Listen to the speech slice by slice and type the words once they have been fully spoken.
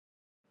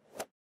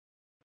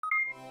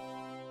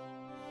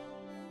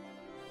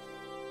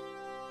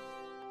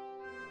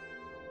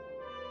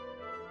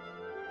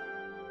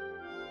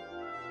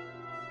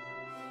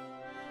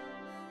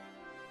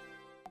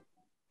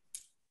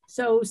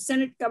So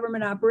Senate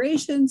Government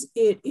Operations,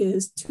 it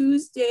is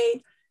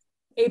Tuesday,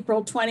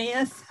 April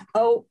 20th,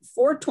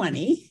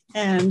 420,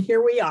 and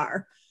here we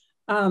are.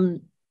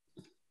 Some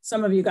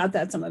of you got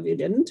that, some of you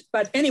didn't,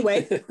 but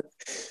anyway,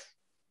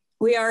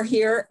 we are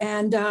here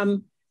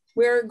and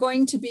we're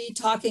going to be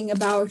talking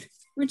about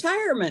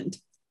retirement.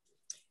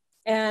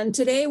 And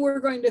today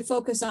we're going to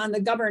focus on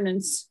the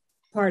governance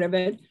part of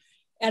it.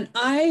 And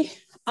I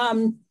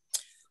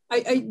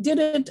did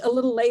it a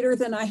little later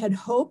than I had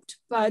hoped,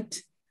 but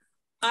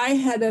I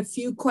had a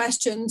few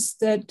questions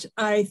that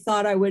I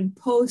thought I would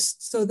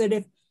post so that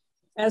if,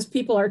 as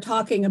people are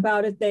talking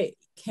about it, they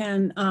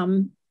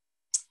can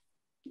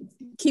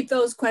keep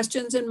those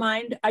questions in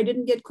mind. I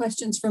didn't get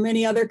questions from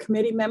any other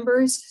committee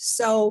members.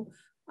 So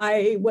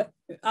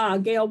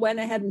Gail went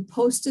ahead and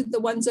posted the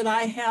ones that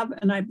I have,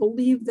 and I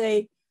believe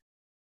they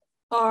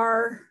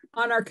are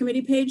on our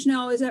committee page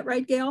now. Is that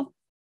right, Gail?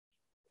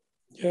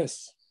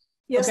 Yes.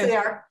 Yes, okay. They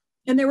are.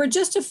 And there were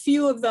just a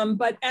few of them,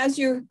 but as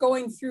you're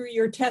going through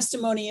your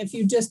testimony, if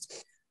you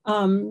just,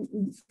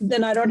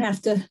 then I don't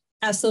have to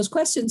ask those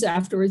questions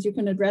afterwards. You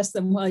can address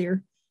them while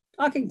you're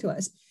talking to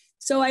us.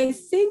 So I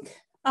think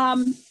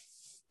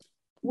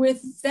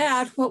with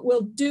that, what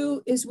we'll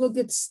do is we'll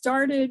get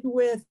started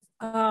with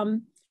Mr.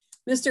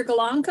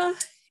 Galanka,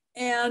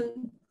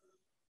 and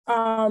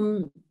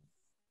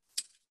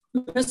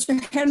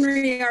Mr.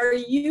 Henry, are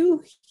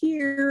you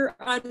here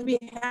on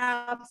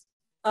behalf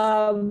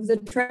of the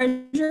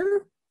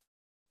treasurer?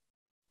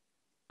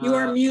 You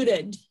are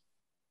muted.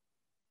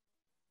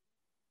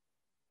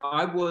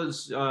 I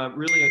was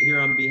really here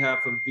on behalf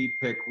of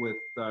VPIC with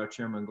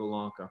Chairman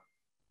Galanka.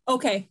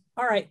 Okay,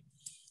 all right.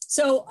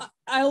 So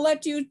I'll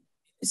let you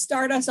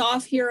start us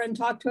off here and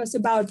talk to us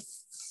about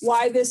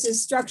why this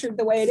is structured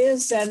the way it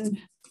is and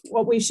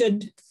what we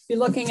should be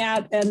looking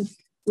at. And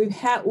we've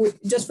had,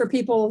 just for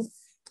people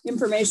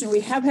information,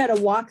 we have had a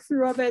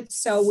walkthrough of it.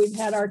 So we've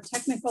had our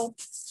technical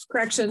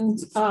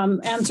corrections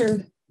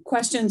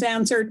questions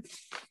answered.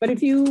 But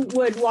if you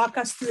would walk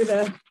us through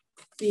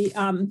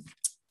the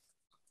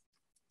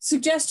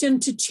suggestion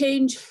to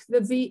change the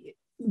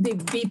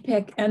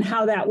VPIC and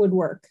how that would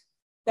work,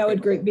 that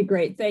would be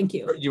great. Thank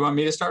you. You want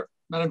me to start,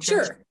 Madam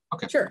Chair? Sure.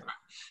 Okay. Sure.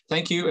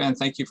 Thank you, and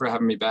thank you for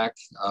having me back.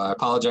 I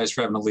apologize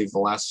for having to leave the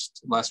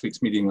last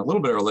week's meeting a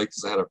little bit early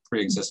because I had a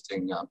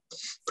pre-existing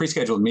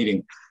pre-scheduled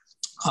meeting.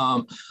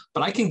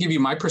 But I can give you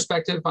my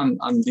perspective on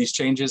these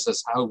changes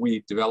as how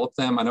we develop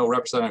them. I know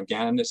Representative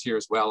Gannon is here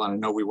as well, and I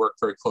know we work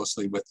very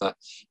closely with the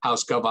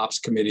House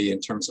GovOps Committee in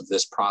terms of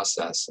this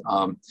process.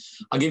 I'll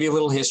give you a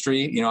little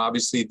history. You know,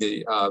 obviously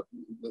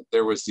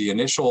there was the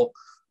initial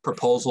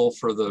proposal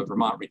for the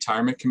Vermont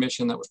Retirement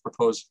Commission that was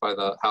proposed by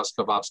the House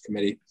GovOps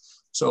Committee.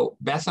 So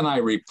Beth and I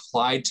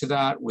replied to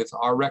that with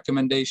our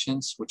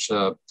recommendations, which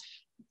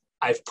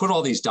I've put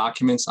all these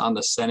documents on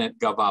the Senate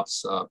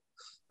GovOps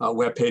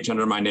webpage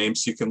under my name,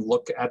 so you can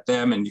look at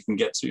them and you can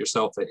get to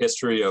yourself the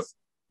history of.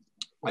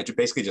 I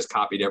basically just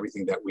copied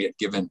everything that we had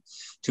given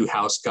to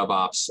House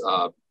GovOps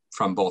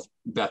from both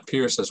Beth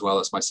Pierce as well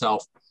as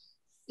myself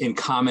in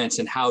comments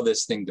and how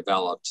this thing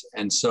developed.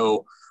 And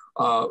so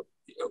a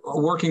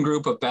working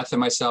group of Beth and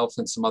myself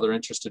and some other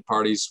interested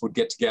parties would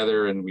get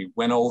together and we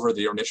went over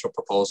the initial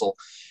proposal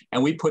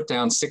and we put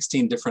down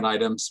 16 different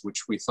items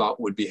which we thought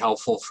would be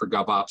helpful for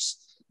GovOps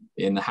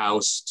in the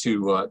House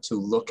to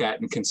look at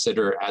and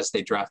consider as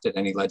they drafted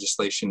any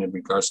legislation in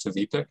regards to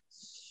VPIC.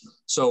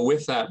 So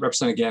with that,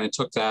 Representative Gannon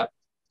took that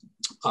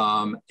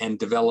and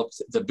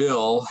developed the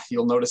bill.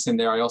 You'll notice in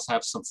there, I also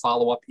have some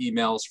follow-up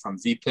emails from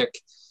VPIC.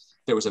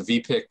 There was a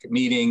VPIC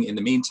meeting in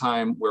the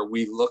meantime where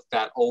we looked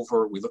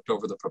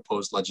over the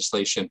proposed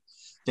legislation.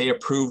 They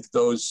approved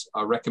those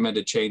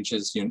recommended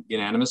changes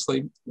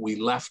unanimously. We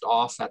left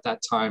off at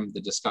that time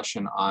the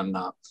discussion on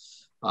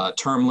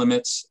term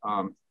limits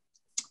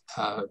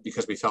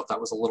because we felt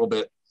that was a little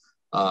bit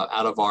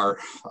out of our,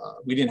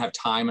 we didn't have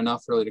time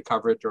enough really to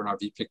cover it during our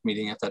VPIC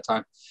meeting at that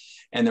time.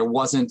 And there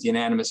wasn't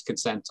unanimous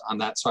consent on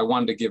that. So I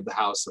wanted to give the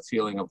House a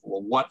feeling of,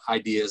 well, what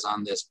ideas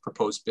on this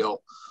proposed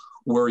bill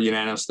were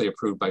unanimously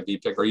approved by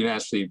VPIC or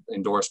unanimously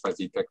endorsed by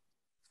VPIC.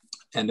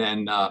 And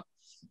then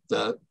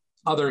the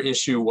other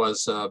issue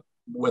was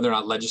whether or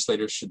not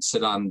legislators should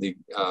sit on the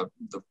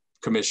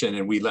commission,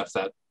 and we left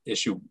that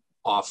issue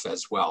off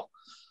as well.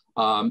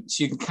 So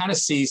you can kind of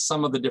see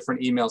some of the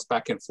different emails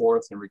back and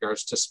forth in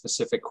regards to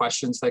specific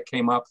questions that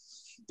came up.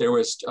 There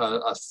was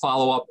a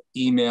follow-up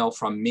email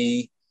from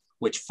me,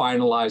 which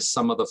finalized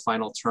some of the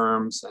final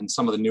terms and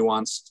some of the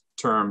nuanced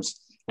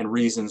terms and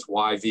reasons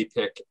why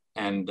VPIC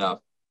and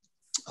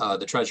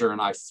the treasurer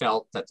and I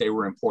felt that they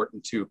were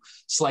important to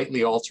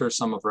slightly alter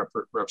some of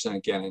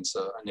Representative Gannon's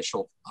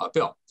initial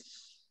bill.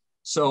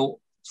 So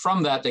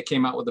from that, they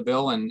came out with a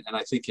bill, and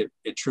I think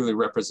it truly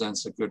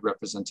represents a good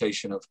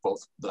representation of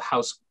both the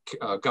House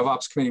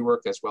GovOps Committee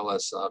work as well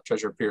as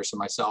Treasurer Pierce and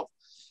myself.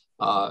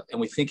 And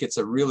we think it's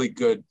a really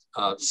good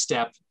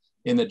step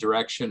in the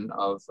direction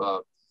of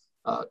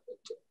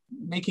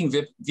making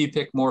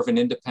VPIC more of an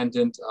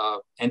independent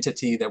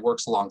entity that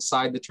works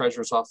alongside the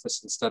Treasurer's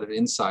office instead of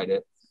inside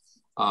it.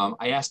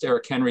 I asked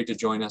Eric Henry to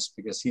join us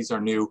because he's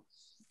our new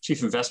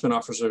Chief Investment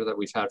Officer that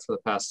we've had for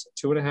the past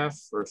 2.5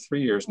 or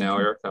 3 years now,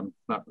 Eric. I'm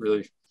not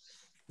really,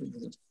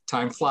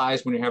 time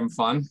flies when you're having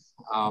fun.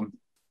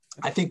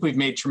 I think we've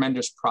made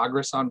tremendous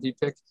progress on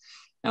VPIC,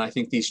 and I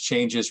think these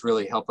changes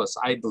really help us,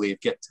 I believe,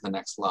 get to the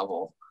next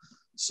level.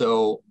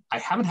 So I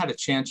haven't had a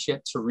chance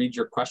yet to read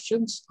your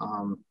questions,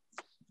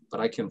 but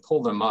I can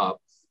pull them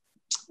up.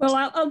 Well,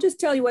 I'll just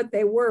tell you what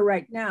they were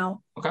right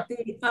now.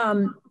 Okay.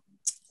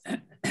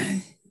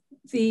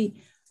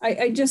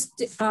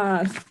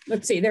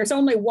 Let's see, there's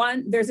only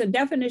one, there's a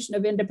definition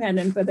of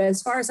independent, but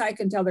as far as I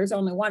can tell, there's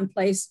only one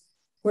place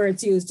where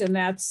it's used, and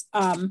that's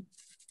an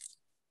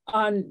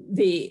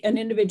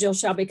individual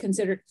shall be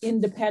considered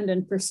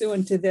independent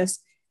pursuant to this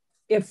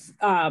if,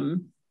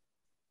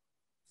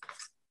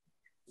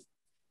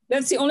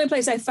 that's the only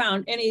place I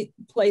found any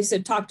place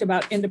that talked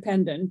about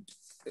independent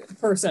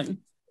person.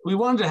 We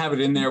wanted to have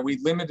it in there. We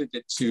limited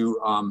it to,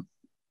 I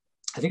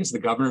think it's the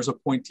governor's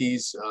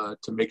appointees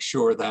to make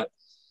sure that,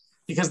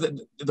 because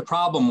the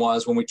problem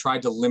was when we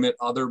tried to limit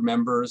other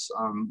members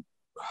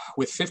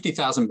with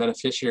 50,000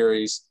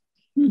 beneficiaries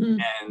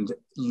and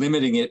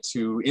limiting it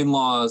to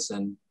in-laws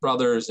and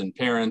brothers and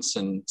parents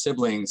and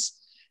siblings,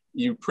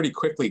 you pretty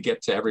quickly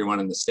get to everyone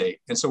in the state.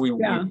 And so we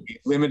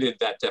limited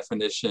that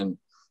definition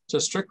to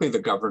strictly the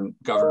governor's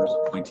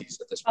appointees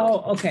at this point.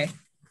 Oh, okay.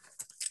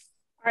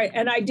 All right,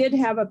 and I did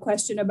have a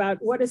question about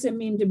what does it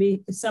mean to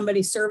be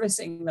somebody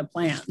servicing the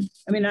plan?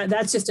 I mean,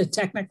 that's just a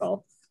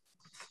technical.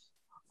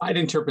 I'd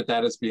interpret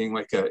that as being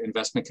like an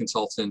investment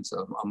consultant,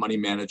 a money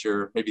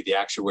manager, maybe the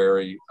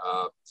actuary,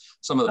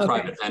 some of the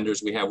private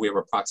vendors we have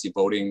a proxy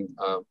voting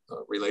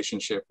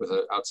relationship with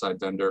an outside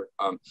vendor.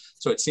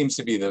 So it seems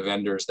to be the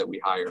vendors that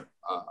we hire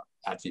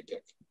at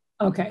VPIC.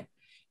 Okay,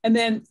 and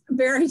then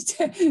very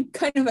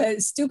kind of a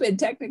stupid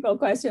technical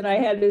question I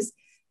had is,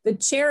 the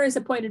chair is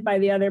appointed by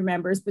the other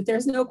members, but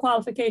there's no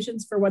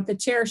qualifications for what the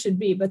chair should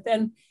be. But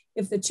then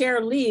if the chair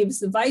leaves,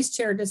 the vice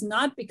chair does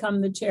not become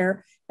the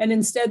chair. And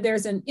instead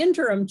there's an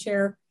interim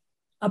chair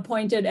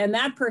appointed, and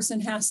that person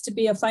has to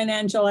be a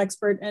financial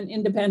expert and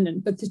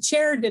independent, but the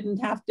chair didn't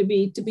have to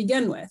be to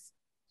begin with.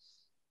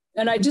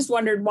 And I just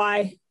wondered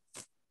why.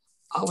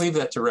 I'll leave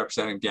that to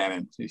Representative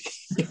Gannon.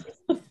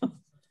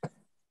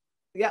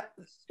 Yeah,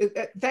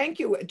 thank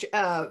you,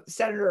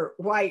 Senator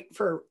White,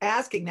 for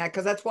asking that,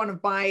 because that's one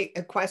of my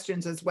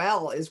questions as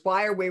well, is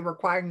why are we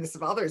requiring this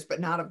of others, but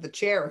not of the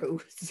chair, who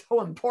is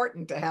so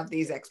important to have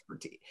these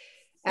expertise?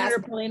 Senator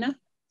Polina?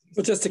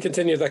 Well, just to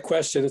continue that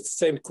question, it's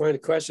the same kind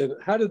of question.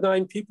 How did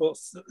 9 people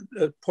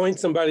appoint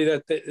somebody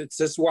that it's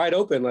just wide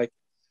open? Like,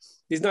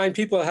 these 9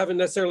 people haven't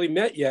necessarily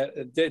met yet.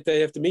 They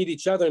have to meet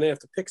each other and they have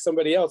to pick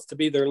somebody else to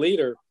be their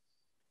leader.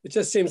 It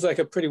just seems like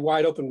a pretty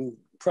wide open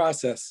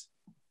process.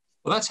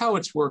 Well, that's how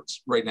it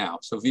works right now.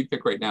 So VPIC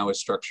right now is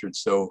structured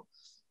so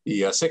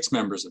the 6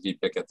 members of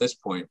VPIC at this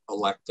point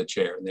elect the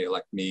chair, and they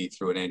elect me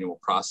through an annual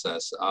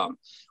process.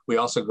 We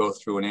also go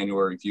through an annual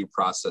review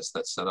process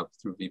that's set up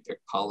through VPIC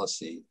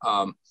policy.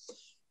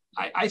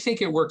 I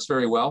think it works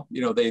very well.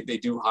 You know, they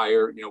do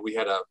hire, you know, we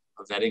had a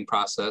vetting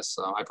process.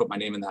 I put my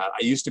name in that.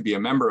 I used to be a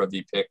member of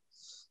VPIC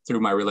through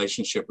my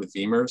relationship with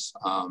VEMR's.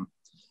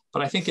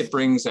 But I think it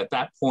brings at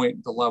that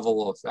point the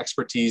level of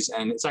expertise,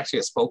 and it's actually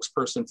a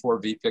spokesperson for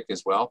VPIC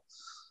as well.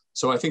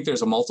 So I think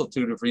there's a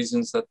multitude of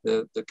reasons that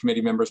the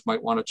committee members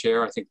might want to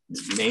chair. I think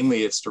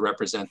mainly it's to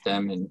represent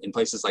them in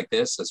places like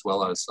this, as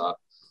well as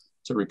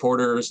to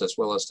reporters, as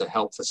well as to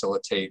help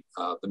facilitate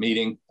the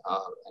meeting.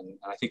 And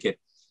I think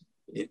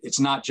it's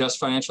not just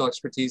financial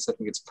expertise. I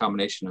think it's a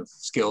combination of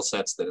skill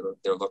sets that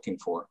they're looking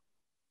for.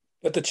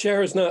 But the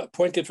chair is not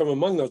appointed from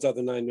among those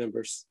other 9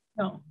 members.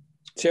 No.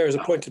 Chair is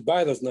appointed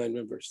by those 9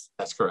 members.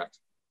 That's correct.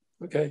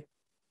 Okay.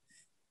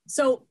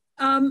 So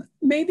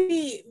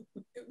maybe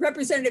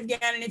Representative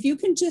Gannon, if you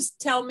can just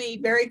tell me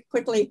very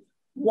quickly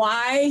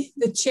why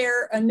the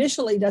chair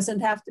initially doesn't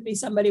have to be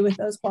somebody with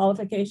those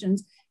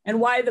qualifications, and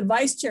why the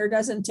vice chair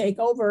doesn't take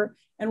over,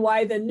 and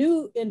why the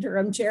new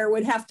interim chair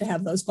would have to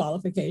have those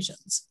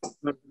qualifications.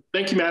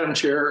 Thank you, Madam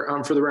Chair.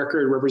 For the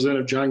record,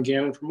 Representative John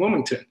Gannon from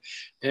Wilmington.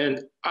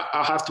 And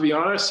I'll have to be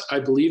honest, I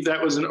believe that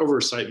was an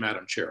oversight,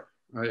 Madam Chair.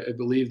 I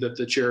believe that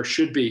the chair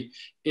should be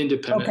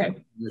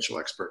independent financial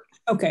expert.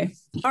 Okay,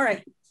 all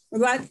right.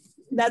 Well,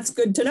 that's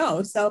good to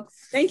know. So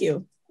thank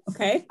you.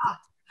 Okay.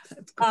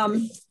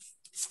 Madam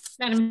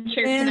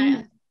Chair, can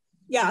I?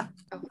 Yeah,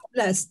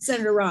 yes,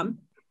 Senator Rahm.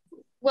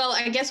 Well,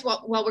 I guess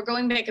while we're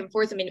going back and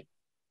forth, I mean,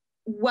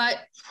 what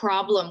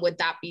problem would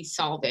that be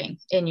solving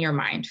in your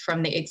mind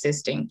from the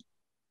existing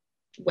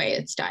way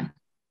it's done?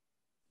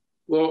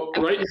 Well,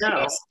 right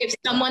now, if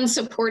someone's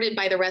supported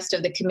by the rest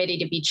of the committee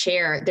to be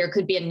chair, there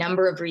could be a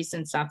number of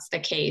reasons that's the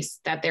case,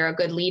 that they're a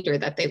good leader,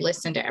 that they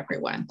listen to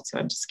everyone. So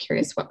I'm just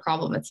curious what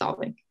problem it's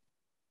solving.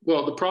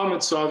 Well, the problem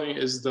it's solving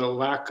is the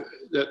lack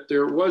that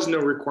there was no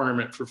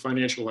requirement for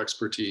financial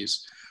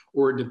expertise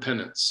or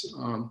independence.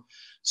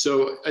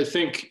 So I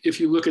think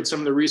if you look at some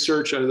of the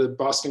research out of the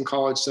Boston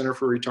College Center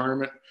for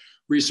Retirement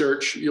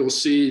Research, you'll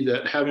see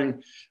that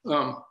having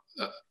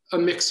a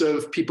mix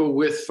of people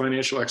with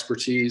financial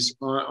expertise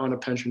on a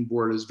pension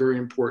board is very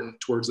important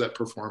towards that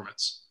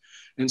performance.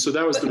 And so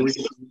that was the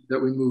reason that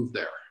we moved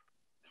there.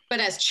 But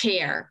as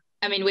chair,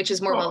 I mean, which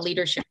is more of a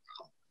leadership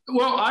role.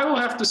 Well, I will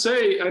have to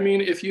say, I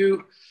mean, if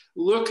you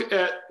look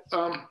at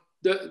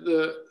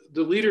the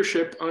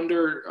leadership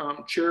under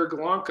Chair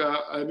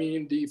Golonka, I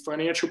mean, the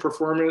financial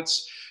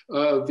performance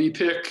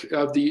VPIC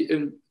of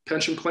the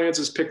pension plans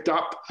is picked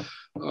up.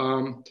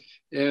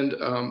 And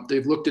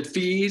they've looked at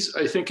fees.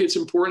 I think it's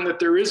important that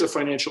there is a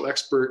financial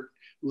expert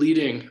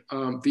leading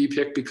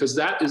VPIC, because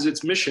that is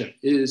its mission,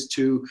 is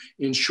to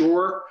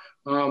ensure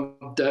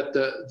that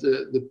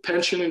the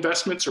pension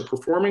investments are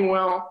performing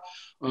well,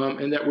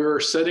 and that we're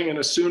setting an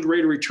assumed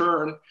rate of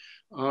return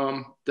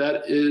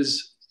that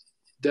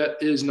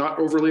is not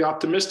overly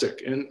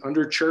optimistic. And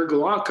under Chair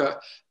Golonka,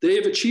 they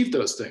have achieved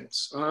those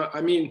things.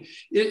 I mean,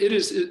 it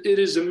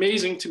is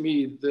amazing to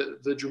me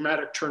the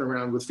dramatic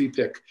turnaround with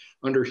VPIC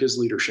under his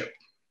leadership.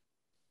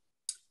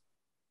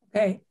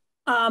 Okay,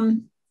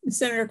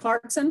 Senator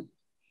Clarkson.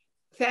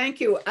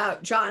 Thank you,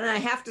 John. I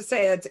have to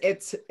say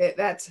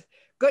that's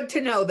good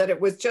to know that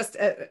it was just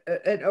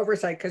an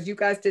oversight, because you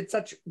guys did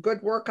such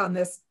good work on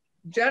this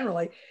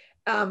generally.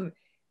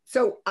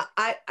 So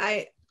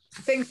I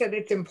think that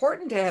it's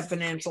important to have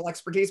financial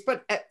expertise,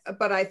 but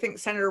I think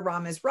Senator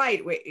Rahm is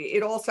right.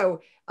 It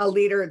also, a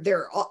leader,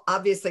 there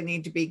obviously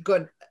need to be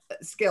good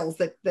skills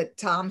that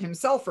Tom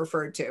himself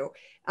referred to,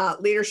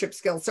 leadership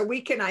skills. So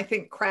we can, I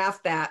think,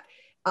 craft that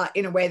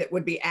in a way that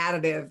would be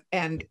additive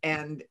and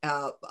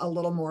a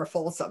little more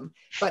fulsome.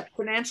 But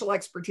financial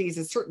expertise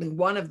is certainly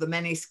one of the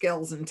many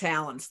skills and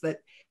talents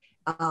that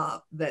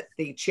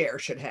the chair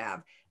should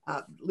have.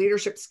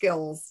 Leadership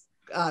skills,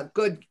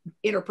 good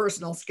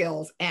interpersonal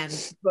skills,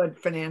 and good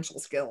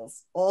financial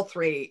skills. All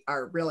three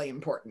are really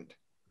important.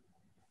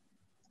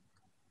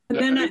 And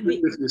then I agree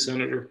with you,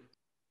 Senator.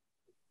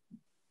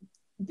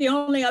 The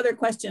only other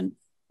question,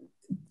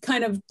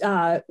 kind of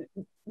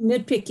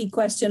nitpicky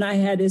question I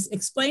had, is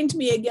explain to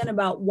me again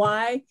about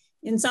why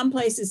in some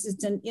places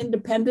it's an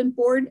independent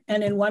board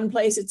and in one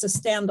place it's a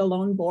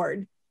standalone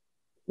board.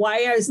 Why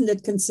isn't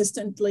it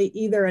consistently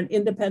either an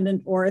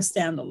independent or a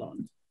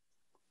standalone?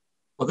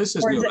 Well, this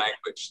is new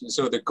language.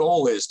 So the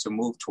goal is to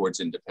move towards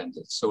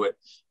independence. So it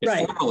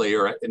right. Formally,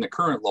 or in the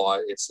current law,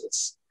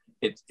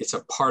 it's a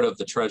part of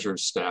the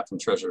treasurer's staff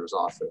and treasurer's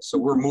office. So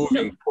we're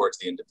moving towards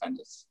the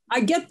independence.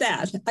 I get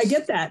that.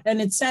 And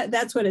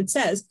that's what it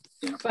says.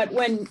 Yeah. But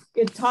when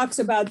it talks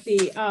about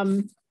the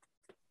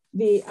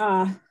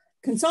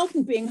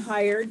consultant being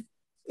hired,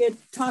 it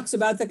talks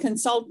about the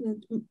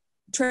consultant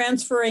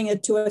transferring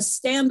it to a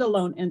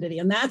standalone entity.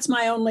 And that's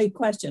my only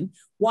question.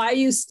 Why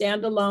use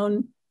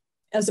standalone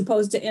as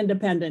opposed to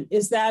independent?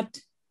 Is that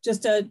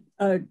just a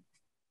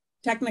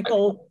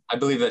technical? I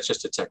believe that's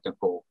just a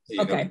technical.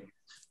 Okay.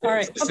 All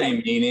right. It's the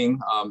same meaning.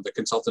 The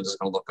consultant is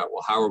going to look at,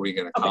 well, how are we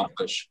going to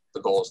accomplish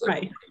the goals that we're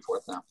looking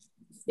forth now?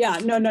 Yeah,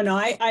 no.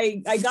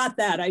 I got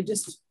that. I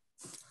just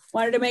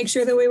wanted to make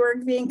sure that we were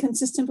being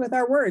consistent with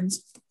our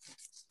words.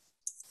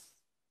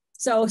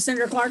 So,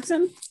 Senator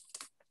Clarkson.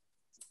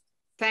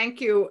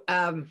 Thank you.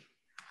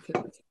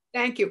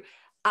 Thank you.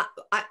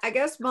 I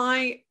guess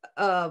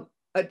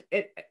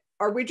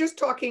are we just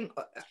talking,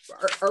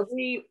 are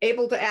we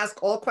able to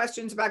ask all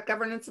questions about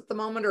governance at the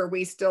moment, or are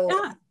we still?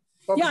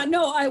 Yeah,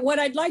 no, what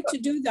I'd like to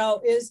do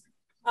though is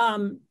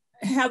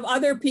have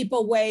other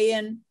people weigh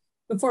in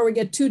before we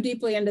get too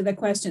deeply into the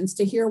questions,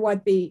 to hear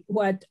what the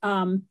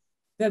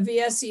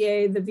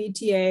VSEA, the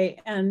VTA,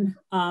 and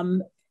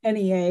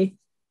NEA,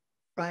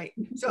 right,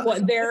 so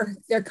what their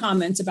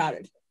comments about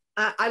it.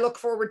 I look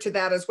forward to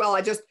that as well.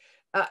 I just,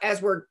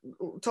 as we're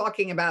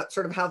talking about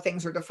sort of how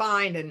things are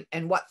defined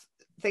and what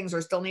things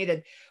are still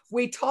needed,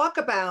 we talk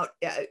about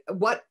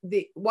what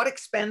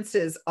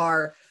expenses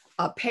are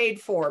paid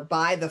for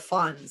by the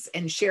funds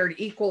and shared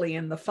equally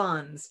in the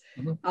funds.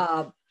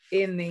 Mm-hmm.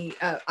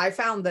 I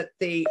found that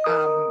the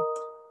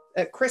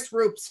Chris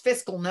Roop's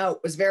fiscal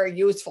note was very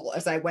useful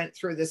as I went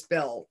through this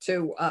bill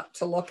to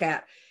look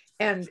at,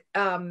 and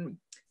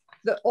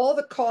all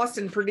the costs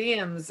and per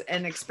diems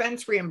and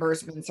expense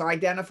reimbursements are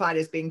identified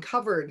as being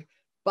covered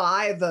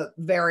by the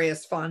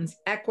various funds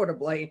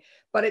equitably,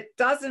 but it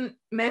doesn't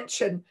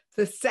mention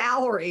the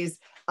salaries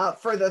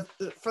for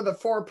the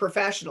four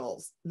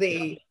professionals,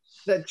 the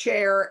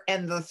chair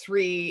and the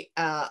three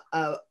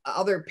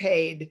other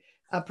paid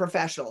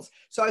professionals.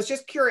 So I was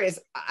just curious,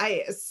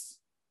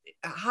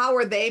 how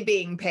are they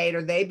being paid?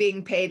 Are they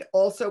being paid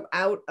also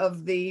out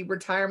of the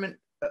retirement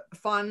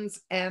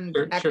funds? And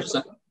sure.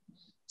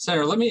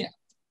 Senator, let me,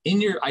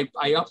 I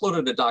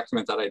uploaded a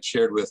document that I'd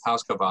shared with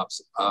House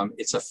GovOps.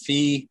 It's a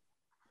fee,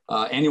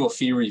 annual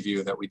fee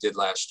review that we did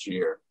last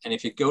year. And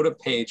if you go to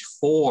page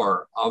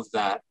 4 of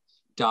that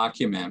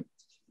document,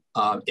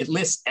 it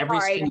lists every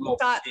single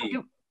fee.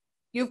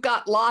 You've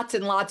got lots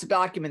and lots of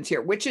documents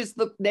here. Which is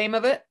the name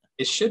of it?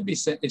 It should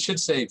say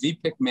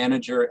VPIC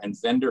manager and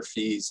vendor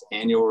fees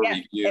annual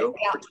review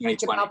for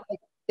 2020.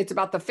 It's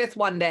about the 5th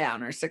one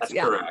down, or 6th. That's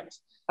correct.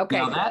 Okay.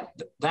 Now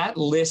that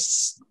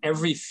lists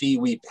every fee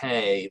we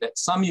pay, that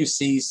some you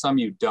see, some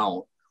you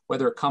don't.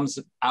 whether it comes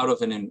out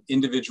of an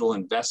individual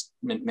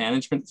investment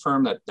management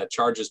firm that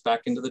charges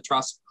back into the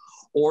trust,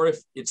 or if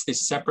it's the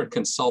separate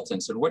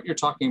consultants. And what you're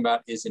talking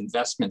about is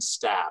investment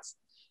staff.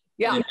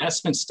 Yeah. And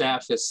investment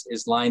staff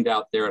is lined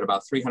out there at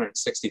about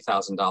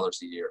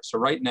 $360,000 a year. So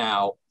right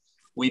now,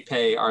 we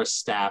pay our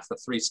staff, the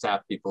 3 staff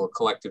people, a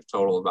collective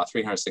total of about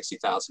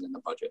 $360,000 in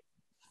the budget.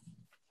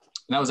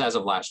 And that was as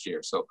of last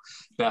year. So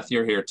Beth,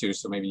 you're here too.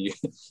 So maybe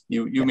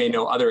you may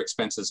know other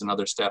expenses and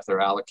other staff that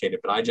are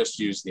allocated, but I just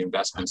use the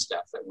investment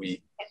staff that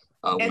we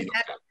look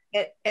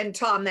at. And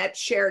Tom, that's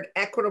shared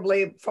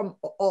equitably from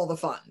all the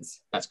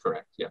funds. That's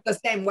correct. Yeah. The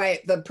same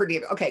way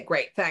okay,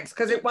 great. Thanks.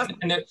 Because it wasn't.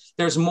 And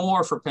there's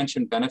more for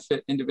pension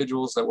benefit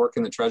individuals that work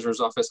in the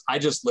treasurer's office. I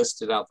just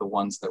listed out the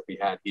ones that we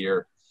had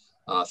here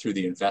through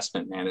the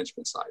investment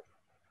management side.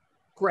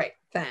 Great.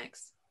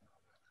 Thanks.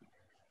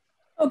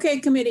 Okay,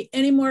 committee,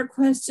 any more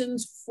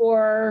questions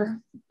for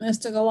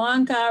Mr.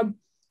 Golonka?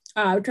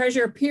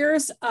 Treasurer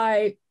Pierce,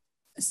 I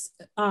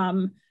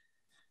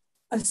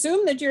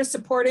assume that you're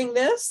supporting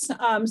this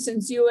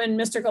since you and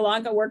Mr.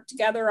 Golonka worked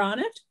together on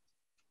it.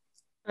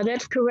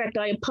 That's correct.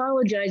 I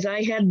apologize.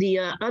 I had the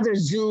other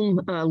Zoom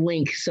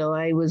link, so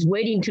I was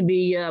waiting to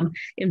be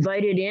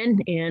invited in,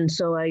 and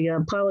so I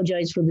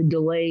apologize for the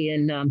delay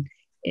in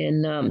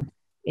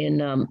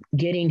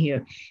getting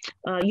here.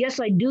 Yes,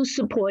 I do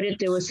support it.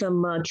 There were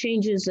some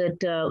changes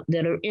that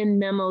are in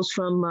memos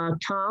from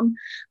Tom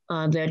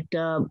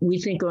that we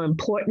think are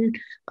important.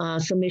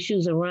 Some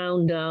issues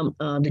around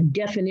the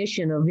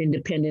definition of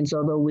independence,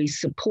 although we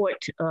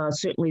support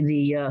certainly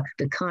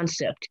the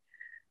concept.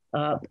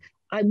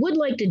 I would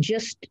like to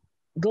just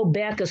go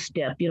back a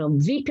step. You know,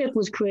 VPIC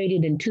was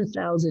created in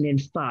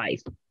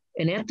 2005,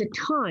 and at the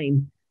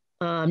time,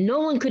 no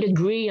one could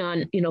agree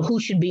on, who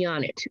should be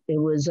on it. It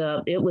was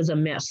a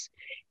mess.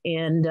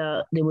 And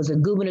there was a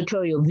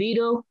gubernatorial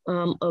veto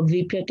of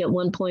VPIC at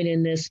one point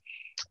in this.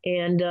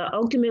 And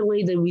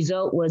ultimately, the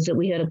result was that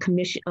we had a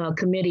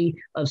committee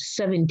of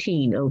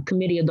 17, a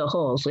committee of the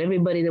whole. So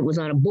everybody that was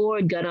on a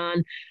board got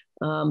on.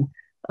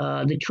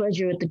 The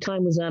treasurer at the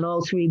time was on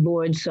all 3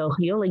 boards, so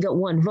he only got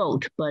 1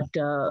 vote. But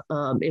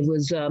it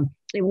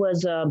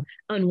was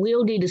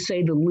unwieldy, to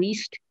say the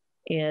least.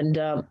 And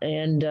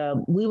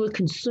we were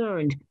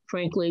concerned,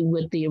 frankly,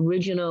 with the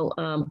original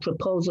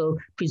proposal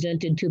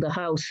presented to the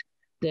House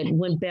that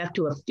went back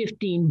to a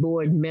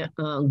 15-board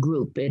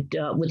group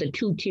with a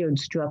 2-tiered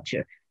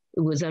structure. It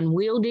was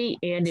unwieldy,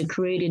 and it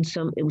created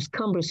it was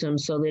cumbersome,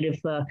 so that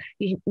if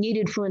you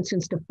needed, for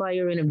instance, to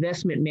fire an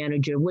investment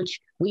manager,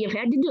 which we have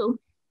had to do,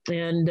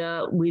 and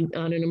we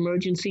on an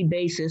emergency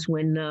basis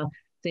when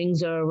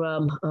things are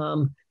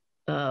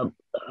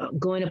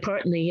going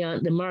apart in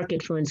the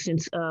market, for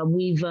instance,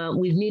 we've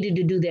needed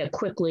to do that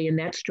quickly, and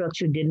that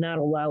structure did not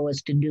allow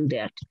us to do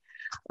that.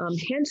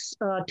 Hence,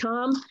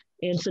 Tom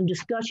and some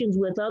discussions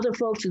with other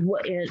folks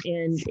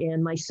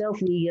and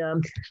myself,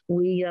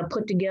 we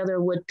put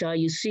together what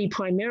you see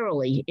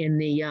primarily in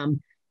the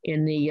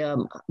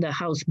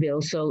House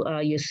bill. So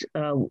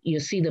you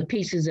see the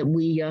pieces that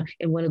we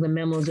in one of the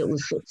memos that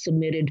was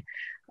submitted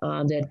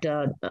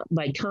that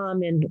by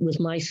Tom and with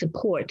my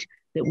support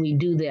that we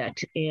do that.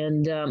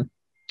 And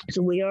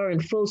so we are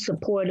in full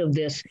support of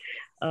this.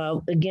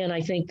 Again,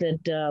 I think that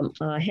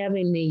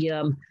having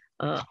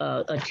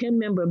a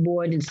 10-member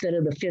board instead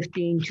of the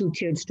 15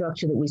 2-tiered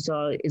structure that we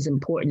saw is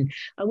important.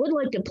 I would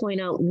like to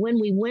point out when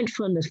we went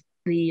from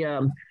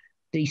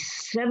the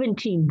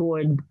 17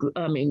 board,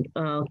 when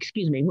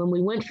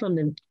we went from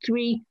the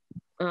 3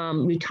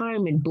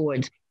 retirement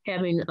boards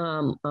having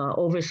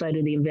oversight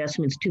of the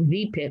investments to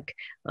VPIC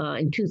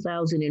in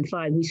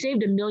 2005, we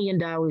saved $1 million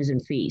in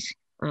fees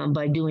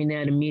by doing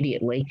that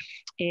immediately.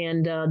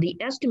 And the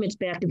estimates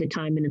back at the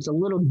time, and it's a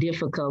little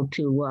difficult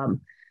to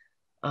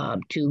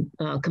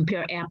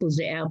compare apples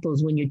to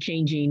apples when you're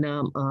changing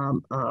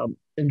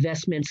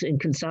investments and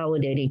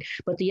consolidating.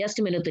 But the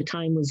estimate at the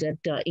time was that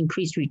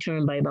increased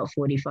return by about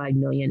 $45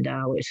 million.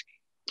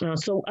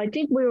 So I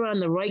think we're on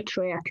the right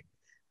track.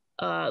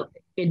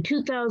 In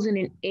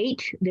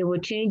 2008, there were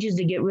changes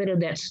to get rid of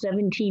that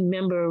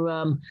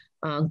 17-member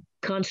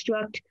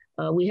construct.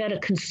 We had a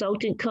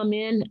consultant come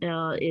in.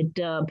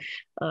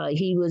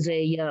 He was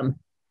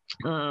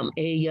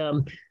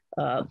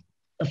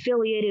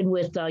affiliated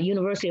with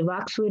University of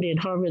Oxford and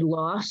Harvard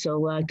Law,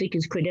 so I think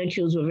his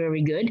credentials were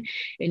very good.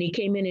 And he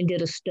came in and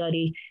did a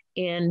study,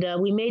 and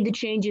we made the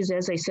changes,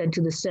 as I said,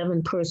 to the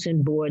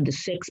 7-person board, the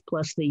 6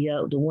 plus the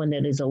one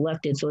that is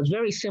elected. So it's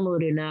very similar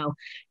to now.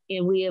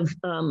 And we have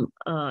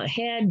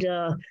had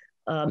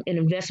an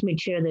investment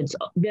chair that's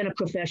been a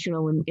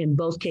professional in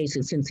both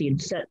cases since the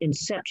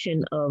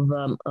inception of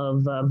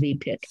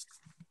VPIC.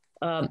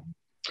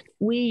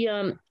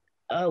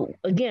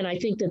 Again, I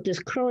think that this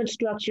current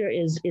structure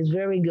is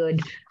very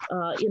good,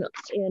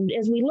 and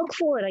as we look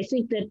forward, I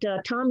think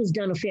that Tom has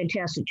done a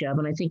fantastic job,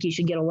 and I think he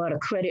should get a lot of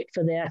credit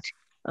for that.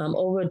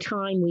 Over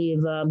time,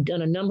 we've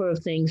done a number of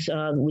things.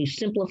 We've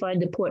simplified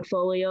the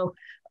portfolio.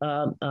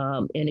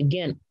 And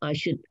again, I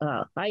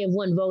have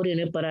one vote in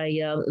it, but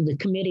the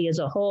committee as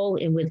a whole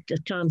and with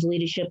Tom's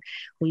leadership,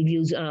 we've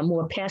used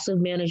more passive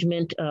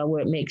management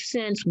where it makes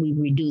sense. We've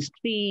reduced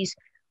fees,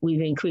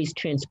 we've increased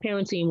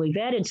transparency, and we've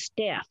added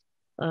staff.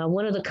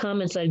 One of the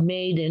comments I've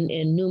made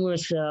in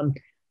numerous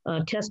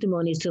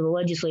testimonies to the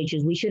legislature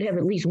is we should have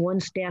at least one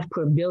staff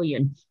per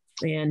billion.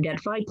 And at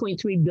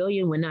 5.3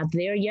 billion, we're not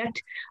there yet.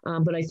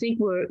 But I think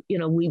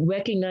we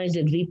recognize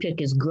that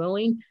VPIC is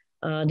growing.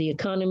 The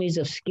economies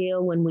of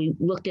scale, when we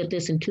looked at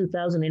this in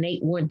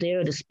 2008, weren't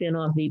there to spin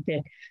off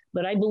VPIC.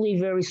 But I believe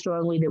very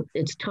strongly that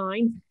it's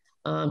time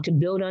to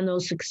build on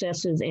those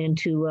successes and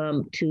to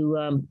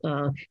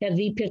have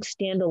VPIC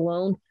stand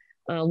alone.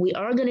 We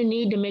are going to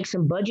need to make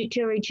some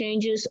budgetary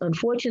changes.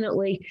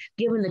 Unfortunately,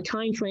 given the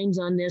timeframes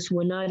on this,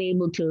 we're not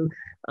able to.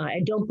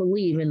 I don't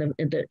believe at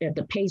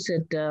the pace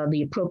that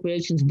the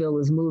appropriations bill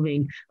is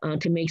moving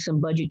to make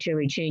some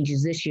budgetary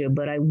changes this year.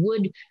 But I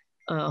would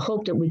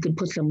hope that we could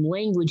put some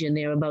language in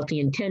there about the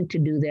intent to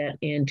do that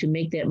and to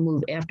make that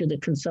move after the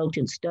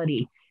consultant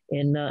study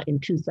in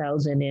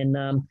 2000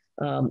 in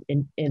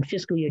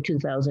fiscal year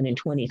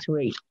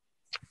 2023.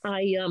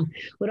 I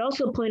would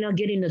also point out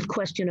getting this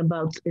question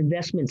about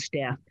investment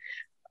staff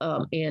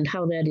and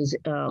how that is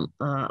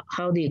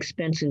how the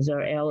expenses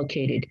are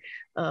allocated.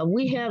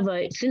 We have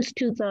since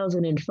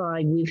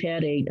 2005 we've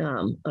had a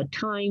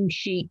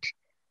timesheet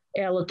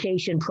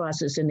allocation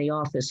process in the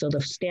office. So the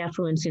staff,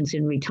 for instance,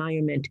 in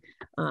retirement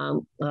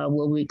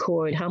will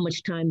record how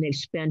much time they've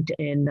spent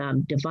in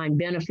defined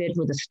benefit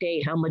with the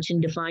state, how much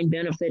in defined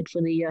benefit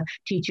for the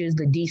teachers,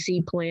 the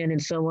DC plan,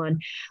 and so on.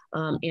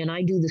 And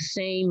I do the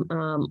same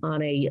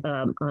on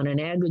an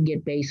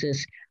aggregate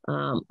basis,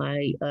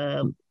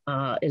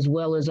 as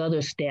well as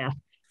other staff.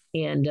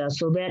 And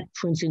so that,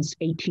 for instance,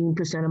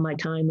 18% of my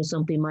time or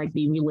something might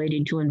be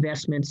related to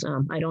investments.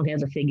 I don't have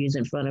the figures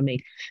in front of me.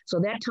 So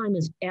that time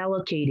is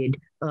allocated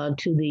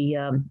to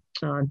the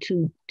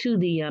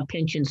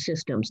pension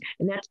systems.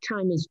 And that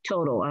time is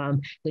total.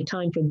 The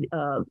time for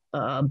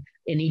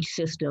in each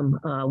system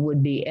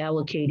would be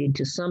allocated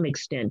to some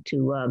extent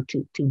to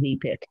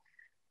VPIC.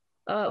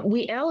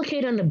 We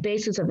allocate on the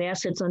basis of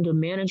assets under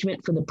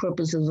management for the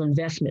purposes of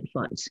investment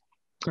funds.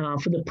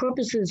 For the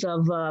purposes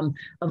of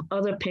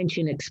other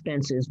pension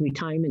expenses,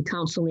 retirement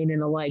counseling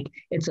and the like,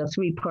 it's a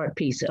three-part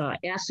piece: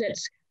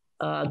 assets,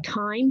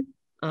 time,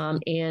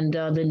 and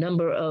the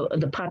number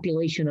of the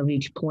population of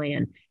each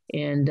plan.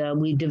 And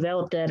we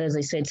developed that, as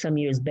I said, some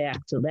years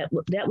back. So that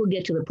will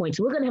get to the point.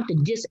 So we're going to have to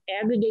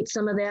disaggregate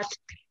some of that,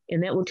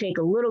 and that will take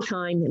a little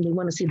time. And we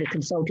want to see the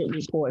consultant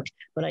report.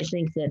 But I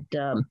think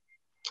that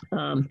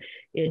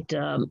it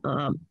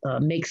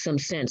makes some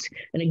sense.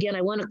 And again,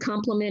 I want to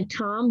compliment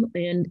Tom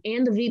and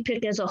the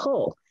VPIC as a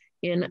whole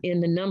in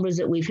the numbers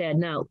that we've had.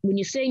 Now, when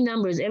you say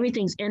numbers,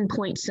 everything's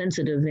endpoint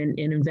sensitive in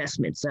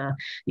investments.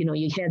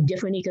 You have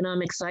different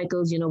economic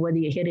cycles, whether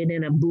you hit it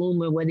in a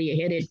boom or whether you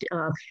hit it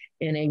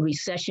in a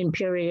recession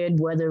period,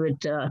 whether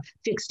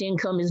fixed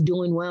income is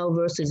doing well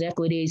versus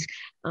equities.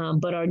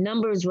 But our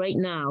numbers right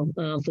now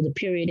for the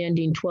period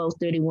ending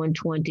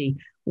 12/31/20,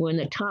 we're in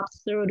the top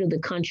third of the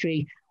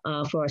country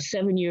for our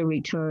 7-year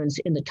returns,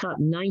 in the top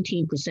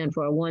 19%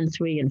 for our 1,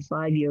 3, and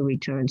 5-year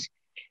returns.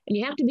 And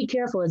you have to be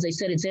careful. As I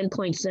said, it's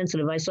endpoint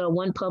sensitive. I saw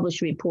one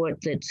published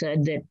report that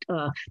said that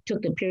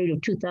took the period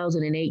of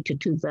 2008 to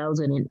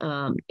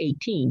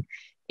 2018.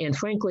 And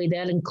frankly,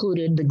 that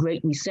included the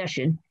Great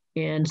Recession.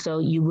 And so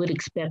you would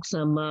expect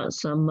some not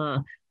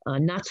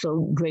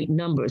so great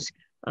numbers.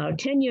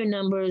 10-year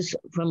numbers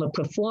from a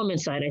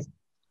performance side, I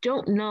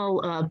don't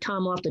know,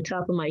 Tom, off the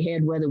top of my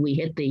head, whether we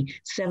hit the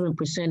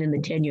 7% in the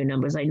 10-year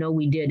numbers. I know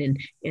we did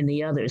in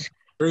the others.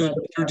 Through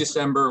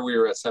December, we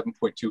were at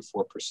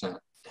 7.24%.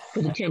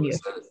 For the 10-year.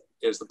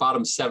 It was the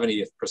bottom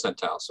 70th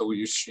percentile. So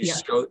you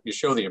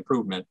show the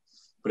improvement,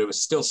 but it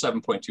was still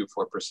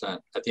 7.24%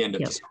 at the end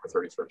of December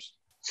 31st.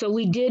 So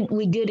we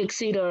did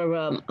exceed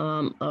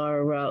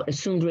our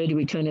assumed rate of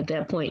return at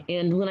that point.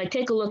 And when I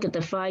take a look at the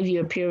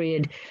 5-year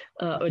period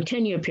or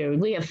 10-year period,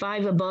 we have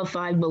 5 above,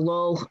 5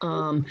 below.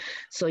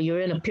 So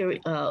you're in a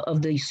period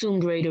of the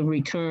assumed rate of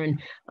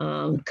return.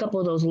 A couple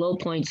of those low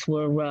points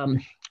were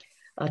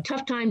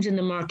tough times in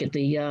the market,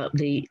 the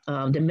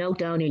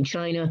meltdown in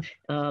China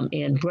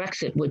and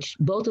Brexit, which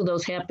both of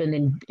those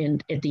happened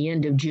at the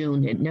end of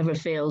June. It never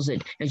fails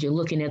that as you're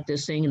looking at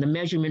this thing, and the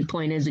measurement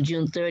point is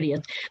June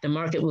 30th, the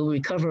market will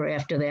recover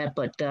after that.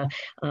 But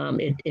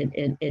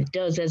it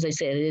does, as I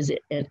said, it is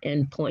an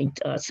endpoint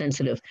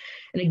sensitive.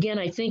 And again,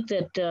 I think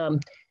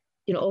that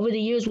over the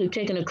years, we've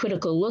taken a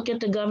critical look at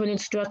the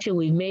governance structure.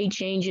 We've made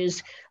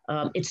changes.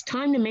 It's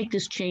time to make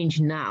this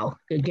change now.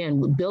 Again,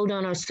 we build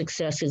on our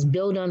successes,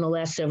 build on the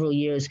last several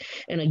years.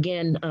 And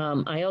again,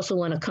 I also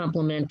want to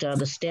compliment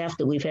the staff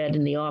that we've had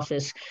in the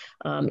office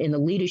in the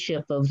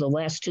leadership of the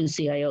last 2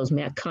 CIOs,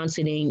 Matt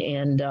Considine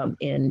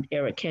and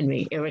Eric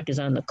Henry. Eric is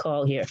on the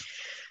call here.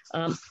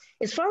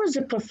 As far as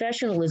the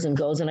professionalism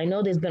goes, and I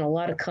know there's been a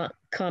lot of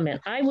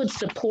comment, I would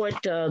support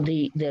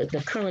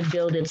the current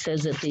bill that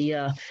says that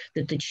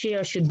the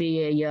chair should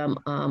be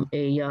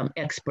a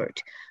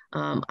expert.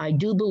 I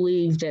do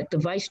believe that the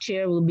vice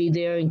chair will be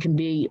there and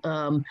can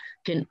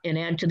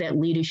add to that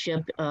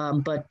leadership.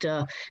 But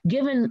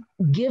given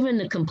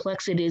the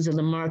complexities of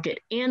the market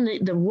and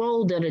the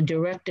role that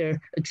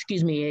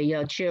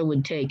a chair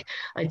would take,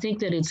 I think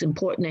that it's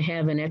important to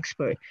have an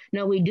expert.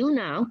 Now we do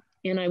now.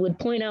 And I would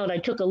point out, I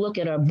took a look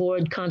at our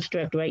board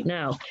construct right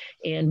now,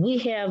 and we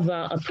have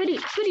a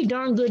pretty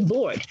darn good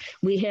board.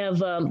 We have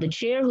the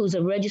chair, who's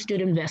a registered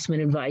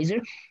investment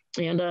advisor,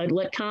 and I'd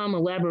let Tom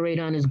elaborate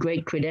on his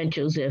great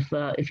credentials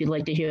if you'd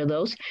like to hear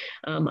those.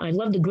 I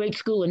love the great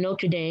school in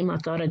Notre Dame. I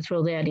thought I'd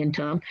throw that in,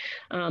 Tom.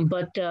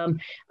 But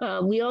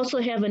we also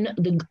have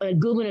the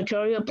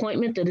gubernatorial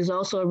appointment that is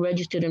also a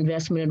registered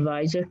investment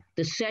advisor.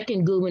 The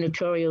second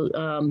gubernatorial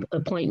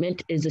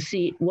appointment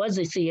was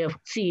the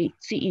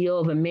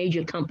CEO of a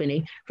major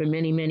company for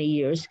many, many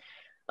years.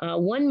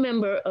 One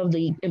member of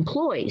the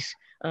employees,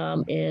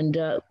 and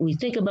we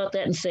think about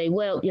that and say,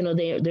 well, you know,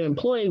 they're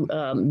employee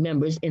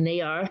members, and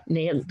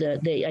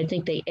I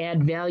think they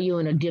add value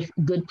and a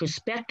good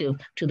perspective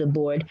to the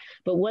board.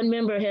 But one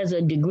member has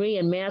a degree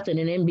in math and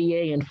an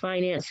MBA in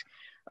finance.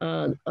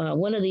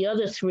 One of the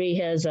other three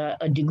has a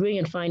degree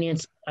in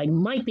finance. I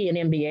might be an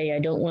MBA. I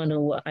don't want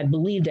to, I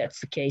believe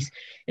that's the case.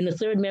 And the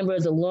third member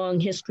has a long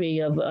history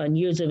of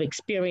years of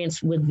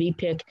experience with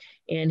VPIC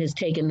and has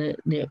taken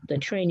the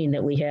training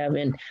that we have.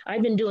 And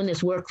I've been doing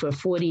this work for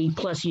 40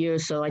 plus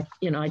years. So I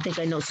think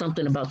I know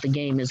something about the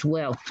game as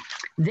well.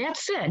 That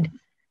said,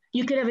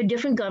 you could have a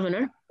different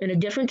governor and a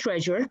different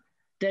treasurer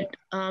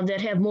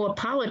that have more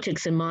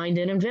politics in mind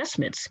than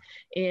investments.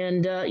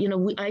 And,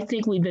 I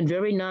think we've been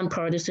very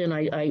nonpartisan.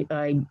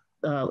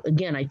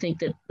 Again, I think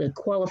that the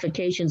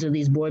qualifications of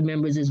these board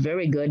members is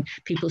very good.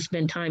 People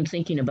spend time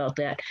thinking about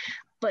that,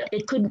 but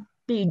it could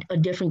be a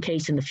different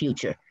case in the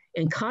future.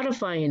 And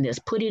codifying this,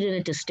 put it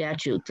into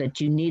statute that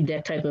you need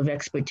that type of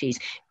expertise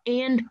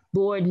and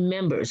board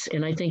members.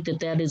 And I think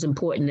that is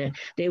important.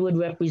 They would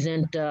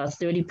represent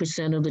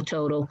 30% of the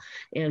total,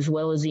 as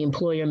well as the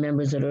employer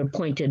members that are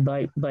appointed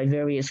by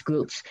various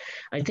groups.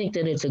 I think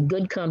that it's a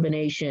good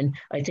combination.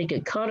 I think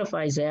it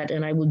codifies that.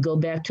 And I would go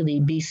back to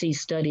the BC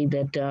study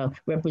that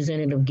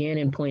Representative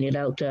Gannon pointed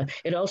out.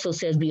 It also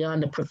says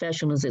beyond the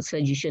professionals, it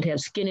says you should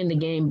have skin in the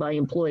game by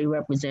employee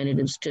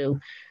representatives too.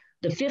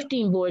 The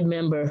 15 board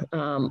member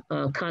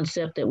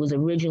concept that was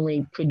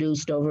originally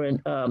produced over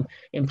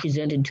and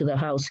presented to the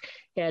House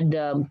had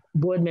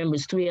board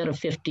members 3 out of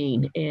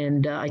 15.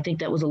 And I think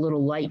that was a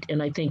little light.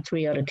 And I think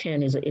 3 out of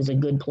 10 is a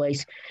good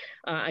place.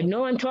 I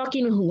know I'm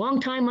talking a long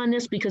time on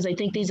this because I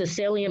think these are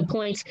salient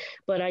points,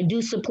 but I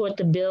do support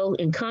the bill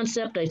in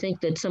concept. I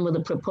think that some of the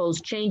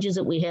proposed changes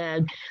that we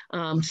have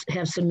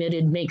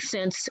submitted make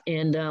sense,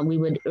 and we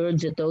would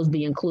urge that those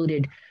be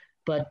included.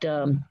 But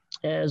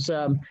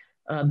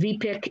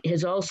VPIC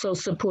has also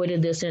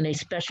supported this in a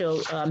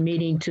special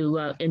meeting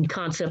in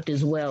concept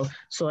as well.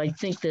 So I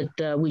think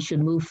that we should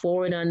move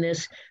forward on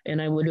this,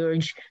 and I would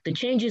urge the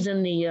changes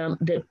in the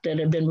that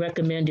have been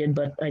recommended,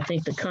 but I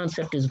think the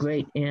concept is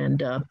great,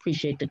 and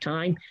appreciate the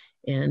time,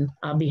 and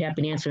I'll be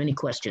happy to answer any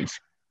questions.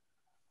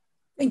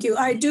 Thank you.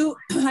 I do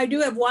have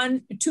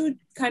two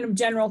kind of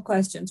general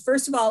questions.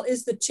 First of all,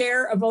 is the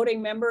chair a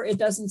voting member? It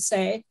doesn't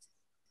say.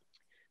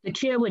 The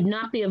chair would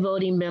not be a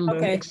voting member.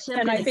 Okay, except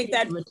and I think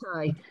that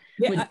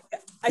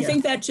I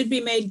think that should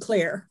be made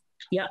clear.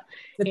 Yeah,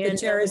 that the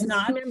chair is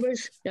not.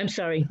 Members, I'm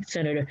sorry,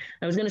 Senator.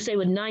 I was going to say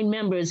with 9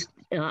 members,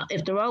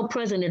 if they're all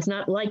present, it's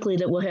not likely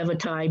that we'll have a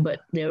tie,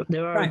 but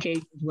there are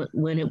occasions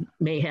when it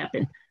may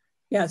happen.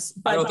 Yes.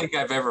 I don't think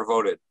I've ever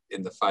voted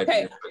in the 5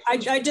 years.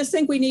 I just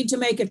think we need to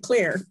make it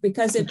clear,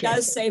 because it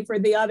does say for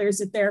the others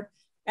that they're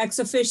ex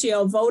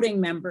officio voting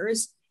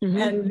members,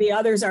 and the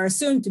others are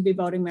assumed to be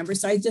voting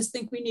members. So I just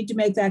think we need to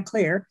make that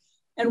clear.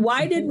 And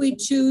why did we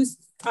choose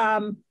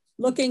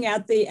looking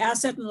at the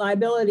asset and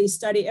liability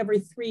study every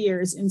 3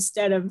 years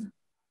instead of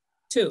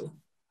 2?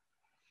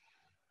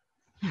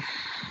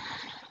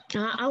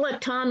 I'll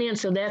let Tom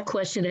answer that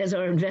question as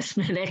our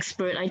investment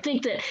expert. I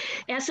think that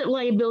asset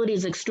liability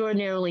is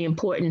extraordinarily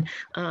important.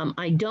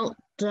 I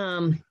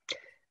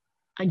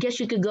guess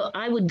you could go,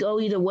 I would go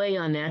either way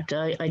on that.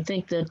 I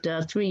think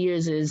that 3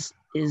 years is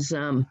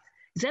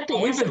that the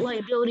asset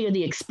liability or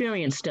the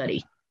experience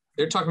study?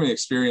 They're talking about the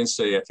experience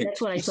study. I think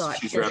that's what I thought.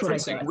 She's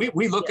referencing.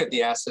 We look at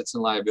the assets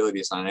and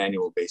liabilities on an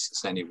annual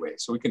basis anyway.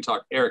 So we can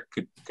talk, Eric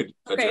could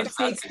address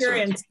the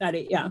experience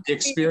study, yeah. The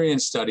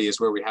experience study is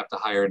where we have to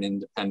hire an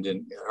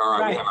independent,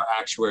 or we have our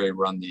actuary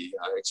run the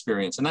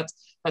experience. And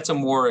that's a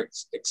more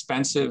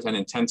expensive and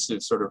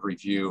intensive sort of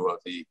review of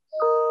the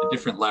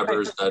different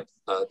levers that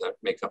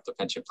make up the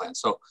pension plan.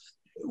 So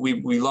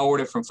we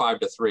lowered it from 5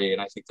 to 3,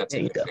 and I think that's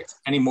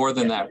any more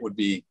than that would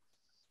be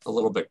a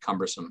little bit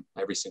cumbersome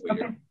every single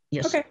year.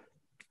 Yes. Okay.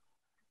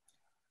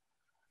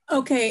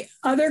 Okay.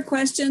 Other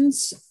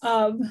questions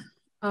of,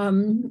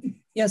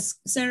 yes,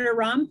 Senator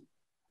Rahm?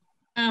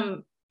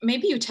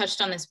 Maybe you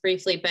touched on this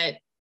briefly, but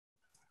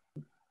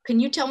can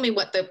you tell me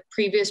what the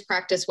previous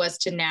practice was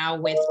to now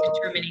with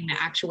determining the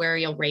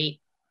actuarial rate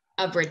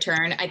of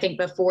return? I think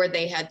before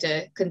they had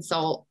to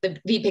consult, the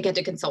VPIC had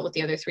to consult with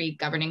the other 3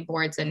 governing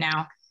boards, and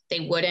now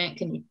they wouldn't.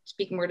 Can you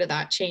speak more to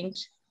that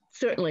change?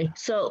 Certainly.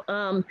 So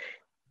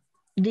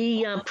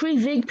the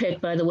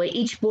pre-VPIC, by the way,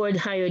 each board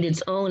hired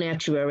its own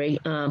actuary.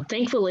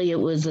 Thankfully, it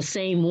was the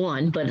same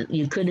one, but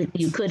you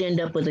could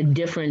end up with a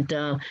different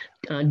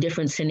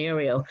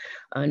scenario.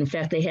 In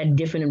fact, they had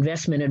different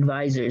investment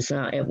advisors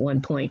at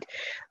one point.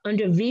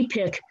 Under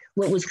VPIC,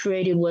 what was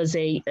created was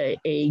a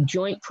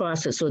joint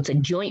process. So it's a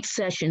joint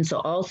session. So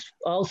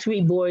all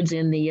 3 boards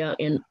in the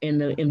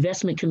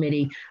investment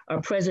committee are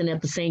present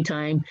at the same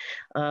time,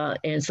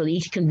 and so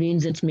each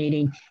convenes its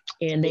meeting,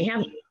 and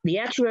the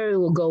actuary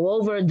will go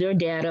over their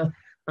data.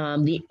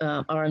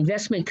 Our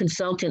investment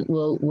consultant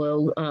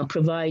will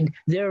provide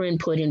their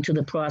input into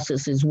the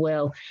process as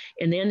well,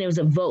 and then there's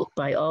a vote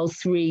by all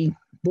 3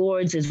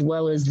 boards as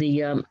well as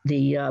the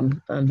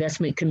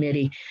investment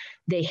committee.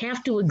 They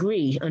have to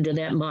agree under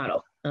that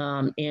model.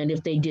 And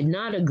if they did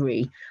not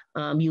agree,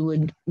 you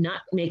would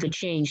not make a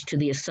change to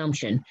the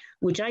assumption,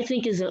 which I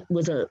think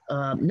was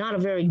not a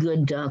very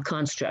good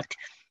construct.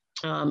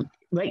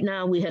 Right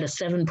now, we had a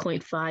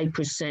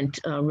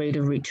 7.5% rate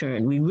of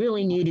return. We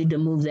really needed to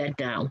move that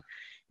down.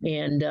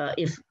 And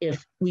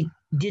if we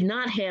did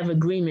not have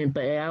agreement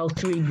by all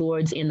 3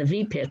 boards in the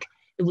VPIC,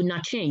 it would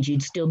not change.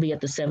 You'd still be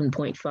at the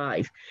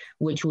 7.5,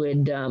 which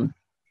would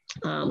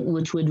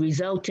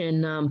result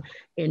in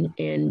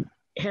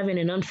having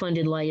an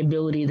unfunded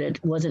liability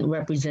that wasn't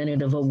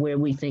representative of where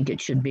we think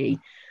it should be.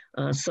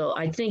 So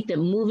I think that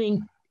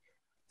moving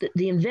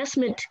the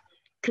investment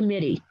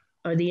committee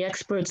are the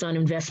experts on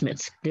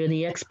investments. They're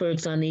the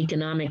experts on the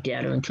economic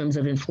data in terms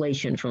of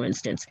inflation, for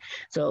instance.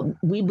 So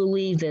we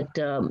believe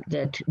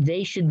that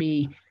they should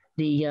be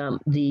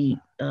the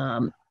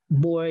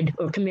board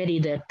or committee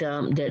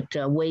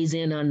that weighs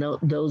in on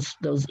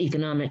those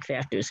economic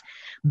factors.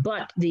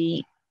 But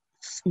the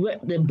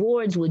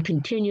boards would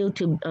continue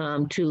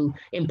to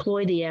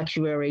employ the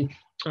actuary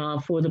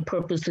for the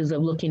purposes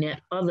of looking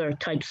at other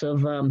types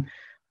of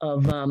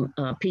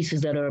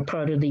pieces that are a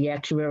part of the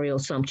actuarial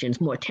assumptions: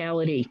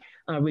 mortality,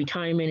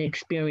 retirement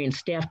experience,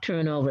 staff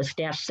turnover,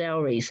 staff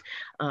salaries,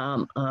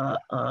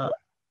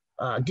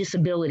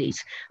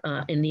 disabilities,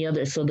 and the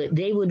others, so that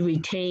they would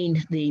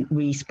retain the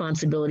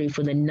responsibility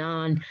for the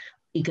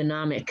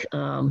non-economic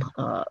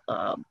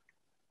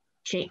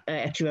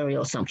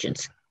actuarial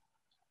assumptions.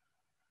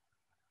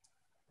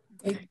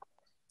 Okay.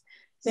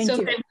 Thank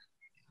you.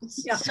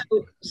 Yeah.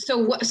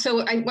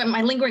 So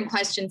my lingering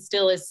question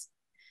still is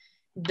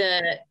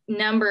the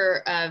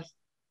number of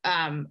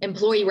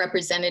employee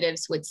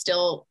representatives would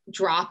still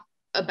drop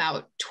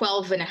about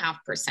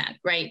 12.5%,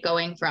 right?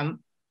 Going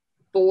from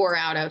 4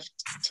 out of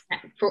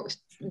 10,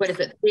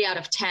 3 out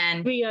of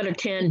 10? 3 out of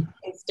 10.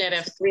 Instead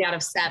of 3 out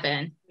of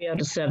 7. 3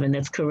 out of 7,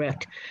 that's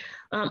correct.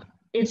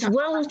 It's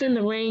well within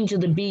the range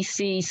of the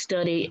BC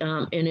study,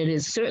 and it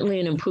is certainly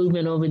an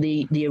improvement over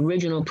the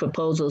original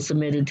proposal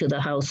submitted to the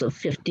House of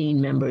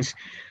 15 members.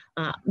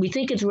 We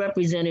think it's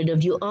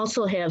representative. You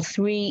also have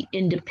 3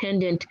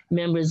 independent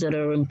members that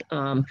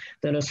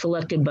are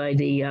selected by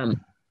the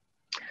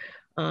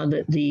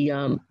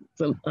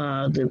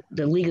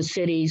League of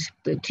Cities,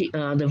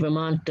 the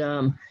Vermont.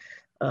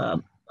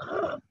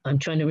 I'm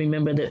trying to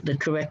remember the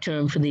correct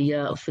term for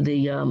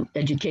the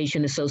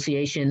Education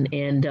Association,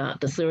 and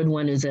the third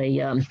one is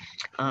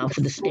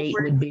for the state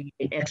would be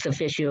an ex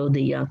officio,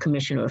 the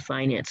Commissioner of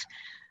Finance,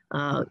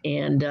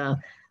 and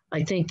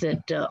I think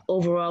that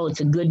overall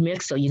it's a good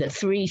mix. So you got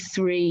 3,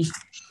 3,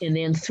 and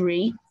then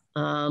 3,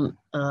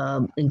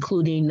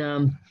 including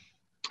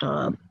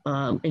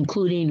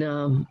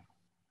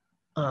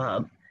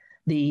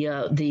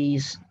the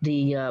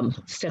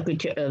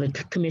secretary,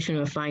 the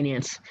Commissioner of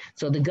Finance.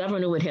 So the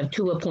governor would have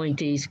 2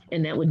 appointees,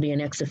 and that would be an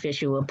ex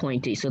officio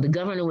appointee. So the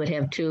governor would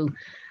have 2,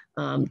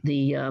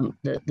 the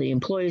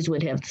employees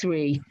would have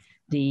 3,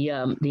 the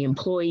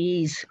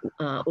employees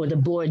or the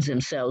boards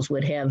themselves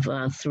would have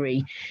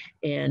 3,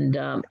 and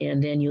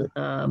then you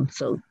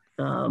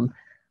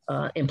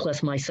and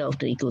plus myself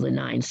to equal the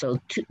 9. So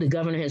the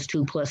governor has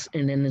 2 plus,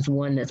 and then there's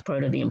 1 that's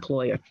part of the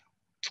employer.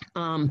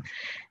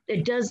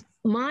 It does,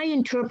 my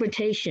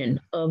interpretation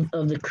of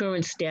the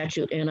current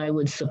statute, and I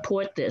would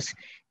support this,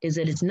 is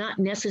that it's not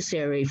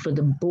necessary for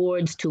the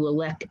boards to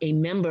elect a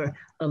member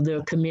of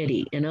their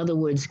committee. In other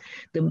words,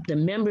 the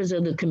members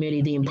of the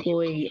committee, the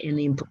employee and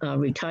the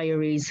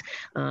retirees,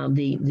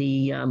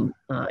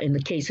 in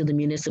the case of the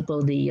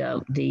municipal, the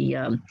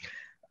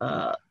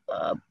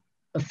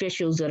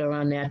officials that are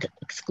on that,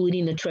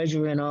 excluding the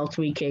treasurer in all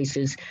 3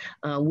 cases,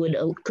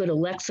 could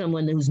elect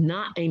someone who's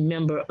not a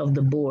member of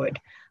the board.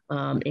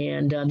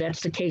 And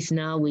that's the case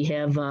now. We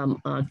have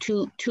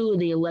 2 of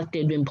the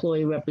elected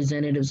employee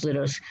representatives that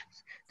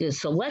is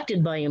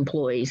selected by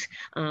employees,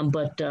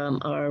 but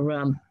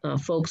are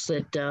folks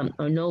that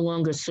are no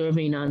longer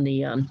serving on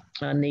the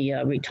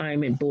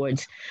retirement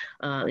boards,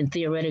 and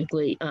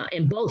theoretically,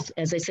 and both,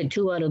 as I said,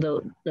 two out of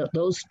the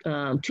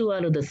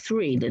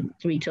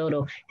three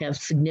total have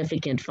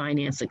significant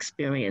finance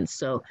experience.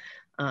 So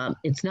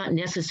it's not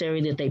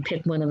necessary that they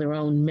pick one of their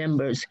own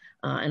members,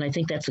 and I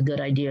think that's a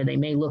good idea. They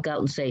may look out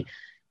and say,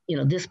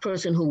 this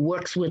person who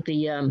works with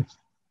the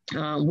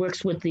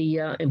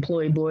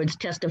employee boards,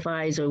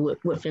 testifies, or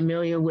we're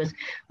familiar with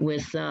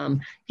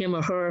him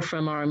or her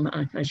from our,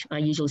 I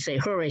usually say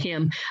her or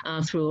him,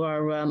 through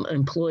our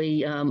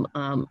employee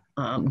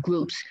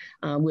groups,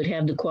 would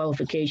have the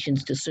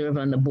qualifications to serve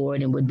on the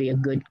board and would be a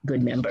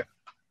good member.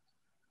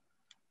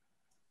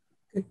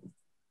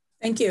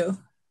 Thank you.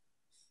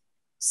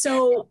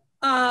 So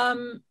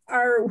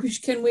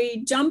can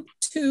we jump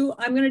to,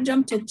 I'm going to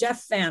jump to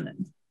Jeff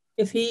Fannin,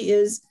 if he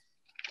is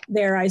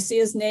there. I see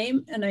his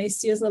name and I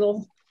see his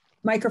little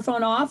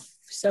microphone off.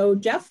 So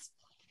Jeff.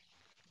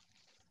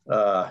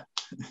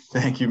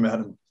 Thank you,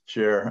 Madam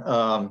Chair.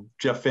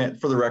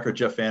 For the record,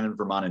 Jeff Fannin,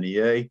 Vermont and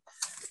EA.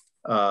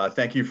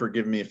 Thank you for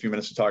giving me a few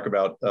minutes to talk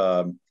about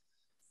the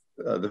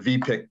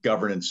VPIC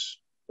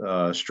governance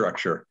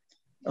structure.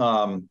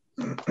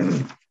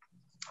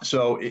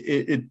 So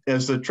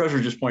as the treasurer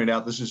just pointed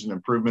out, this is an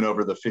improvement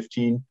over the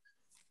 15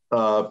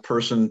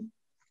 person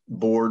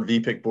board,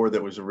 VPIC board,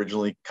 that was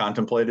originally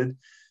contemplated.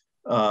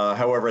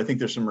 However, I think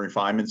there's some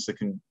refinements that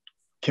can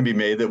be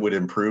made that would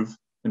improve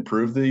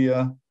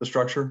the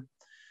structure.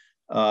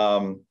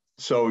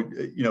 So,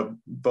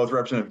 both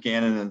Representative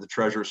Gannon and the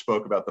treasurer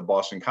spoke about the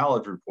Boston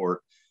College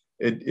report.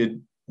 I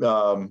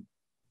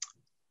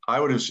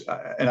would have,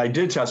 and I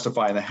did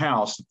testify in the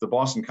House, that the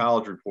Boston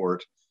College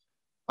report,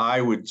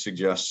 I would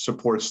suggest,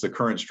 supports the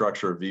current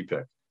structure of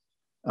VPIC.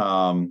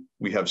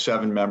 We have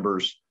 7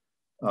 members,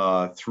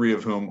 3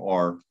 of whom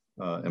are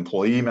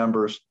employee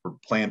members, or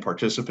plan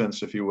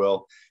participants, if you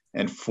will,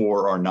 and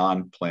 4 are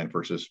non-plan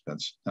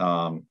participants,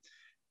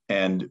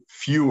 and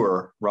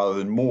fewer rather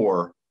than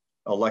more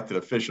elected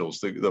officials.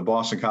 The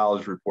Boston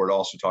College report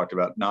also talked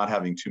about not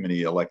having too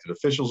many elected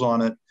officials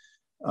on it,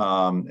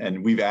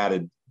 and we've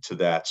added to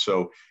that.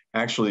 So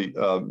actually,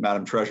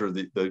 Madam Treasurer,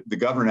 the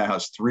governor now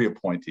has 3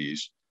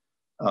 appointees,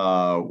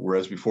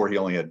 whereas before he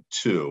only had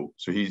 2.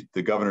 So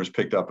the governor's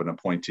picked up an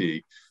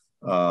appointee.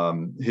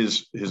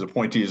 His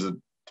appointee is the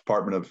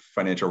Department of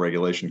Financial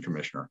Regulation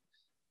Commissioner.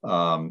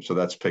 So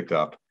that's picked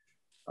up.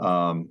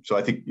 So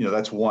I think,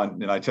 that's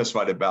one, and I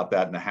testified about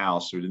that in the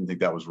House, so we didn't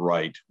think that was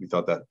right. We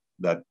thought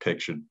that pick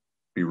should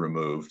be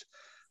removed.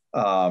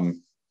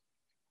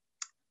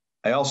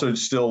 I also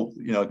still,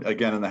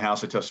 again, in the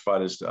House, I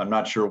testified as I'm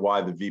not sure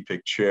why the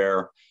VPIC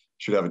chair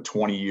should have a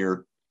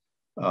 20-year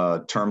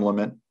term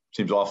limit.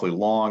 Seems awfully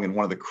long. And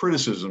one of the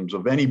criticisms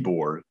of any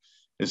board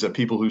is that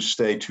people who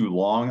stay too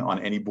long on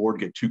any board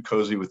get too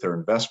cozy with their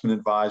investment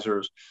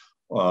advisors,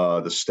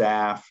 the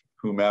staff,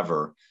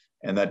 whomever.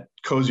 And that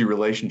cozy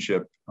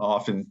relationship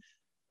often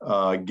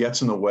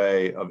gets in the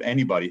way of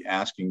anybody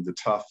asking the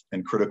tough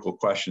and critical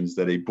questions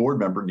that a board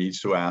member needs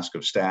to ask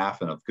of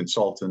staff and of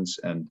consultants.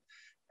 And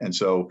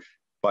so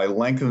by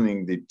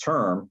lengthening the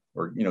term,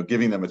 or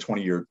giving them a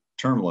 20-year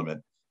term limit,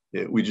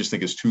 we just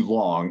think is too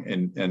long,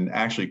 and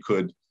actually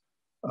could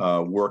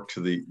work to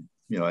the,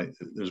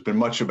 there's been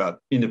much about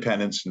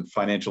independence and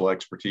financial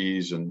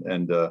expertise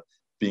and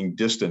being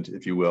distant,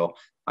 if you will.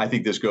 I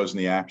think this goes in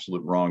the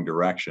absolute wrong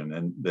direction,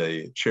 and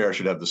the chair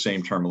should have the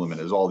same term limit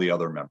as all the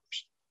other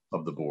members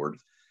of the board.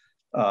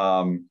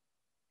 Let's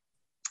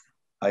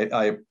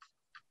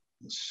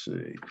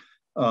see.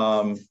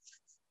 And,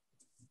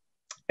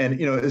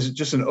 as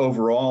just an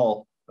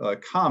overall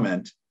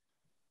comment,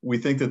 we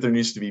think that there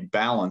needs to be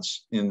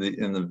balance in the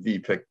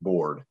VPIC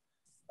board.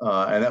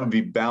 And that would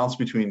be balance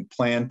between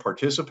plan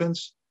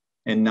participants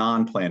and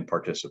non-plan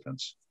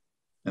participants.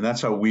 And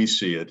that's how we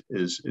see it,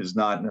 is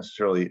not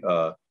necessarily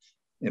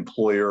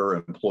employer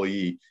or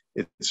employee.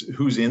 It's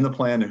who's in the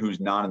plan and who's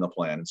not in the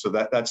plan. And so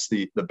that's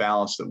the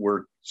balance that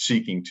we're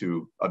seeking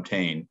to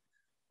obtain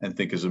and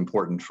think is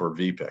important for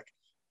VPIC.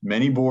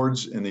 Many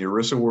boards in the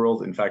ERISA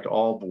world, in fact,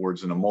 all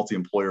boards in a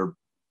multi-employer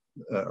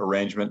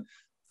arrangement,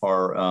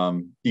 are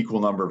equal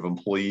number of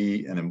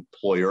employee and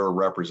employer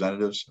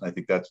representatives. I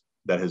think that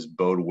has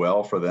bode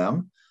well for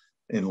them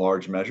in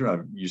large measure. I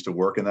used to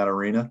work in that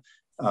arena,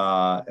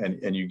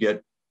 and you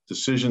get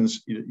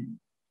decisions.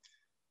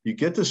 You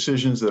get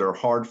decisions that are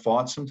hard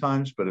fought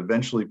sometimes, but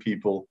eventually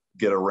people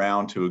get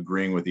around to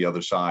agreeing with the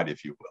other side,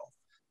 if you will,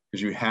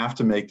 because you have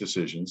to make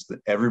decisions that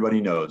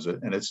everybody knows it,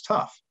 and it's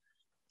tough.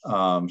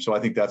 So I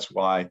think that's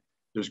why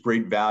there's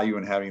great value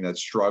in having that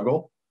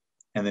struggle,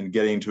 and then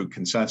getting to a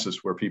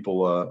consensus where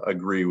people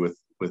agree with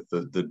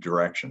the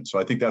direction. So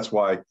I think that's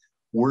why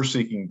we're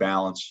seeking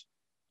balance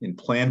in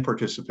plan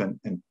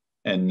participant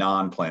and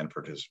non-plan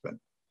participant.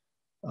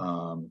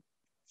 So,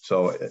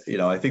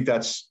 I think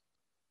that's,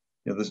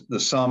 the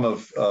sum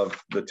of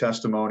the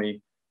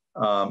testimony.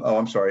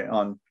 I'm sorry, I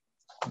don't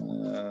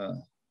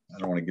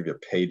want to give you a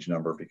page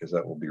number because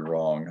that will be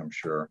wrong, I'm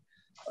sure.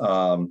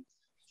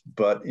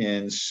 But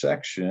in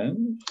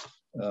section,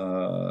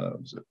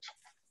 was it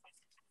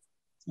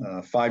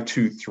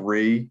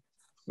 523,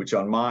 which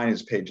on mine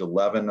is page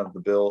 11 of the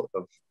bill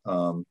of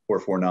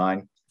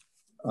 449,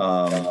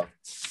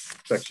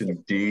 section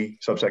of D,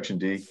 subsection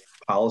D,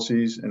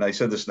 policies. And I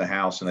said this in the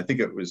House, and I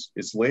think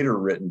it's later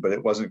written, but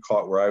it wasn't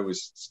caught where I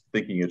was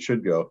thinking it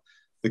should go.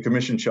 The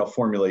commission shall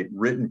formulate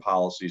written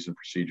policies and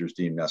procedures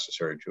deemed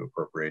necessary to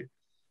appropriate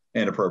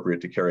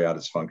to carry out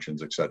its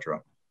functions,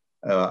 etc.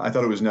 I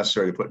thought it was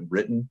necessary to put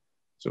written,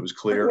 so it was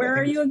clear. Where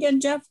are you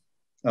again, Jeff?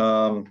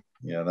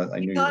 Yeah, I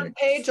knew. It's on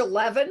page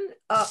 11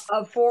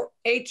 of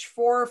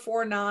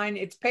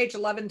H.449. It's page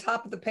 11,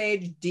 top of the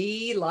page,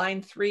 D,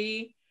 line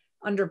 3,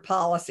 under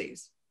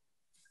policies.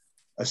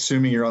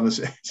 Assuming you're on this,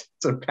 it's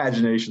a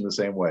pagination the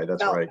same way.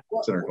 That's right,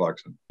 Senator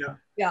Clarkson.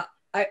 Yeah.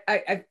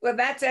 Well,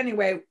 that's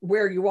anyway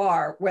where you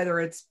are. Whether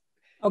it's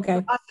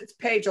okay, for us, it's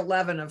page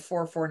 11 of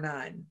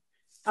 449.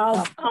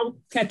 I'll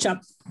catch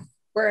up.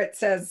 Where it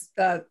says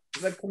the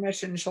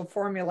commission shall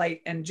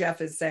formulate, and Jeff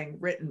is saying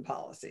written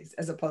policies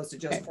as opposed to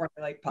just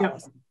formulate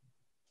policy.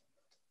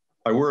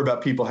 I worry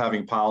about people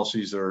having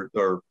policies that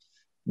are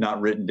not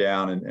written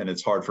down, and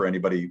it's hard for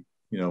anybody,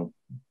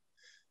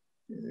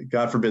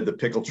 God forbid the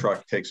pickle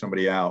truck takes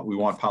somebody out. We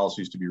want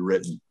policies to be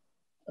written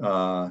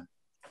to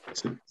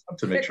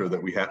make sure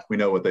that we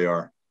know what they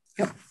are.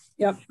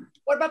 Yep.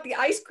 What about the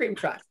ice cream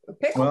truck? The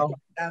pickle truck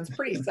sounds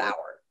pretty sour.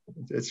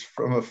 It's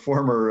from a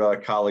former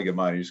colleague of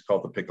mine who's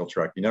called the pickle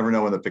truck. You never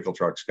know when the pickle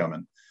truck's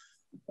coming.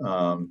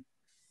 But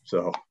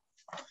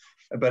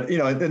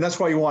and that's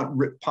why you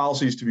want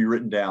policies to be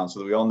written down so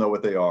that we all know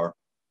what they are.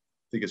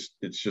 I think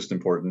it's just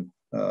important.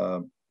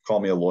 Call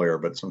me a lawyer,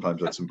 but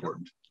sometimes that's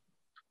important.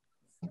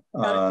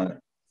 And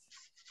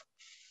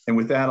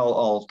with that,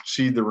 I'll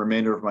cede the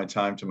remainder of my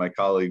time to my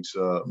colleagues,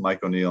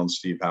 Mike O'Neill and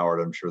Steve Howard.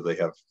 I'm sure they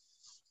have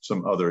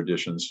some other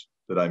additions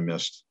that I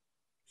missed.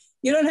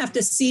 You don't have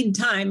to cede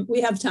time.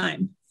 We have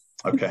time.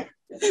 Okay.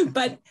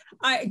 But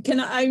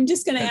I'm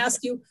just going to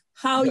ask you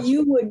how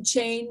you would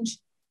change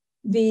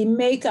the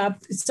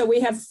makeup. So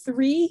we have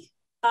 3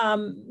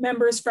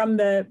 members from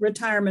the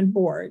retirement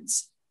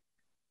boards,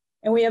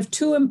 and we have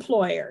 2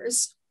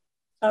 employers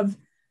of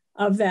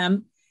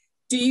them.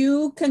 Do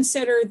you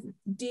consider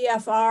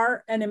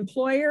DFR an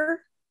employer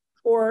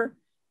or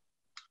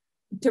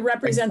to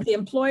represent the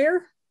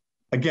employer?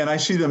 Again, I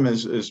see them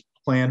as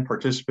planned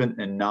participant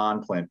and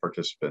non-planned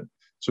participant.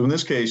 So in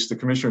this case, the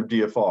commissioner of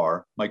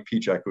DFR, Mike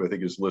Pichak, who I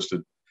think is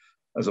listed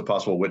as a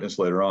possible witness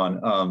later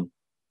on,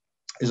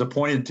 is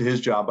appointed to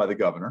his job by the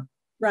governor.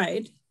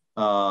 Right.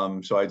 So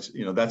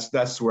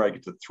that's where I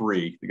get to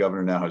 3. The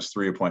governor now has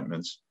 3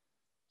 appointments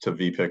to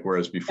VPIC,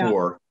 whereas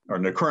before, or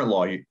in the current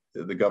law,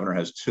 the governor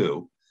has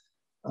 2.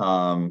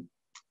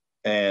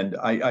 And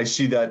I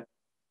see that,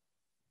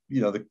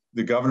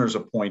 the governor's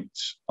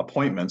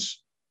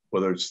appointments,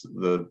 whether it's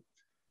the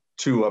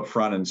 2 up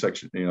front in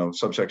section,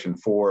 subsection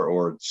 4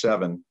 or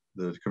 7,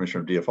 the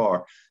commissioner of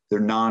DFR, they're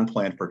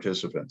non-planned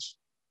participants.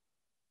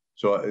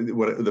 So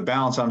what the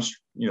balance I'm,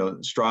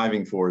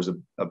 striving for is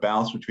a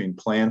balance between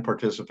planned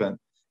participant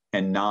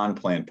and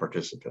non-planned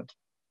participant.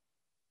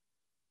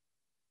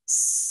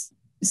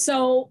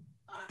 So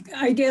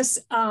I guess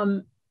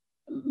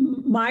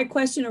my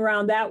question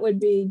around that would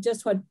be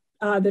just what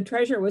the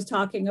treasurer was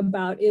talking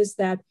about, is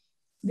that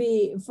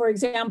for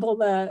example,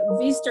 the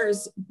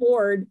VSTRS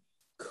board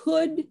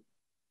could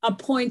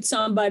appoint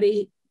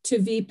somebody to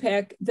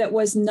VPIC that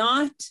was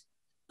not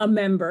a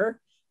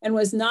member and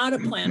was not a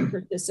planned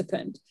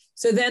participant.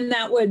 So then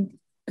that would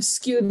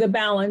skew the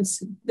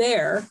balance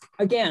there.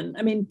 Again,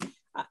 I mean,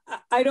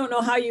 I don't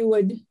know how you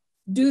would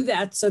do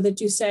that so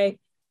that you say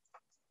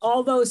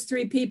all those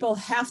 3 people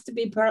have to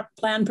be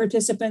planned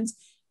participants.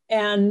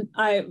 And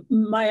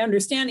my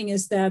understanding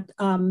is that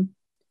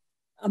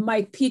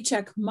Mike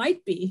Pichak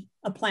might be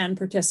a planned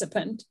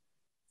participant.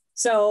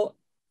 So.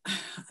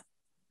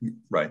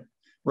 Right.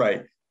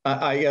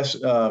 I guess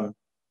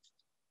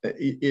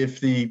if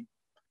the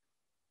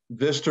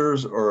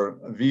VSTRS or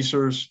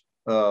VSTRS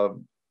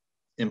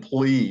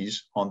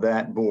employees on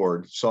that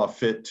board saw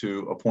fit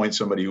to appoint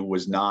somebody who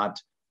was not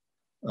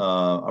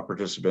a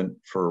participant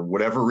for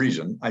whatever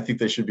reason, I think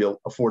they should be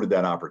afforded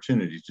that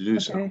opportunity to do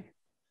so.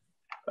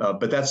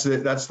 But that's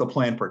the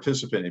planned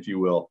participant, if you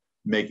will,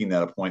 making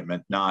that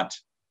appointment, not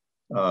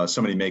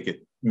somebody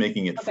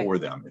making it for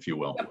them, if you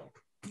will. Yep.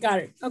 Got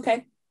it.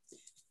 Okay.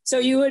 So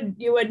you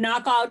would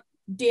knock out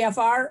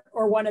DFR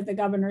or one of the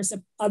governor's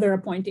other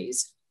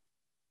appointees,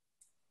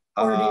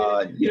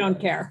 or do you don't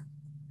care?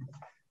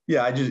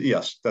 Yeah,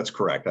 yes, that's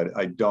correct.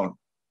 I don't,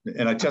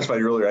 and I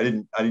testified earlier. I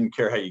didn't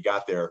care how you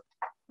got there.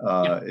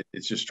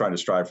 It's just trying to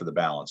strive for the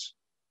balance.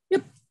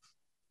 Yep.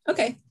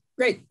 Okay,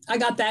 great. I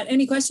got that.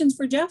 Any questions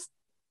for Jeff?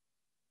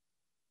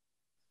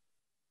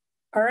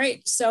 All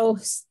right. So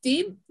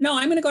Steve, no,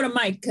 I'm going to go to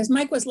Mike because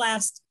Mike was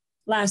last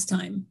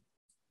time.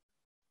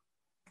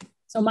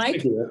 So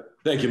Mike.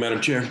 Thank you, Madam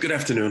Chair. Good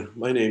afternoon.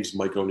 My name's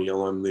Mike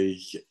O'Neill. I'm the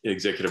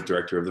Executive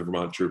Director of the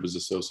Vermont Troopers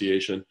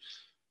Association.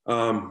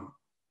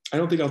 I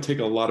don't think I'll take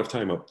a lot of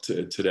time up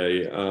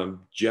today.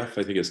 Jeff,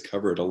 I think, has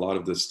covered a lot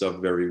of this stuff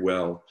very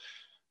well.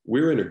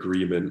 We're in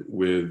agreement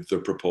with the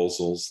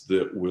proposals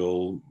that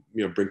will,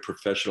 bring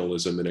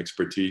professionalism and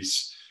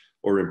expertise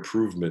or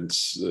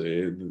improvements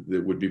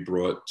that would be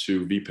brought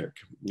to VPIC.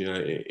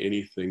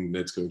 Anything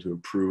that's going to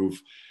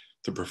improve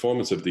the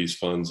performance of these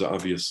funds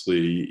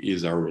obviously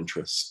is our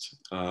interest.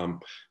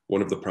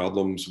 One of the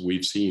problems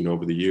we've seen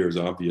over the years,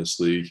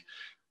 obviously,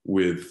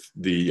 with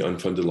the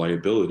unfunded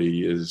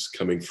liability is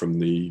coming from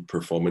the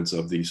performance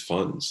of these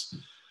funds.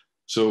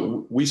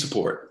 So we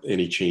support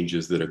any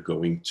changes that are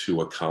going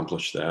to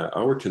accomplish that.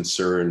 Our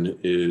concern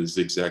is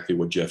exactly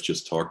what Jeff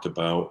just talked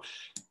about,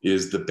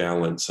 is the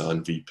balance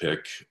on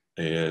VPIC.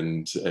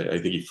 And I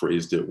think he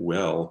phrased it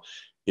well,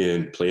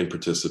 in plan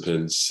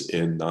participants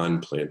and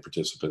non-plan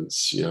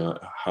participants.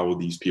 How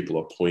these people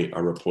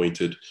are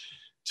appointed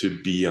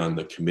to be on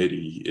the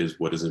committee is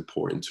what is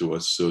important to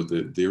us, so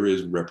that there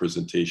is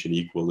representation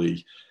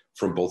equally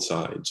from both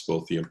sides,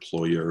 both the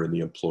employer and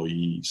the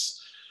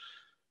employees.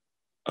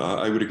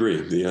 I would agree.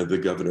 The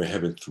governor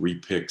having 3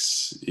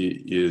 picks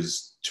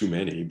is too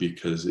many,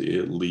 because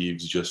it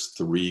leaves just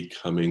 3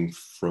 coming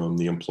from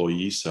the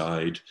employee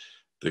side.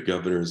 The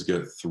governor's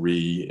got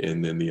 3,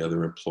 and then the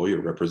other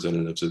employer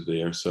representatives are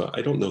there. So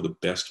I don't know the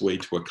best way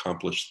to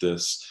accomplish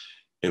this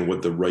and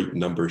what the right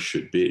number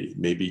should be.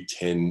 Maybe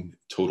 10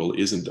 total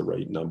isn't the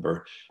right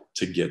number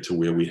to get to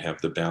where we have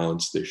the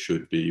balance there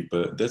should be,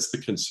 but that's the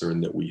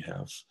concern that we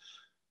have.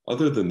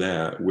 Other than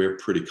that, we're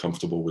pretty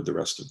comfortable with the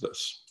rest of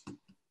this.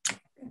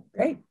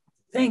 Great,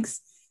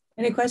 thanks.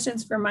 Any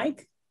questions for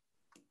Mike?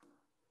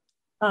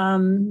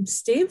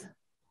 Steve?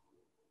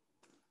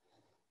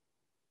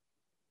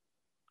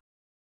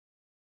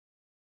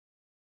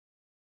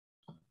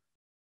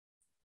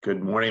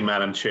 Good morning,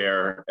 Madam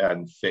Chair,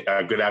 and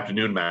good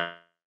afternoon, Madam.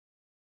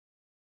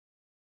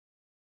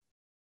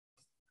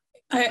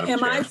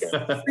 Am I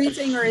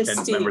freezing, or is and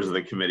Steve? Members of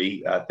the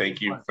committee, thank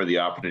you for the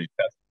opportunity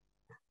to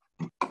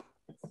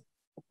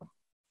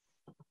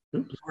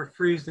Oops. We're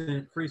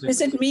freezing.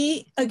 Is it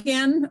me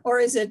again, or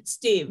is it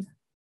Steve?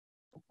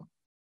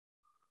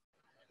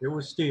 It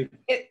was Steve.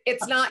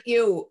 It's not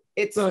you.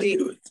 It's Not Steve.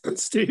 you,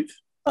 it's Steve.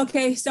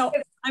 Okay, so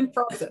I'm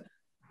frozen.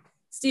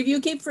 Steve,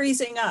 you keep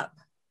freezing up.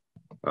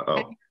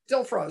 Uh-oh.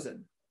 Still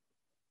frozen.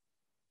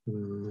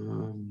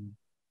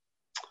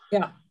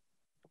 Yeah.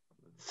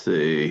 Let's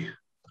see.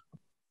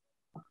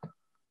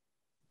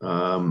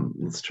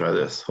 Let's try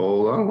this.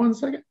 Hold on 1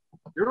 second.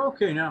 You're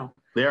okay now.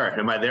 There,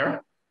 am I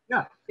there?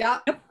 Yeah. Yeah.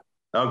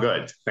 Oh,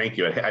 good. Thank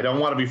you. I don't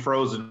want to be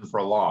frozen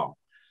for long.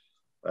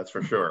 That's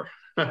for sure.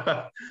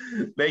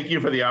 Thank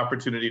you for the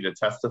opportunity to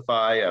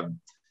testify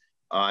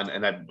on,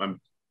 and I'm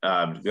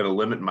going to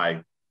limit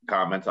my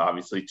comments,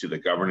 obviously, to the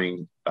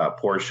governing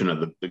portion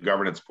of the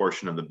governance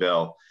portion of the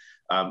bill.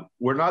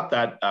 We're not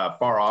that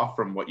far off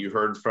from what you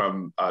heard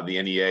from the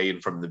NEA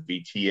and from the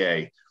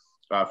VTA.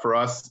 For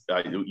us,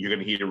 you're going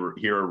to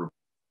hear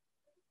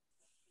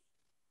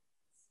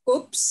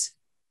a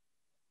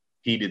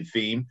heated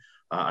theme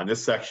on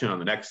this section, on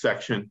the next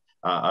section,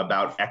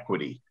 about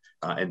equity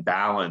and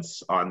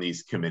balance on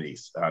these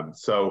committees.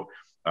 So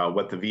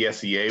what the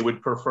VSEA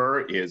would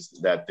prefer is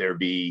that there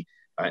be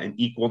an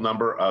equal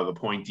number of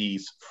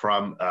appointees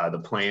from the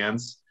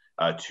plans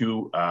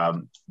to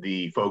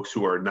the folks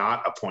who are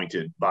not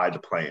appointed by the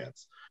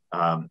plans.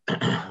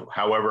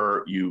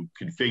 However you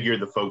configure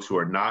the folks who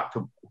are not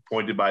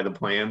appointed by the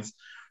plans,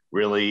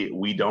 really,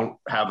 we don't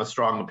have a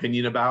strong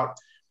opinion about,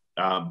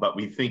 but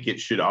we think it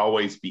should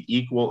always be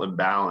equal and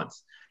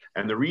balanced.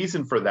 And the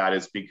reason for that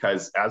is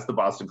because, as the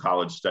Boston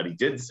College study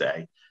did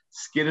say,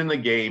 skin in the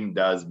game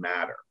does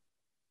matter.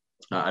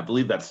 I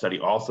believe that study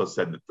also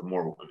said that the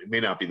more, it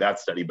may not be that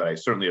study, but I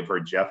certainly have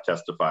heard Jeff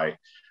testify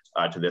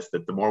to this,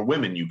 that the more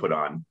women you put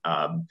on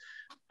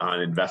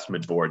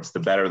investment boards, the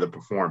better the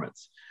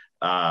performance.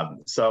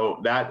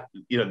 So that,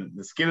 the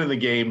skin in the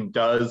game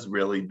does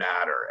really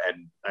matter.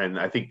 And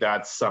I think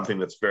that's something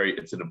that's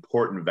it's an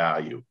important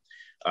value.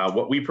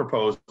 What we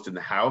proposed in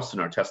the House, in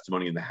our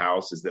testimony in the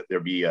House, is that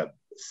there be a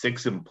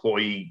 6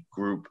 employee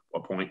group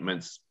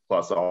appointments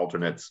plus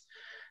alternates,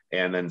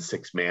 and then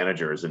 6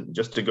 managers. And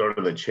just to go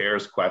to the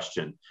chair's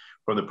question,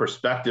 from the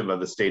perspective of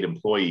the state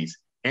employees,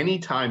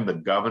 anytime the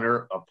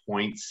governor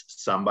appoints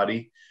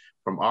somebody,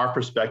 from our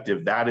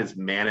perspective, that is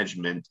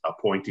management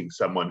appointing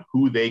someone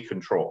who they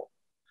control.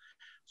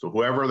 So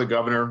whoever the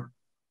governor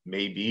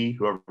may be,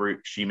 whoever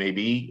she may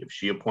be, if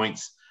she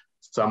appoints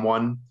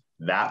someone,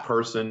 that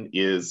person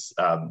is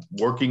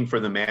working for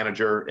the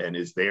manager and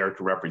is there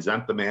to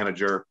represent the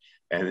manager.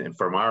 And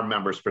from our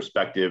members'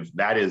 perspective,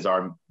 that is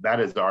our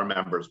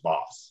member's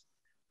boss,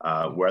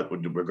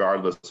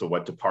 regardless of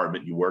what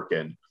department you work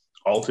in.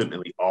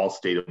 Ultimately, all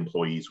state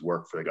employees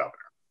work for the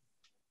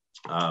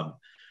governor.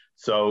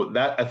 So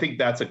that, I think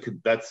that's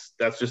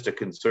just a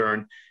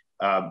concern.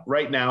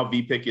 Right now,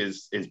 VPIC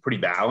is pretty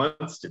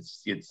balanced.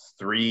 It's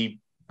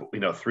 3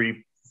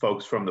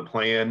 folks from the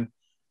plan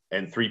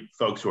and 3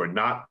 folks who are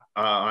not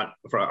on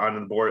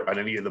the board, on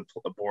any of the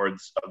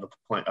boards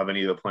of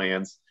any of the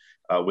plans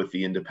with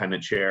the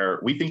independent chair.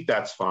 We think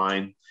that's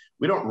fine.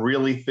 We don't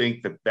really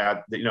think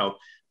that you know,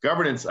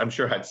 governance, I'm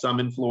sure, had some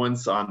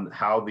influence on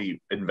how the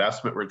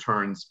investment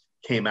returns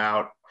came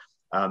out.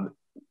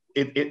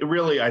 It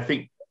really, I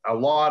think a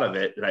lot of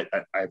it, and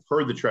I've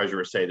heard the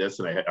treasurer say this,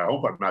 and I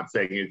hope I'm not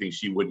saying anything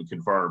she wouldn't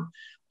confirm.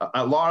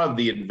 A lot of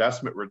the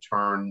investment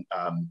return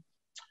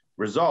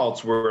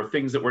results were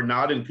things that were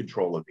not in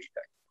control of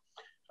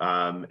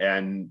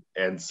VPIC.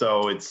 And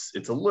so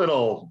it's a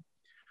little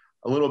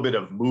bit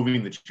of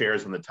moving the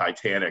chairs on the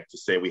Titanic to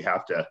say we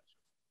have to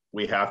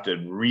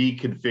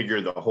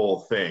reconfigure the whole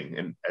thing.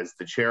 And as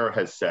the chair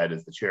has said,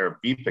 as the chair of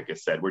VPIC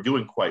has said, we're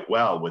doing quite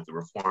well with the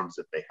reforms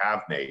that they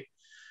have made.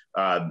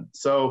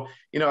 So,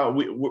 you know,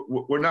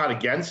 we're not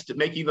against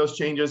making those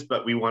changes,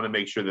 but we want to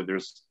make sure that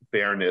there's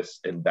fairness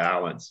and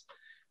balance.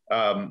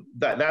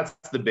 That's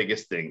the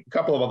biggest thing. A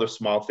couple of other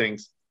small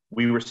things.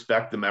 We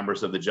respect the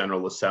members of the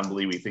General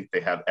Assembly. We think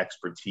they have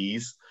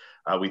expertise.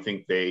 We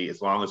think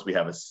as long as we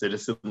have a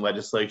citizen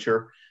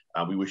legislature,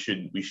 we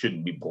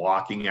shouldn't be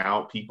blocking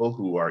out people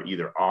who are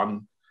either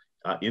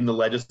in the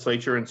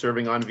legislature and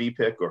serving on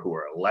VPIC, or who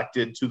are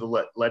elected to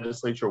the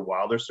legislature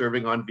while they're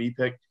serving on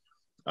VPIC.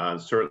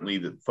 Certainly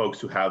the folks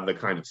who have the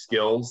kind of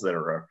skills that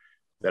are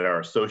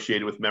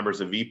associated with members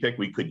of VPIC,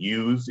 we could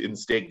use in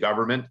state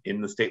government, in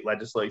the state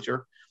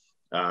legislature.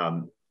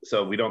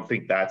 So we don't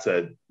think that's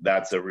a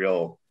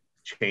real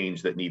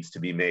change that needs to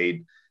be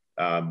made.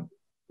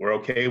 We're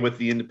okay with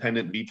the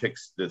independent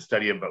VPICs, the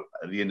study about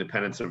the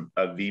independence of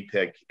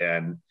VPIC,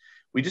 and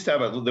we just have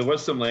there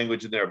was some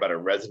language in there about a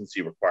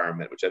residency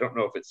requirement, which I don't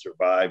know if it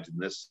survived in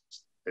this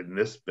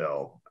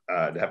bill.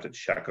 I'd have to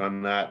check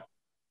on that.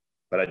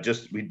 But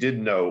we did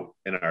note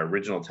in our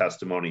original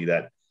testimony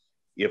that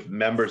if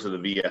members of the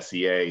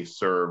VSEA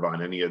serve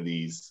on any of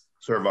these,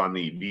 serve on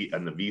the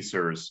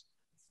VSERS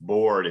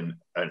board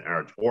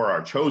or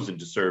are chosen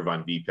to serve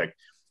on VPIC,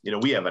 you know,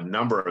 we have a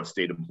number of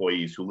state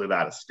employees who live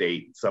out of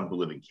state, some who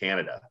live in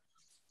Canada.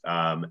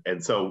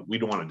 And so we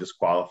don't want to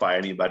disqualify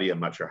anybody.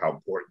 I'm not sure how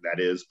important that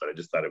is, but I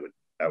just thought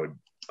I would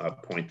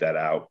point that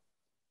out.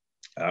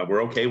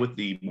 We're okay with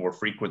the more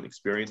frequent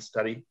experience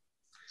study.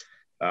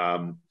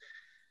 And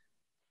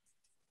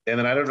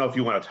then I don't know if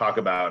you want to talk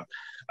about,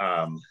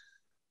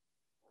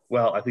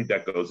 well, I think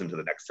that goes into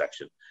the next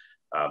section.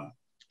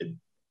 It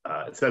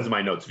says in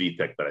my notes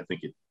VPIC, but I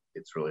think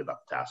it's really about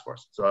the task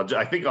force. So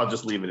I think I'll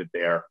just leave it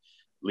there.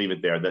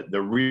 That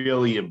the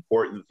really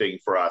important thing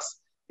for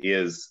us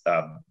is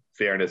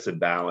fairness and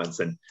balance.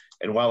 And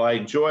while I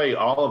enjoy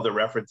all of the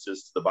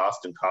references to the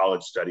Boston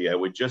College study, I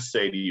would just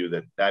say to you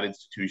that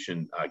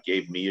institution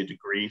gave me a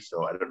degree.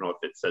 So I don't know if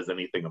it says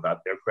anything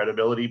about their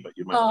credibility, but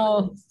you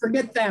might.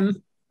 Forget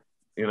them.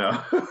 You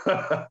know,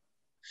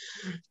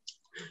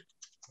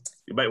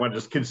 you might want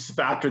to just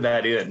factor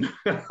that in.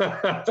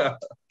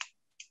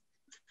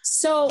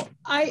 So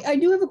I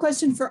do have a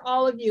question for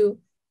all of you.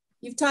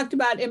 You've talked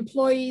about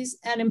employees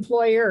and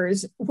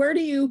employers. Where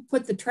do you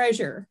put the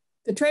treasurer?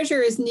 The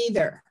treasurer is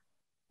neither.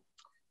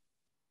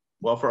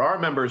 Well, for our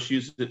members,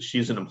 she's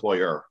an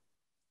employer.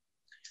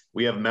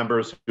 We have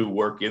members who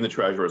work in the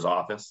treasurer's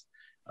office,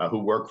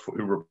 who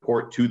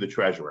report to the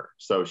treasurer.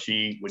 So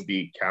she would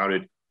be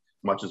counted,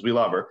 much as we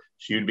love her,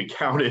 she would be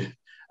counted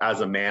as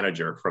a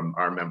manager from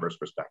our members'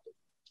 perspective.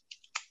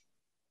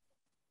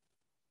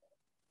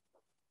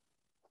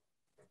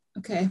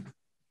 Okay.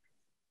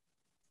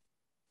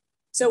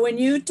 So when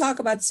you talk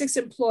about 6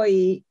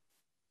 employee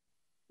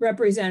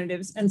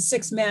representatives and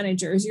 6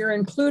 managers, you're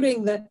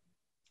including the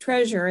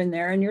treasurer in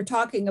there, and you're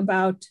talking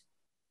about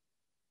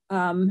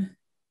 12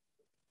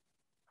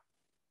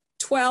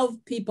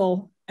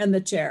 people and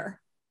the chair.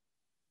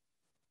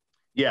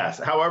 Yes,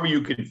 however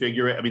you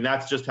configure it. I mean,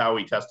 that's just how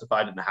we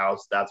testified in the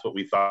House. That's what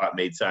we thought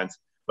made sense.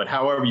 But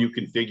however you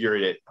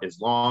configure it, as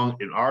long,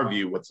 in our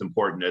view, what's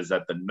important is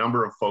that the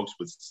number of folks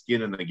with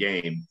skin in the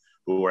game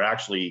who are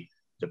actually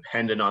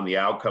dependent on the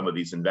outcome of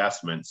these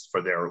investments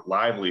for their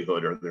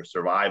livelihood or their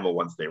survival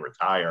once they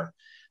retire,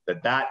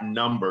 that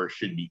number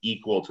should be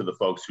equal to the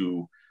folks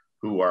who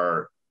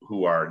are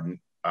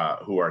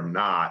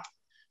not.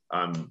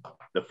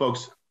 The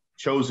folks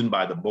chosen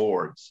by the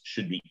boards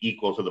should be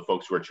equal to the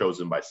folks who are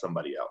chosen by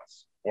somebody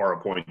else or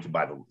appointed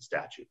by the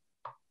statute.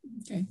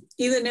 Okay,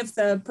 even if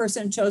the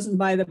person chosen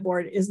by the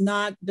board does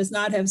not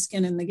have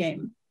skin in the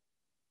game.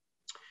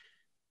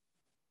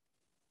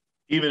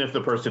 Even if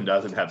the person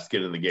doesn't have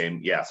skin in the game,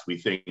 yes, we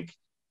think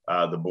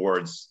the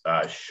boards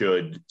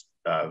should,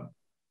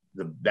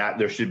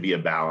 there should be a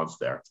balance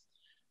there.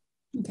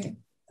 Okay,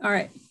 all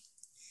right.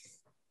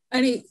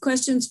 Any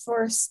questions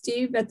for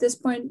Steve at this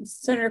point,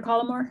 Senator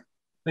Collmore?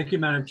 Thank you,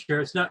 Madam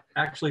Chair. It's not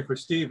actually for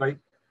Steve. I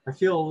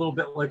feel a little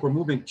bit like we're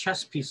moving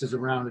chess pieces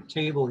around a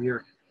table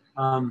here.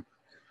 I'm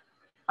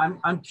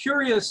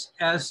curious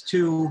as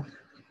to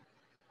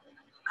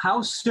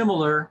how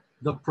similar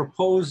the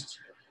proposed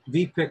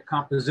VPIC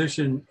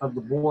composition of the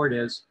board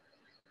is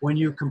when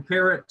you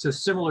compare it to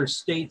similar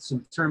states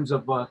in terms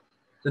of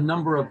the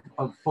number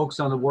of folks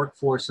on the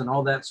workforce and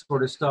all that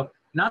sort of stuff.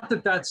 not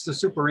that that's the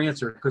super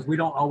answer, because we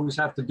don't always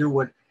have to do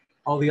what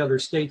all the other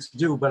states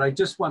do, but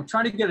I'm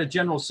trying to get a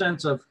general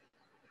sense of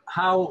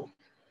how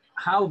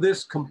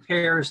this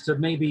compares to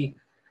maybe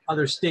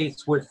other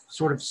states with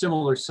sort of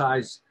similar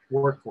size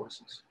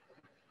workforces.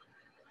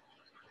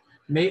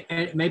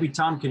 Maybe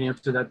Tom can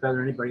answer that better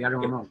than anybody. I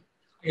don't know.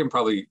 I can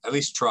probably at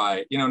least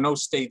try. You know, no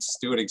states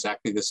do it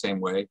exactly the same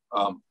way,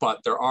 but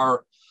there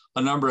are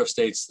a number of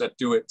states that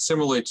do it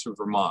similarly to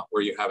Vermont,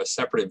 where you have a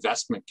separate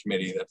investment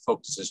committee that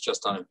focuses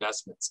just on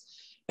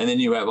investments. And then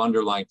you have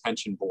underlying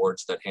pension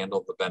boards that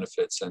handle the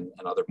benefits and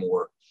other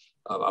more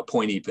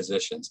appointee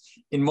positions.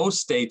 In most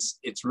states,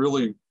 it's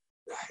really,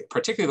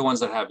 particularly the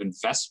ones that have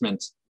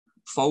investment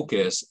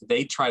focus,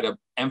 they try to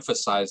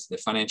emphasize the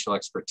financial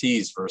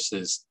expertise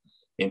versus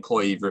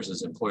employee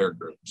versus employer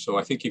group. So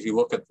I think if you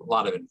look at a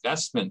lot of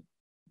investment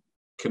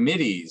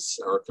committees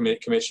or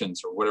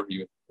commissions or whatever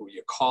you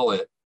call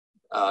it,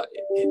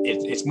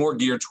 it's more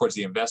geared towards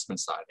the investment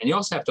side. And you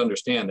also have to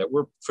understand that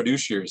we're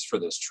fiduciaries for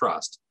this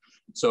trust.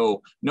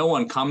 So no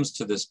one comes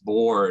to this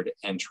board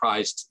and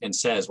tries and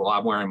says, well,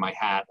 I'm wearing my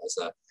hat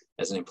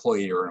as an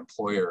employee or an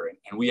employer.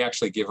 And we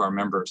actually give our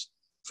members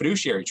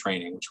fiduciary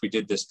training, which we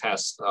did this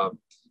past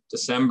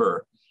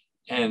December.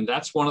 And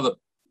that's one of the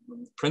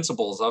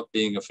principles of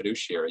being a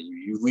fiduciary.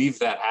 You leave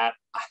that hat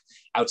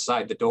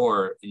outside the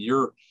door.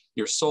 Your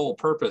sole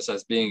purpose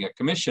as being a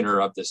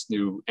commissioner of this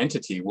new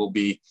entity will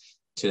be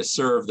to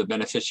serve the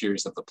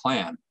beneficiaries of the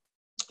plan.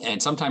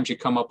 And sometimes you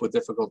come up with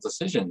difficult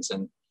decisions.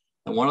 And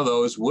one of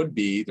those would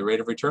be the rate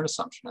of return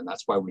assumption. And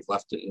that's why we've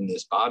left it in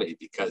this body,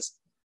 because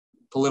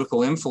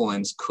political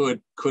influence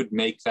could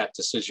make that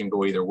decision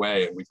go either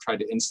way. And we've tried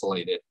to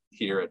insulate it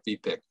here at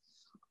VPIC.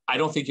 I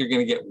don't think you're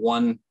going to get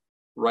one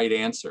right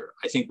answer.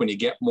 I think when you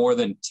get more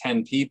than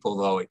 10 people,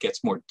 though, it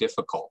gets more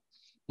difficult.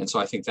 And so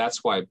I think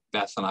that's why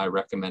Beth and I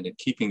recommended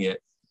keeping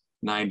it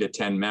 9 to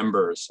 10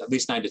 members, at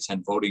least 9 to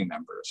 10 voting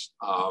members.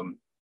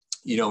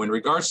 You know, in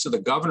regards to the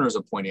governor's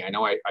appointee, I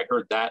know I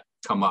heard that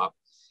come up.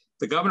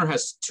 The governor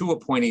has 2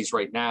 appointees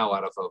right now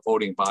out of a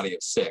voting body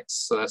of 6.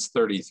 So that's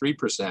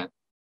 33%.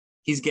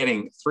 He's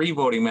getting 3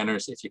 voting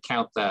members if you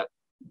count that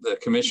the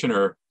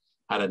commissioner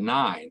out of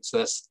 9. So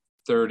that's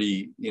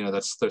 30, you know,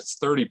 that's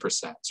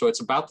 30%. So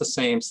it's about the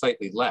same,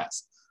 slightly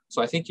less.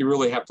 So I think you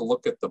really have to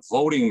look at the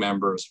voting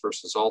members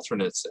versus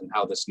alternates and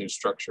how this new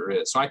structure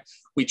is. So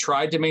we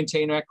tried to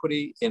maintain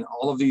equity in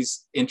all of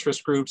these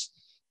interest groups.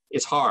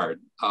 It's hard,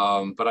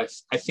 but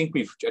I think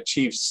we've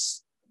achieved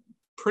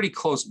pretty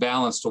close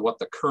balance to what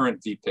the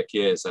current VPIC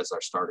is as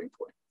our starting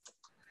point.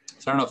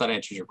 So I don't know if that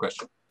answers your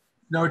question.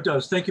 No, it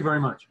does. Thank you very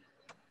much.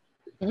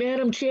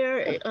 Madam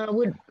Chair,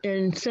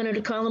 and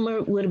Senator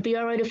Colomer, would it be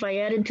all right if I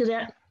added to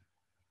that?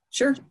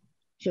 Sure.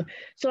 Sure.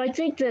 So I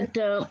think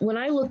that when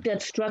I looked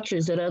at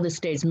structures at other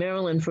states,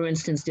 Maryland, for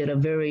instance, did a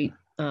very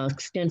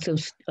extensive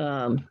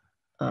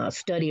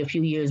study a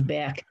few years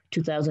back,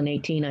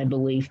 2018, I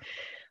believe.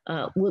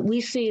 What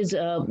we see is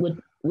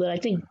what I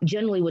think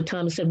generally what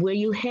Thomas said, where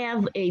you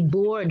have a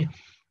board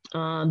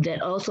that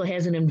also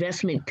has an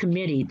investment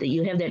committee, that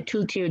you have that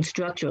 2-tiered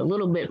structure, a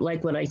little bit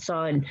like what I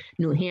saw in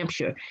New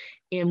Hampshire.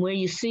 And where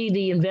you see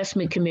the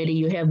investment committee,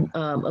 you have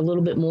a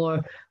little bit more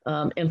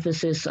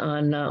emphasis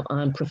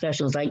on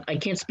professionals. I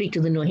can't speak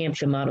to the New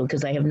Hampshire model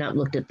because I have not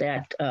looked at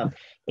that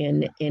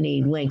in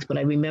any length, but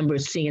I remember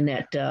seeing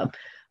that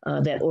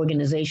that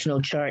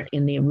organizational chart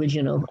in the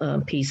original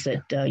piece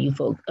that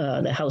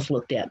the House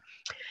looked at.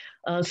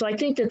 So I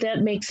think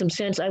that makes some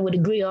sense. I would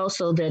agree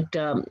also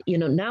that, you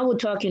know, now we're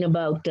talking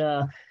about,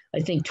 I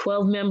think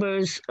 12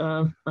 members.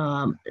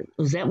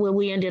 Was that where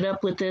we ended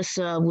up with this,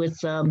 with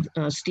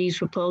Steve's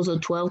proposal,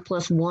 12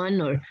 plus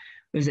 1, or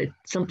is it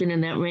something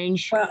in that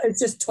range? Well, it's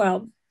just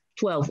 12.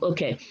 12,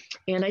 okay.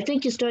 And I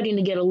think you're starting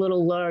to get a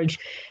little large.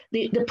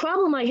 The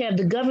problem I have,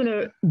 the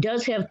governor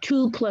does have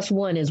 2 plus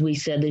 1, as we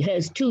said. It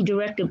has 2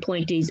 direct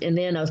appointees and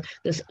then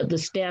the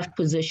staff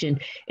position.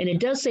 And it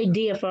does say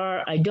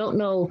DFR. I don't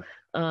know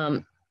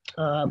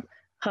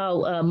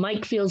how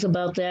Mike feels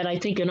about that. I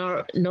think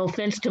no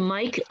offense to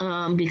Mike,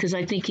 because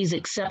I think he's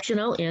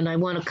exceptional and I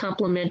want to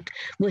compliment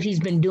what he's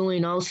been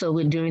doing also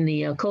during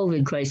the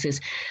COVID crisis.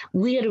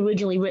 We had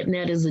originally written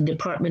that as the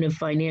Department of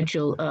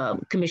Financial,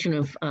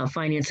 Commissioner of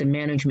Finance and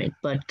Management,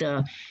 but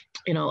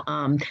you know,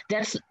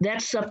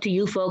 that's up to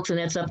you folks, and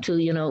that's up to,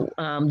 you know,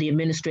 the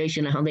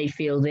administration and how they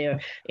feel there,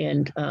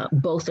 and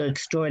both are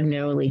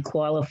extraordinarily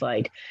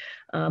qualified.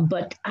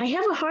 But I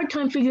have a hard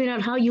time figuring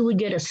out how you would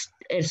get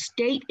a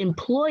state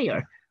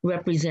employer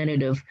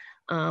representative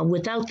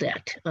without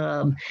that.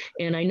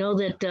 And I know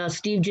that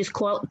Steve just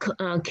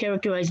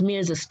characterized me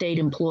as a state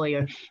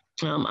employer.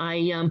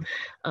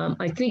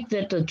 I think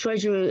that the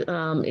treasurer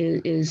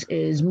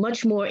is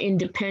much more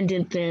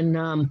independent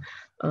than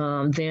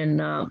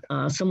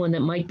someone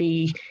that might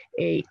be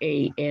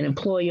an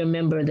employer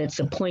member that's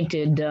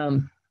appointed.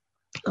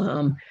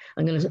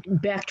 I'm going to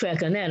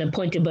backtrack on that,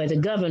 appointed by the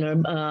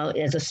governor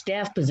as a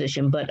staff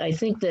position. But I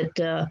think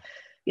that,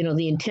 you know,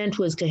 the intent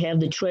was to have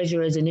the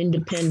treasurer as an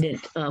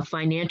independent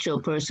financial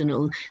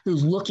person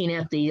who's looking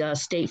at the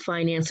state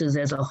finances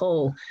as a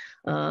whole.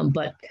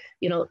 But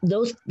you know,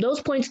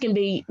 those points can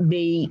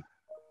be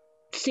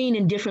seen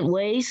in different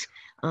ways,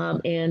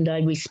 and I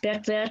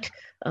respect that.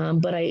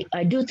 But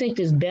I do think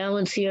there's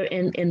balance here,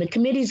 and the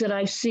committees that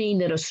I've seen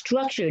that are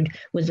structured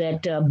with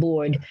that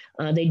board,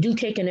 they do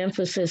take an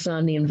emphasis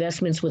on the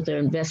investments with their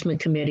investment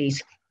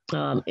committees.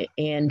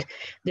 And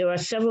there are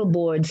several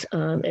boards,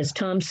 as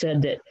Tom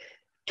said, that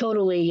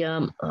totally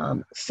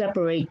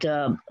separate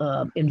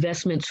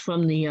investments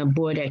from the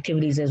board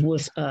activities as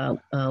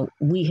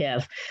we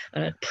have.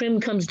 PRIM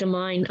comes to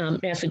mind,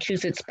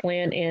 Massachusetts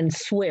Plan, and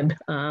SWIB,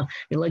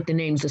 you like the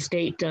names, the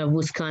State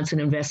Wisconsin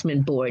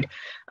Investment Board.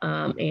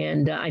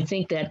 And I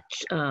think that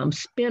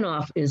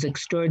spinoff is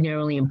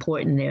extraordinarily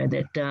important there,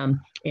 that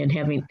and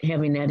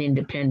having that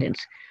independence.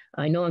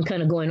 I know I'm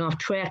kind of going off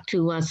track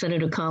to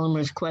Senator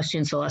Colomer's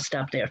question, so I'll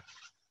stop there.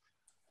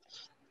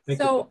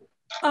 So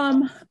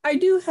I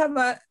do have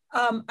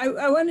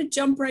I want to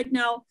jump right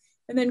now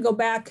and then go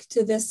back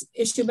to this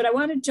issue, but I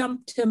want to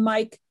jump to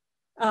Mike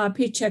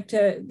Pieciak,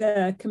 to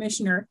the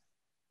commissioner,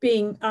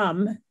 being,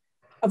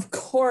 of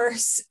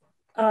course,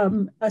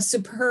 a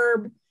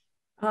superb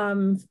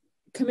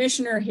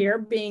commissioner here,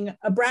 being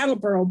a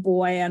Brattleboro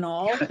boy and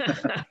all.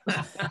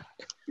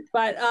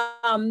 But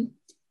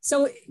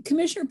so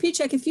Commissioner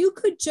Pieciak, if you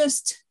could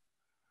just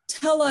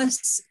tell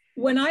us,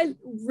 when I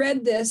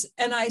read this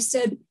and I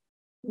said,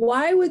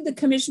 why would the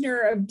commissioner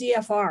of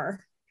DFR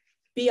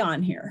be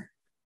on here?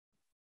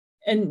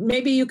 And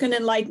maybe you can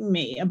enlighten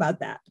me about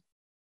that.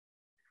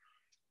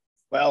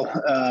 Well,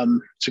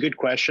 it's a good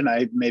question.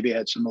 I maybe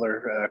had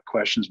similar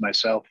questions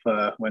myself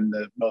when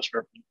the most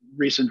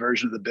recent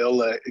version of the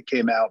bill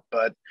came out,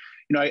 but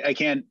you know, I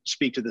can't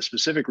speak to the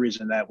specific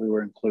reason that we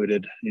were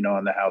included, you know,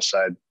 on the House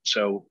side.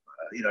 So,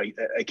 you know,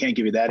 I can't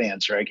give you that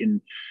answer. I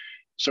can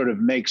sort of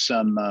make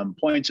some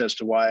points as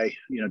to why,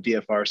 you know,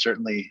 DFR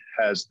certainly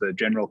has the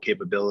general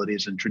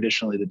capabilities, and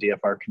traditionally the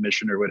DFR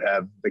commissioner would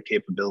have the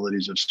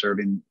capabilities of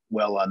serving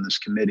well on this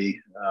committee.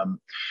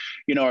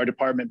 You know, our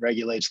department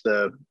regulates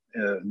the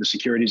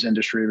securities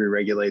industry. We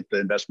regulate the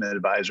investment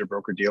advisor,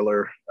 broker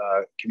dealer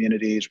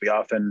communities. We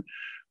often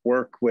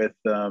work with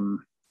the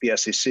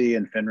SEC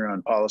and FINRA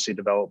on policy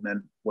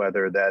development,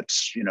 whether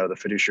that's, you know, the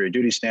fiduciary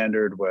duty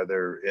standard,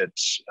 whether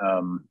it's,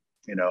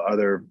 you know,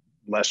 other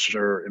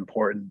lesser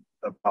important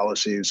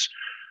policies.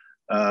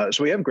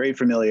 So we have great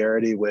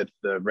familiarity with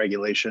the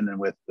regulation and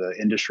with the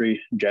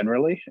industry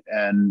generally.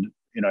 And,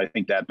 you know, I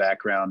think that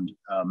background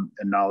and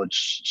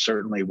knowledge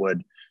certainly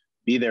would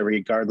be there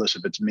regardless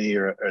if it's me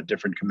or a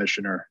different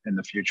commissioner in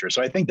the future.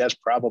 So I think that's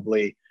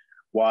probably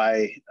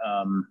why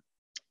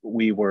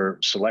we were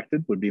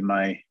selected, would be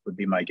my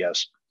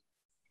guess.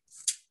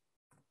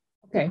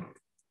 Okay,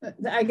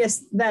 I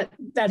guess that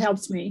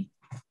helps me.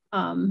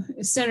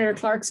 Senator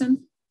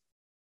Clarkson?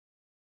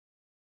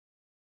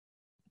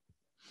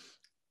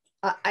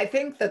 I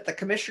think that the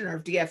commissioner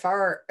of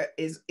DFR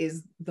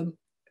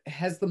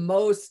has the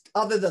most,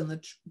 other than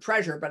the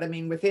treasurer, but I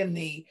mean within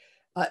the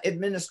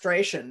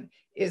administration,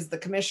 is the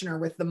commissioner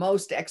with the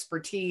most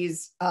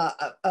expertise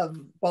of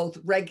both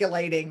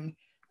regulating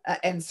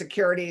and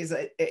securities.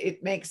 I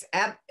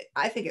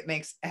think it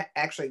makes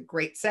actually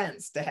great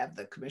sense to have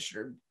the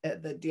commissioner,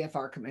 the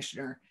DFR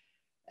commissioner,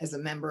 as a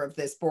member of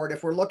this board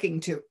if we're looking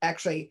to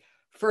actually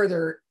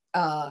further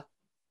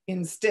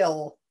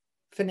instill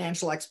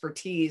financial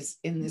expertise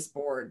in this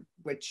board,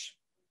 which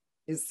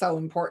is so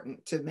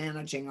important to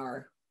managing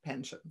our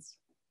pensions.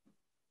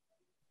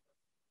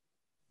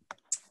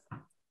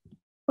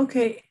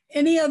 Okay,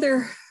 any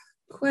other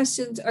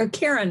questions?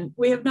 Karen,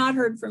 we have not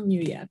heard from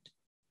you yet.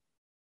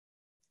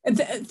 And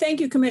thank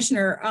you,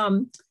 Commissioner.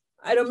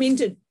 I don't mean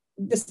to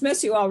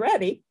dismiss you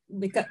already,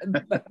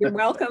 but you're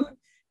welcome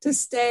to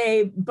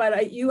stay,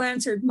 but you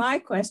answered my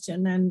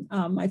question, and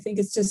I think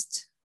it's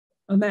just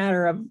a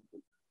matter of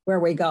where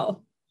we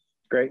go.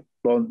 Great.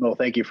 Well,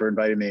 thank you for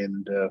inviting me,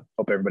 and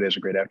hope everybody has a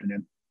great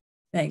afternoon.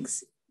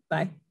 Thanks.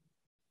 Bye.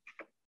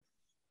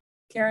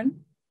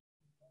 Karen?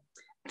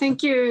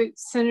 Thank you,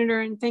 Senator,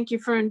 and thank you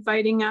for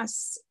inviting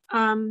us.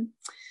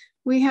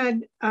 We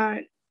had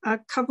a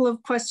couple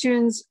of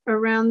questions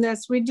around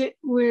this.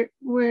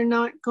 We're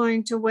not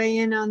going to weigh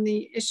in on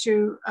the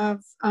issue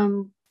of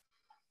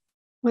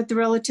what the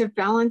relative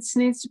balance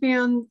needs to be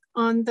on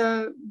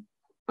the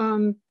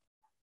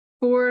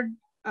board.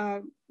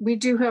 We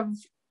do have,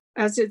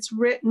 as it's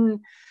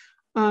written,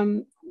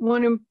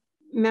 one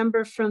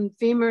member from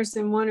VEMR's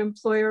and one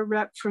employer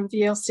rep from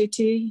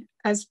VLCT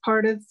as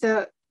part of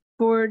the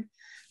board.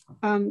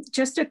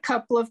 Just a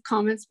couple of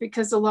comments,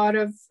 because a lot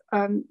of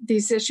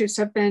these issues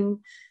have been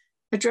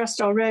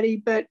addressed already,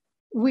 but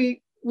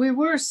we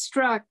were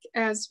struck,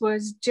 as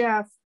was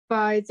Jeff,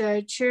 by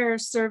the chair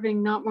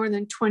serving not more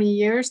than 20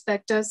 years.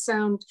 That does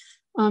sound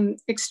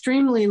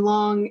extremely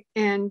long,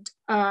 and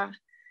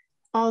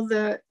all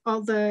the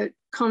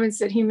comments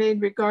that he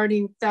made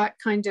regarding that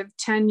kind of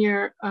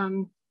tenure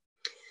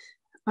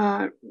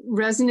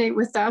resonate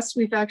with us.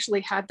 We've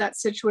actually had that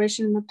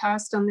situation in the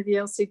past on the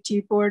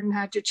VLCT board and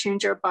had to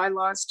change our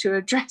bylaws to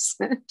address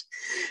it.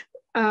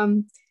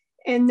 And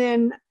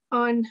then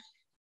on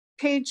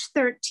page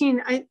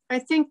 13, I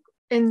think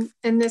and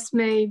this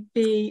may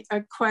be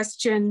a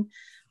question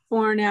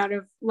born out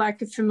of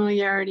lack of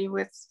familiarity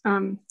with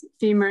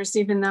VEMR's,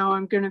 even though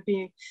I'm going to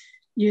be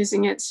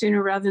using it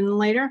sooner rather than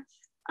later,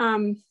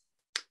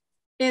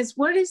 is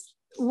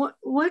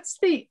what's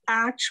the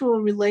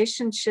actual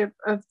relationship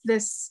of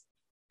this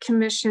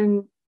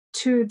commission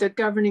to the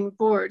governing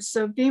board?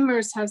 So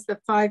VEMR's has the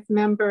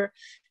 5-member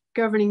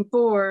governing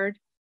board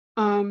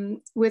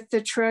with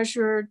the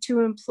treasurer,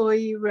 2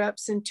 employee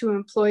reps and 2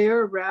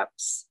 employer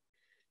reps.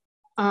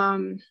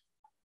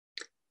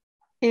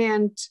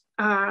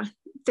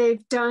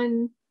 They've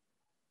done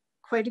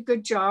quite a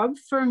good job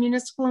for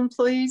municipal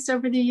employees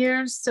over the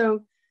years.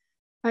 So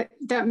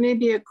that may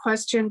be a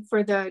question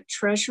for the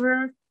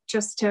treasurer,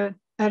 just to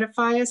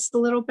edify us a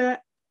little bit.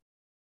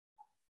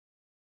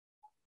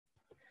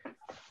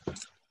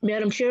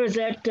 Madam Chair, is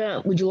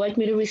that, would you like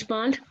me to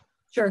respond?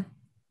 Sure.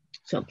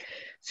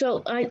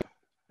 So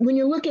when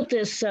you look at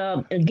this,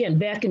 again,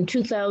 back in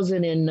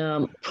 2000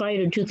 and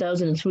prior to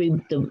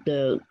 2003,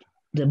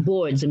 the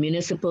boards, the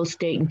municipal,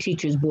 state, and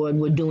teachers board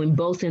were doing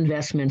both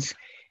investments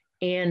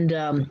and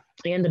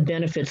the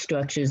benefit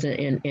structures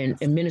and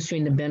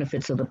administering the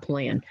benefits of the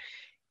plan.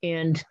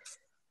 And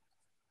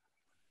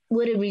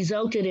what it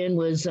resulted in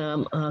was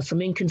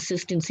some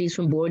inconsistencies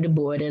from board to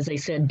board. As I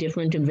said,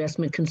 different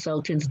investment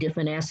consultants,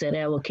 different asset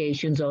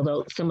allocations,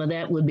 although some of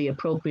that would be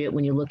appropriate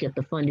when you look at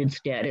the funded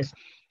status.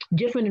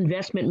 Different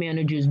investment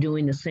managers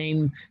doing the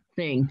same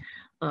thing.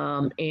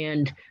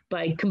 And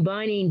by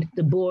combining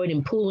the board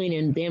and pooling,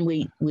 and then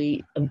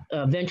we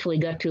eventually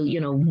got to,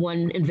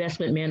 one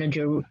investment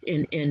manager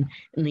in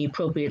the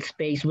appropriate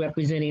space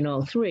representing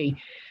all 3.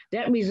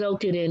 That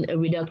resulted in a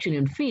reduction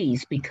in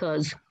fees,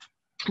 because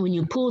when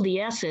you pool the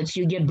assets,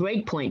 you get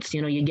break points.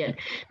 You get,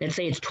 let's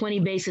say it's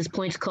 20 basis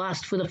points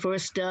cost for the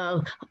first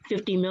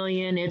 50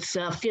 million. It's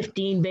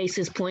 15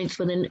 basis points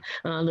for the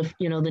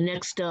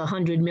next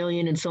 100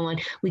 million, and so on.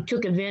 We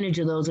took advantage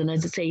of those, and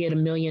as I say, you had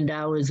 $1 million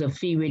of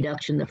fee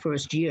reduction the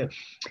first year.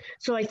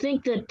 So I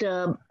think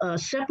that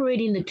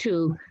separating the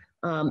two,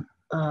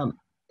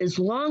 as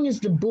long as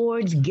the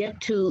boards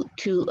get to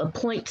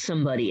appoint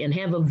somebody and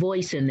have a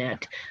voice in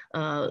that,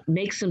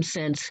 makes some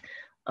sense.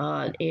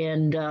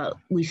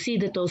 We see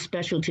that those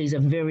specialties are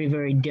very,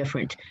 very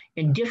different.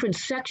 And different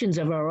sections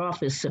of our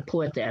office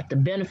support that. The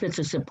benefits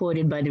are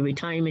supported by the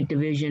retirement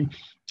division,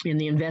 and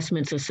the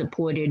investments are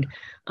supported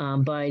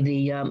by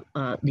the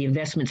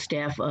investment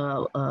staff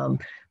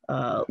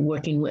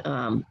working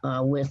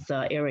with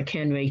Eric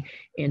Henry.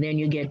 And then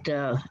you get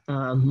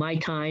my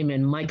time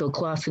and Michael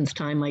Clausen's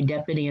time, my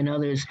deputy, and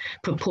others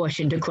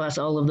proportioned across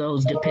all of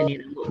those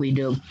depending on what we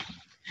do.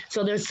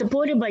 So they're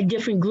supported by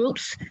different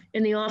groups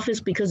in the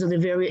office because of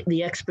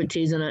the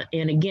expertise. And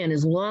again,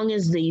 as long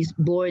as these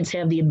boards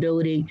have the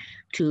ability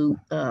to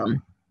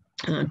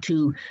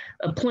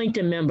appoint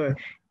a member.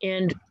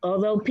 And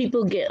although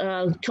people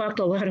talked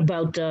a lot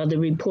about the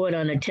report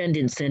on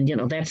attendance, and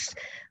that's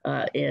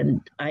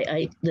and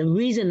the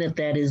reason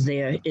that is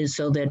there is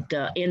so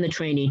that in the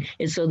training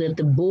is so that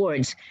the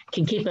boards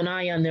can keep an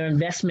eye on their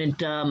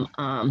investment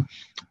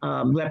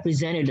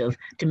representative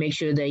to make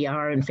sure they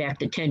are in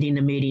fact attending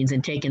the meetings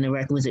and taking the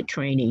requisite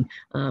training.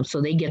 So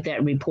they get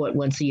that report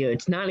once a year.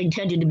 It's not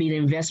intended to be the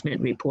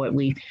investment report.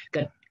 We've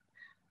got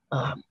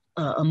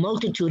a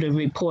multitude of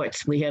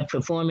reports. We have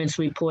performance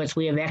reports,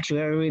 we have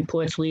actuarial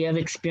reports, we have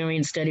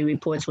experience study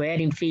reports, we're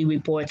adding fee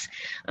reports,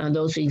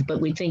 those things. But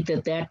we think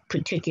that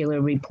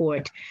particular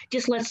report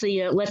just lets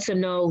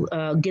them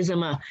know, gives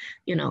them a,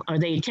 are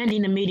they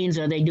attending the meetings?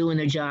 Are they doing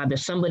their job? If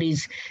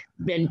somebody's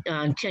been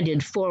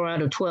attended 4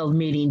 out of 12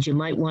 meetings, you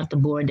might want the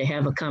board to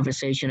have a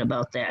conversation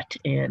about that.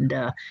 And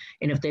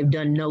if they've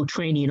done no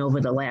training over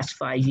the last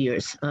 5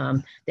 years,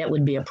 that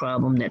would be a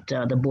problem that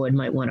the board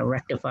might want to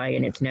rectify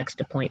in its next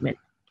appointment.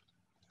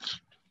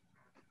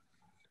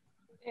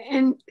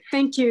 And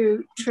thank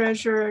you,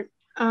 Treasurer.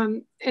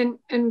 And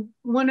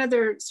one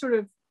other sort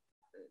of,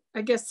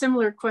 I guess,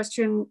 similar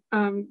question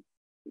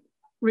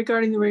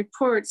regarding the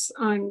reports.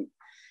 On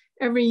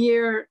every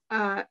year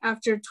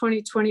after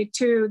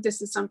 2022,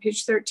 this is on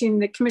page 13,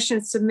 the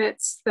Commission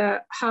submits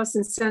the House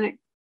and Senate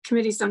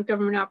Committees on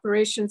Government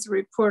Operations a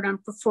report on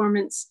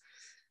performance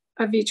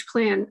of each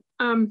plan.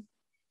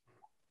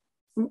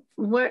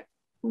 What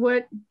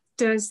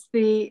does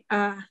the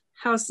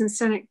House and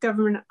Senate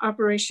Government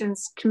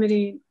Operations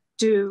Committee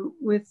do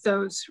with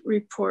those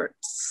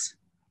reports?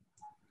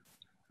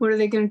 What are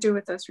they going to do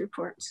with those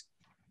reports?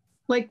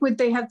 Like, would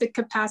they have the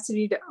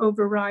capacity to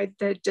override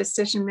the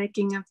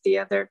decision-making of the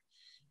other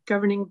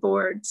governing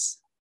boards?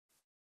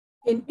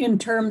 In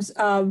terms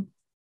of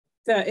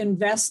the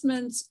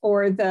investments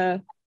or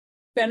the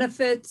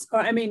benefits?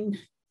 Or, I mean,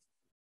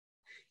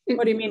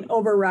 what do you mean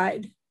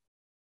override?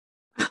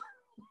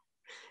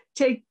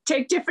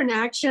 Take different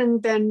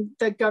action than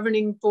the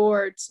governing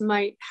boards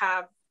might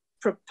have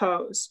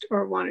proposed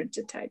or wanted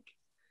to take.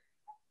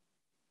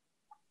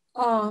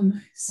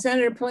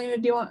 Senator Polina,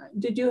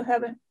 did you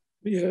have it?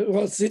 Yeah,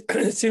 well,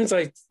 it seems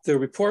like the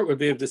report would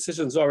be if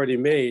decisions already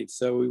made,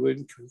 so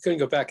we couldn't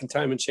go back in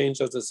time and change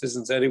those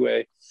decisions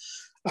anyway.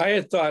 I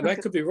had thought, and I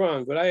could be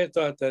wrong, but I had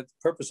thought that the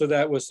purpose of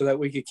that was so that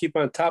we could keep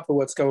on top of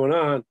what's going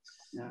on.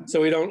 Yeah.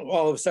 So we don't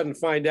all of a sudden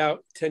find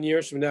out 10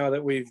 years from now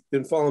that we've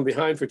been falling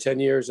behind for 10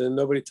 years and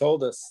nobody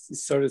told us.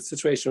 It's sort of the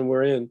situation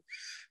we're in.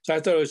 So I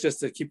thought it was just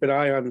to keep an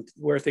eye on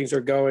where things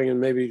are going and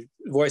maybe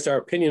voice our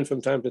opinion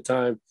from time to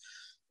time.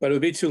 But it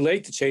would be too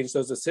late to change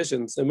those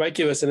decisions. It might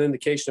give us an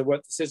indication of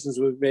what decisions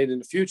we've made in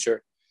the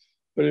future,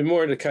 but it's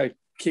more to kind of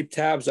keep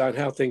tabs on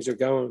how things are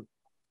going.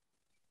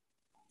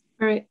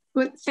 All right.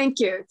 Well,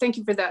 thank you. Thank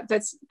you for that.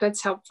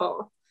 That's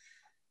helpful.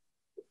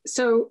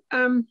 So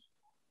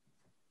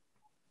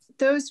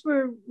those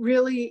were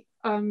really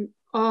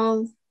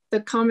all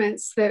the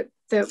comments that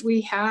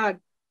we had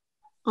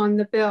on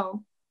the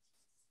bill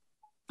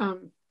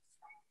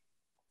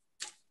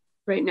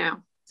right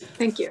now.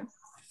 Thank you.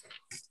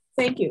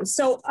 Thank you.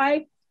 So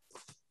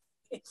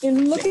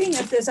in looking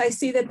at this, I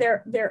see that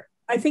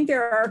I think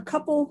there are a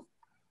couple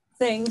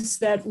things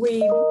that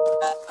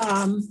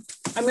I'm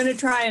going to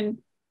try and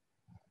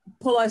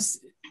pull us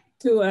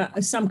to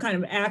some kind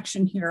of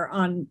action here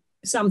on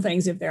some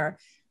things if there are.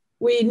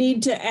 We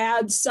need to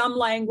add some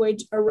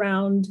language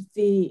around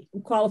the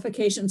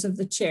qualifications of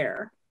the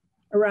chair,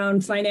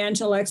 around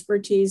financial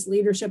expertise,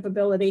 leadership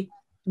ability,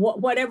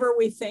 whatever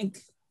we think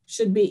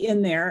should be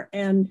in there.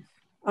 And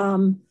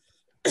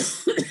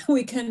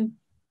we can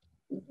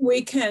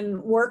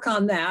work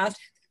on that.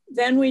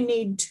 Then we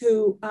need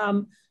to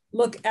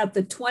look at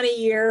the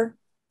 20-year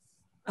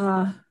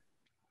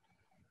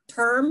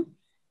term,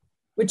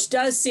 which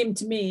does seem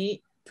to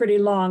me pretty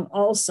long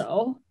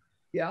also.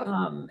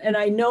 Yeah. And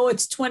I know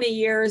it's 20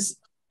 years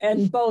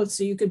and both,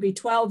 so you could be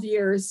 12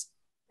 years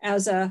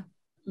as a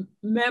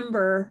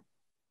member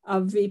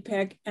of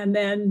VPIC and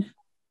then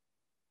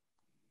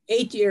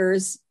 8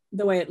 years,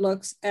 the way it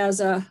looks, as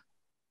the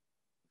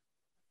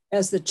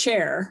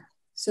chair.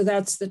 So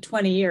that's the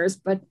 20 years,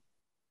 but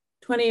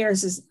 20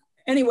 years is,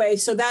 anyway,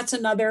 so that's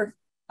another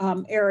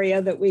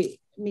area that we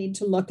need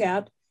to look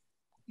at.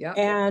 Yeah.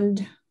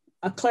 And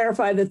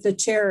clarify that the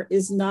chair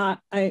is not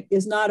a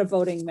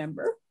voting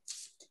member.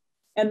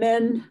 And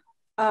then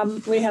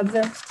we have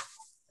the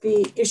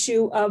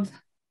issue of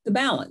the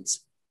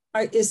balance.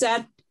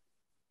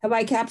 Have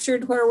I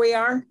captured where we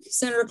are,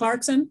 Senator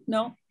Clarkson?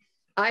 No?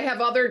 I have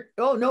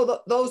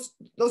those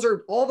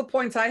are all the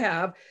points I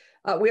have.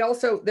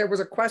 There was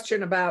a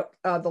question about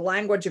the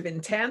language of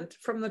intent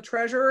from the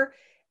treasurer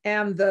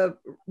and the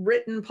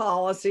written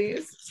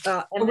policies.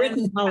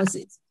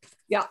 Policies.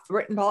 Yeah,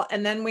 written policy.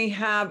 And then we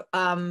have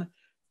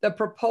the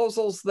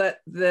proposals that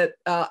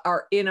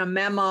are in a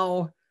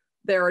memo.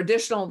 There are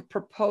additional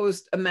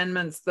proposed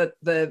amendments that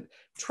the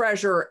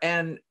treasurer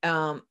and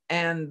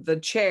the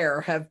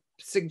chair have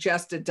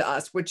suggested to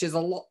us, which is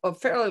a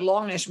fairly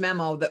longish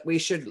memo that we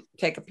should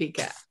take a peek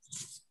at.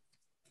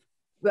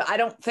 But I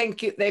don't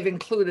think they've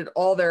included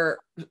all their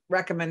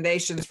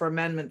recommendations for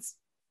amendments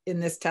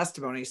in this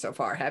testimony so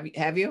far. Have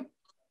you?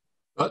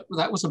 But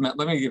that was let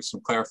me give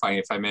some clarifying,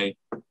 if I may.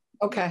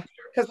 Okay,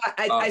 because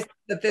I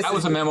that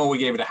was a memo we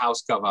gave to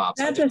House GovOps.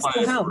 That's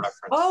the House.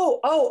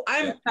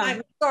 I'm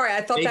sorry.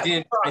 I thought they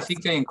did. I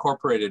think they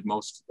incorporated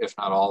most, if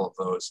not all, of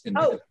those in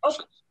the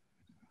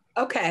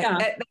okay. Yeah.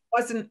 That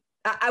wasn't.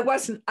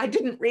 I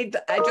didn't read.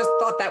 I just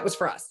thought that was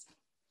for us.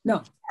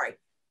 No, sorry.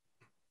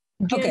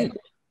 Okay.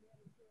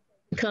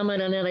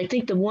 Comment on that. I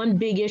think the one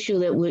big issue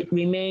that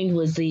remained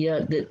was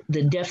the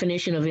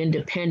definition of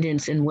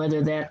independence and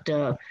whether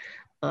that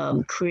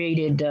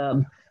created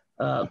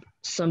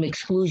some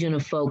exclusion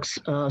of folks.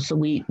 So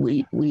we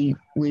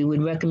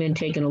would recommend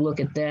taking a look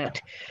at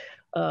that.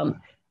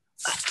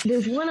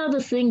 There's one other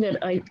thing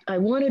that I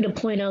wanted to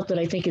point out that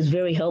I think is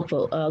very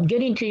helpful.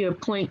 Getting to your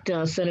point,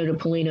 Senator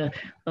Polina,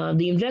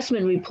 the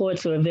investment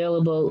reports are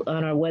available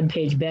on our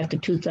webpage back to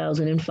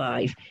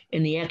 2005,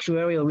 and the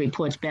actuarial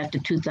reports back to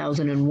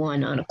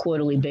 2001 on a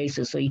quarterly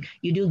basis. So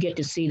you do get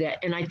to see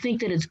that. And I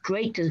think that it's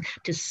great to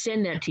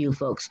send that to you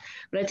folks.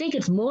 But I think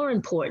it's more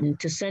important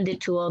to send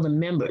it to all the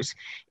members.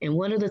 And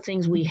one of the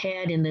things we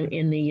had in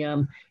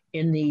the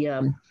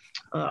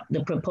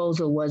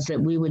proposal was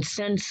that we would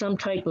send some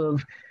type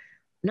of,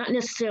 not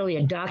necessarily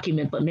a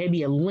document, but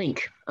maybe a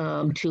link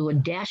to a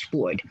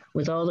dashboard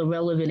with all the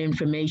relevant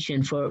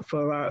information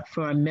for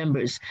our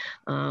members,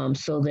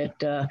 so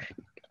that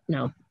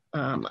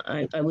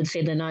I would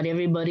say that not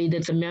everybody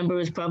that's a member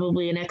is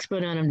probably an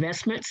expert on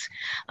investments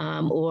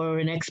or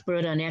an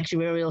expert on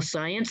actuarial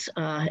science,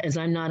 as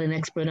I'm not an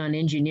expert on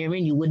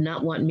engineering. You would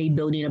not want me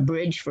building a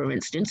bridge, for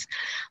instance.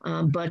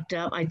 But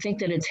I think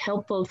that it's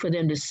helpful for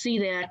them to see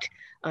that.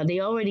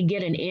 They already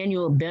get an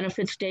annual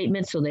benefit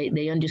statement, so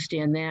they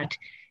understand that.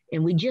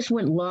 And we just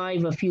went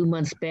live a few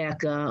months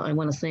back. I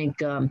want to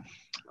thank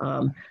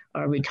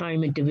our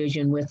retirement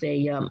division with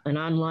an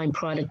online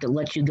product that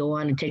lets you go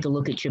on and take a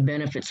look at your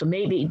benefits. So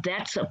maybe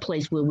that's a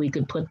place where we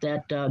could put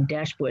that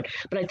dashboard.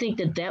 But I think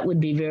that would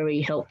be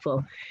very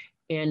helpful.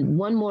 And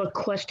one more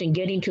question,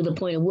 getting to the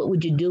point of what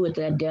would you do with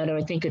that data?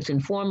 I think it's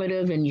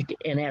informative and you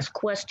can ask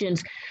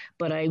questions,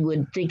 but I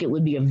would think it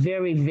would be a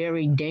very,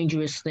 very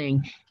dangerous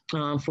thing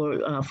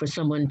for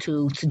someone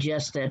to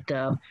suggest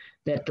that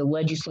that the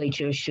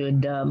legislature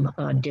should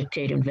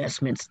dictate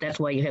investments. That's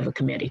why you have a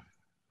committee.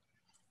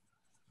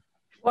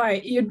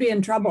 Why? You'd be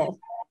in trouble.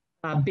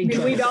 Big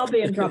trouble. We'd all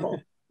be in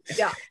trouble.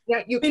 Yeah,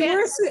 you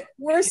can't.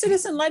 We're a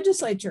citizen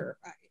legislature.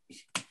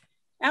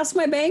 Ask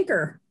my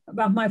banker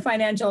about my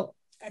financial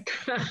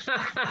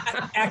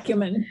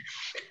acumen.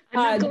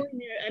 I'm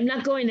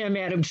not going there,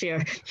 Madam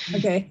Chair.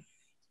 Okay.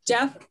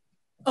 Jeff?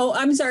 Oh,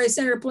 I'm sorry,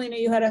 Senator Polino,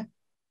 you had a...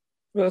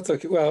 Well, that's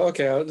okay. Well,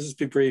 okay, I'll just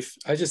be brief.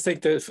 I just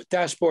think the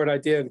dashboard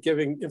idea and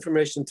giving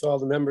information to all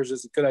the members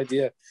is a good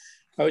idea.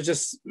 I would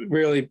just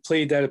really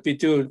plead that it be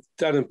done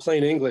in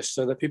plain English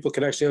so that people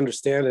can actually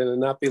understand it and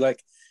not be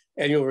like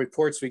annual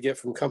reports we get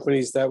from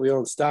companies that we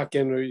own stock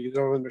in where you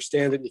don't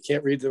understand it and you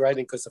can't read the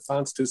writing because the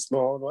font's too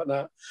small and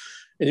whatnot.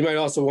 And you might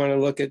also want to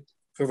look at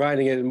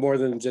providing it in more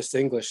than just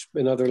English,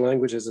 in other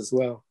languages as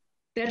well.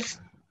 That's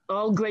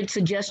all great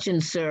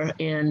suggestions, sir.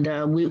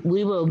 And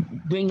we will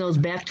bring those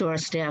back to our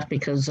staff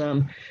because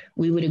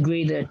we would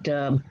agree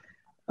that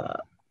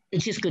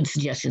it's just good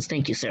suggestions.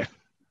 Thank you, sir.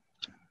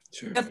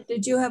 Sure. Jeff,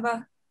 did you have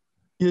a?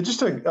 Yeah, just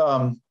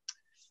to,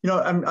 you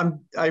know,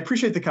 I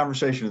appreciate the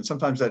conversation, and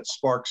sometimes that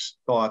sparks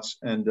thoughts,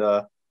 and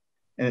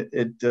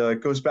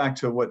it goes back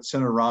to what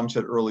Senator Rahm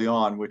said early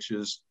on, which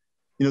is,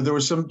 you know, there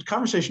was some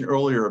conversation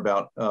earlier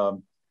about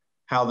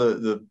how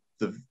the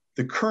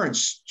current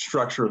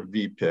structure of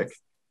VPIC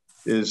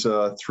is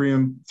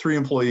three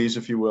employees,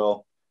 if you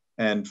will,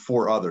 and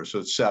 4 others, so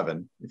it's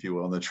 7, if you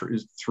will, and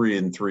the 3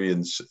 and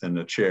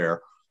the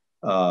chair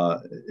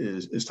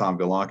is Tom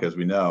Golonka, as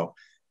we know.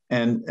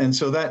 And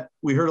so that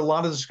we heard a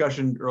lot of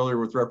discussion earlier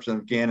with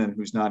Representative Gannon,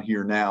 who's not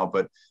here now,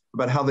 but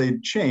about how they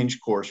changed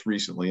course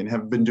recently and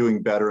have been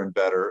doing better and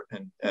better,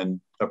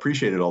 and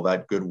appreciated all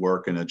that good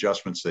work and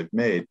adjustments they've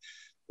made,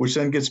 which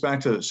then gets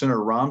back to Senator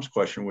Rahm's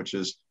question, which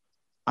is,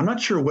 I'm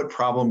not sure what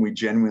problem we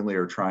genuinely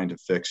are trying to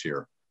fix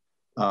here.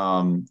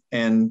 And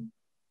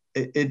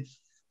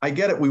I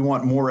get it. We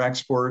want more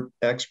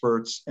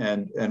experts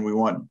and we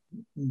want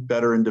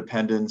better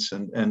independence,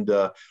 and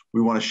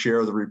we want to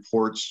share the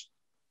reports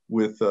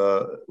with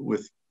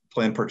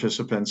plan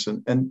participants,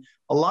 and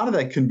a lot of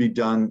that can be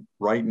done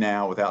right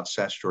now without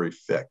statutory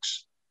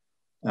fix.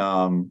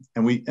 And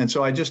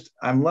so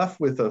I'm left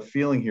with a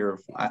feeling here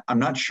of I'm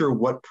not sure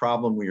what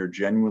problem we are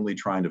genuinely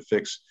trying to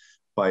fix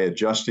by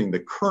adjusting the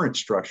current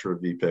structure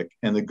of VPIC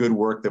and the good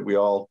work that we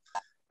all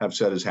have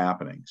said is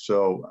happening.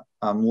 So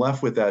I'm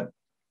left with that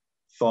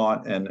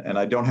thought, and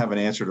I don't have an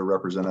answer to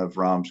Representative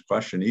Rahm's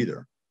question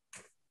either.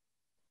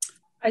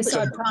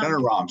 Senator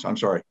Rahm's, I'm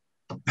sorry.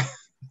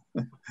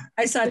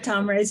 I saw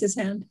Tom raise his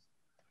hand.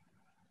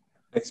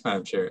 Thanks,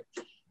 Madam Chair.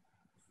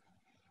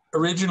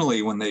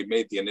 Originally, when they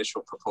made the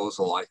initial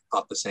proposal, I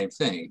thought the same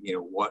thing. You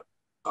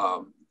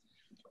know,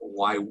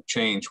 why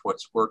change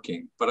what's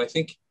working? But I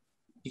think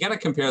you got to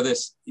compare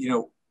this. You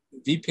know,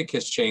 VPIC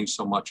has changed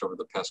so much over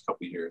the past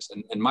couple of years,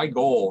 and my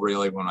goal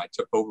really when I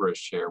took over as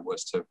chair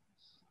was to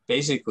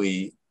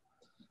basically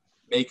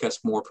make us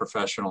more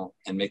professional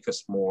and make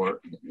us more,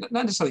 not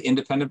necessarily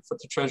independent with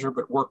the treasurer,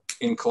 but work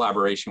in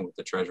collaboration with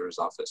the treasurer's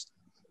office.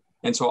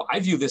 And so I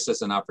view this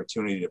as an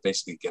opportunity to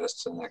basically get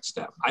us to the next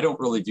step. I don't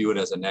really view it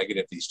as a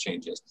negative, these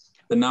changes.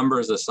 The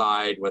numbers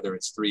aside, whether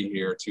it's 3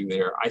 here, 2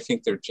 there, I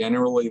think they're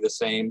generally the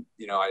same.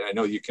 You know, I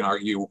know you can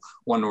argue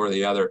one or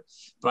the other,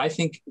 but I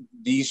think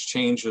these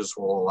changes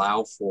will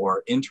allow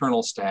for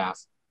internal staff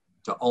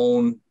to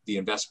own the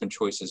investment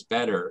choices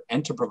better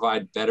and to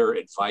provide better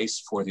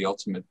advice for the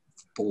ultimate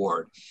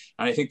board.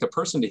 And I think the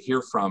person to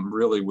hear from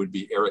really would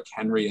be Eric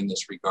Henry in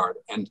this regard.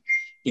 And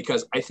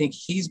because I think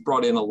he's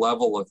brought in a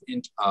level of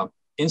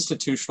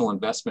institutional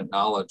investment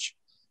knowledge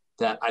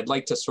that I'd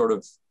like to sort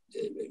of,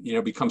 you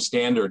know, become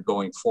standard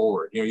going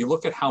forward. You know, you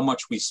look at how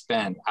much we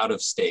spend out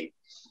of state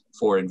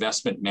for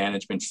investment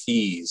management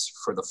fees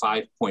for the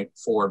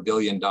 $5.4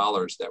 billion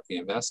that we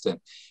invest in.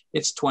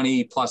 It's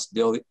 $20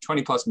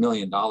 plus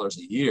million a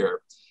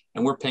year,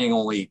 and we're paying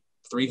only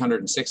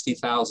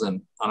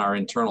 $360,000 on our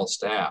internal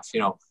staff. You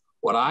know,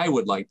 what I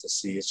would like to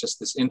see is just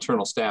this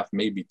internal staff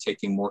maybe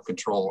taking more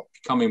control,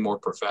 becoming more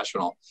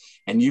professional,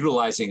 and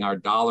utilizing our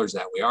dollars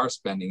that we are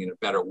spending in a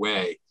better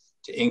way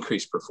to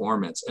increase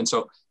performance. And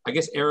so I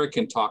guess Eric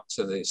can talk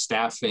to the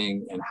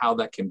staffing and how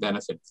that can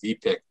benefit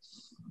VPIC,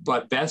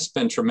 but Beth's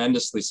been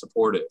tremendously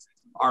supportive.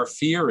 Our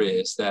fear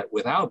is that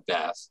without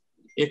Beth,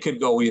 it could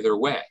go either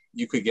way.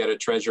 You could get a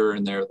treasurer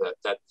in there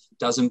that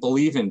doesn't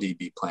believe in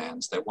DB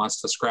plans, that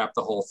wants to scrap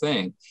the whole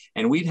thing.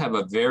 And we'd have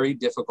a very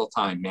difficult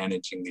time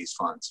managing these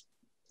funds.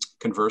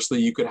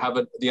 Conversely, you could have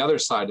the other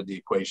side of the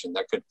equation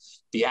that could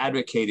be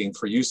advocating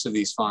for use of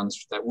these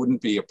funds that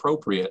wouldn't be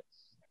appropriate,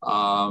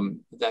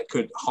 that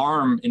could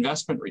harm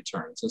investment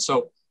returns. And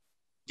so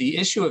the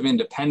issue of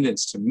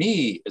independence to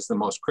me is the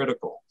most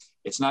critical.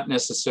 It's not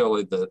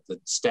necessarily the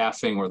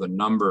staffing or the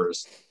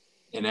numbers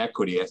in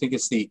equity. I think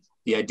it's the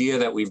idea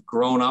that we've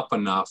grown up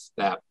enough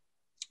that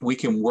we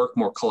can work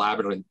more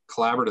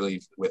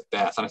collaboratively with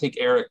Beth. And I think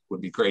Eric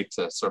would be great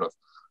to sort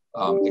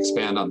of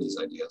expand on these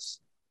ideas.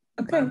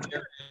 Okay.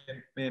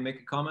 May I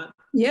make a comment?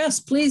 Yes,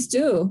 please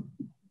do.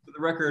 For the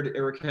the record,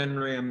 Eric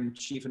Henry, I'm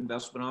Chief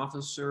Investment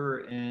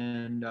Officer,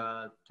 and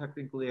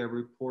technically I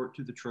report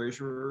to the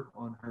treasurer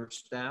on her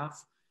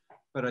staff,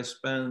 but I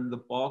spend the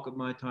bulk of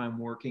my time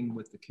working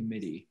with the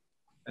committee.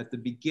 At the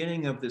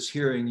beginning of this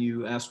hearing,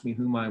 you asked me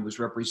whom I was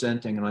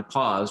representing, and I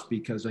paused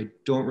because I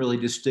don't really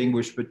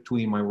distinguish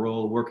between my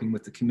role working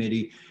with the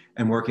committee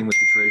and working with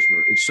the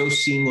treasurer. It's so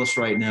seamless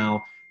right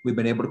now. We've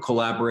been able to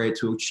collaborate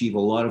to achieve a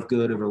lot of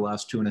good over the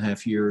last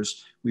 2.5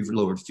 years. We've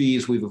lowered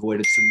fees, we've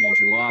avoided some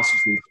major losses,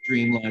 we've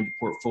streamlined the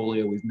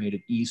portfolio, we've made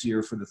it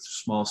easier for the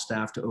small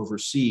staff to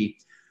oversee.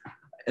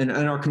 And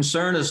our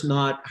concern is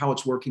not how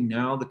it's working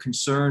now, the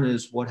concern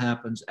is what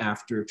happens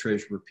after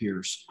Treasurer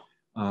Pierce.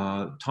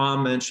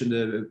 Tom mentioned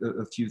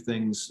a few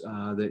things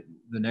that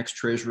the next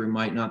treasurer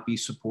might not be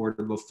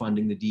supportive of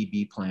funding the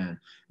DB plan,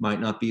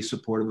 might not be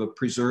supportive of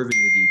preserving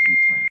the DB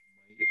plan,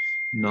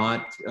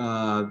 not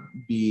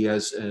be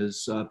as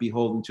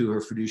beholden to her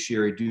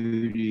fiduciary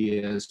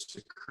duty as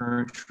the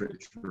current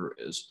treasurer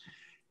is.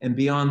 And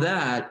beyond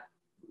that,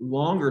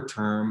 longer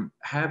term,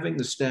 having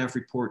the staff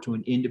report to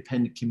an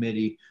independent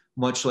committee,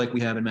 much like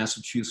we have in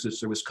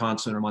Massachusetts or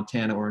Wisconsin or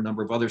Montana or a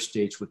number of other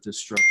states with this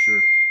structure,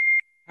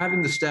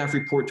 having the staff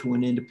report to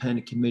an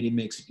independent committee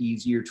makes it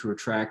easier to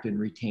attract and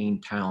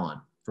retain talent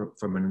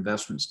from an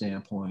investment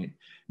standpoint.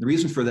 The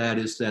reason for that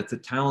is that the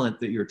talent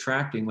that you're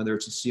attracting, whether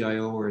it's a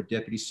CIO or a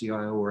deputy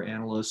CIO or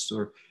analysts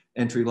or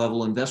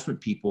entry-level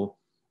investment people,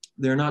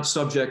 they're not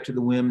subject to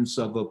the whims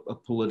of a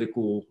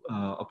political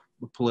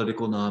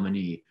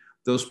nominee.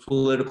 Those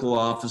political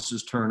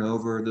offices turn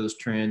over, those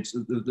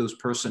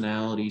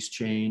personalities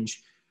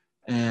change.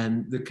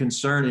 And the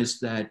concern is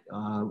that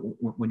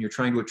when you're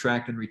trying to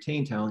attract and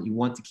retain talent, you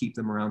want to keep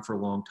them around for a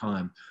long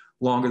time,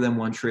 longer than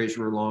one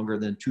treasurer, longer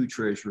than two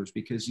treasurers,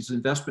 because these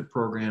investment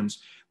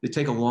programs, they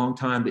take a long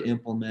time to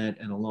implement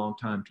and a long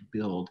time to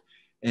build.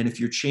 And if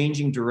you're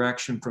changing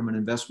direction from an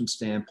investment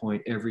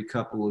standpoint every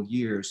couple of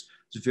years,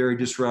 it's very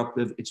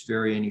disruptive, it's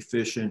very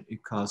inefficient,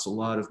 it costs a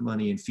lot of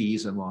money in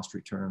fees and lost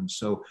returns.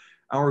 So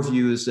our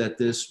view is that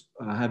this,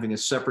 having a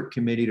separate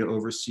committee to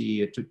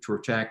oversee it, to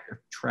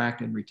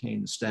attract and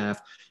retain the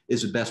staff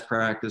is a best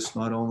practice,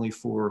 not only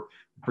for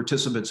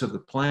participants of the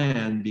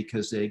plan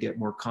because they get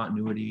more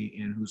continuity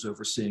in who's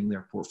overseeing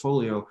their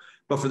portfolio,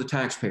 but for the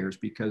taxpayers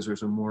because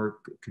there's a more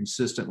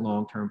consistent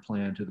long-term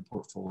plan to the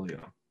portfolio.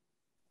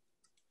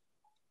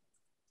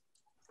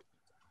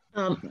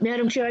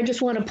 Madam Chair, I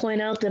just want to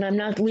point out that I'm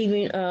not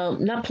leaving,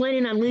 not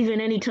planning on leaving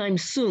anytime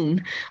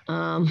soon,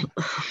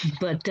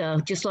 but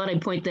just thought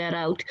I'd point that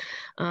out.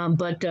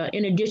 But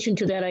in addition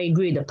to that, I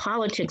agree, the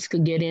politics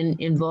could get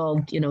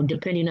involved,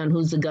 depending on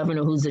who's the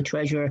governor, who's the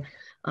treasurer.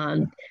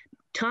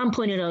 Tom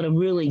pointed out a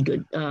really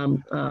good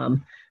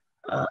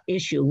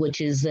issue, which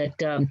is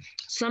that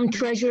some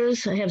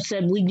treasurers have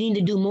said we need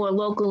to do more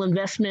local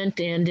investment,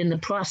 and in the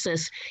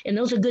process, and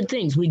those are good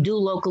things. We do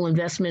local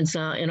investments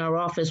in our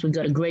office. We've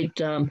got a great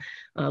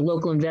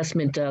local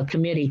investment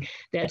committee.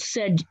 That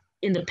said,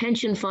 in the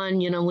pension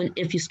fund,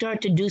 if you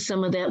start to do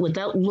some of that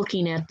without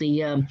looking at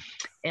the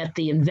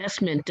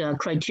investment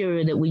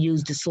criteria that we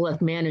use to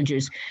select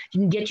managers, you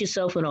can get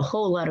yourself in a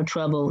whole lot of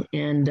trouble.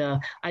 And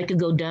I could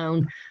go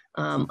down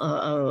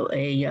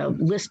a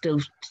list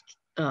of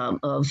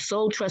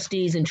sole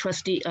trustees and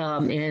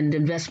and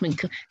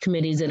investment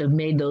committees that have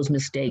made those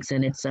mistakes,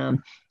 and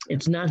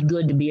it's not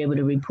good to be able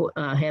to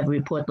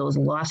report those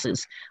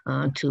losses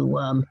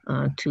to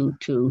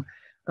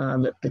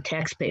the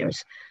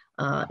taxpayers.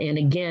 And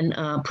again,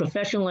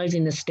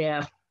 professionalizing the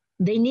staff.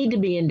 They need to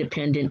be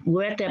independent.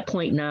 We're at that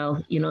point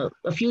now.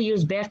 A few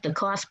years back, the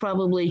cost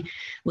probably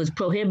was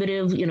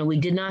prohibitive. We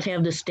did not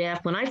have the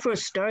staff. When I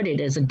first started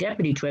as a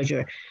deputy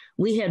treasurer,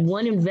 we had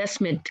one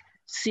investment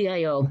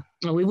CIO.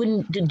 We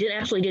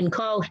didn't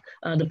call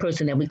the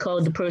person that. We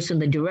called the person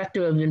the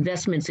director of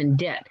investments and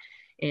debt.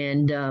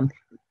 And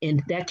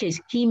in that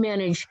case, he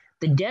managed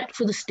the debt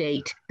for the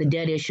state, the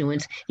debt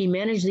issuance. He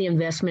managed the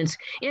investments.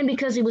 And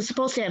because he was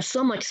supposed to have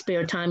so much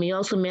spare time, he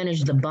also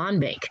managed the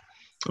bond bank.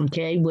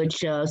 Okay, which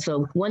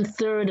so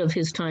 1/3 of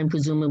his time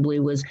presumably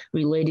was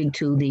related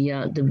to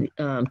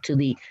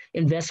the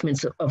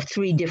investments of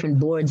 3 different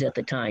boards at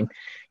the time.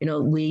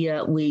 We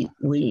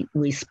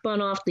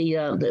spun off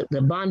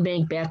the bond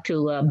bank back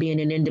to being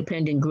an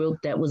independent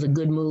group. That was a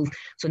good move.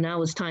 So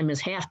now his time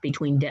is half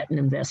between debt and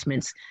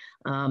investments.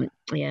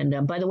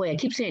 And by the way, I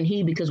keep saying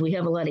he because we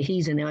have a lot of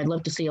he's in there. I'd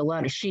love to see a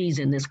lot of she's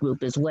in this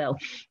group as well.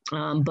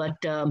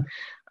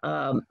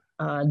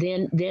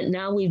 Then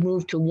now we've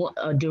moved to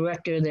a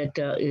director that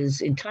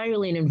is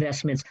entirely in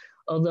investments,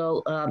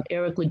 although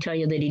Eric would tell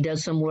you that he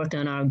does some work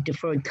on our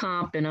deferred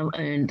comp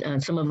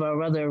and some of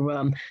our other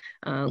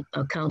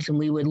accounts, and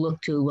we would look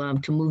to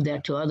move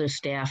that to other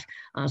staff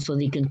so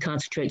that he can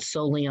concentrate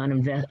solely on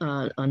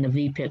the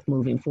VPIC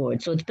moving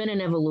forward. So it's been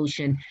an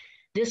evolution.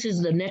 This is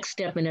the next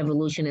step in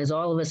evolution, as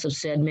all of us have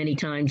said many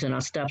times, and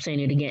I'll stop saying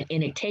it again,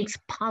 and it takes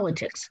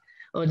politics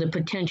or the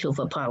potential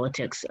for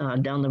politics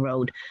down the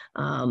road.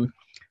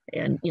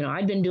 And,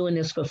 I've been doing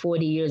this for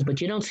 40 years, but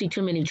you don't see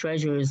too many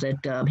treasurers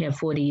that have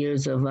 40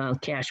 years of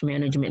cash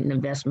management and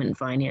investment and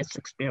finance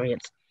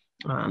experience.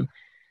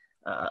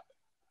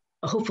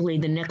 hopefully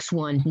the next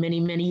one,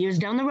 many years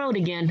down the road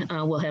again,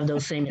 we'll have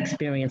those same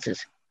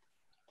experiences.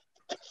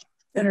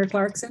 Senator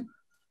Clarkson.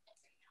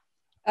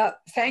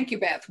 Thank you,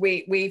 Beth.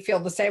 We feel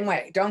the same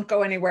way. Don't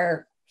go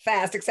anywhere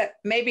fast,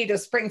 except maybe to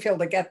Springfield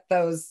to get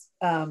those.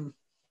 The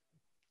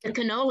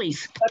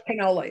cannolis. The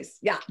cannolis.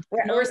 Yeah,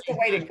 we're still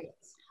waiting for this.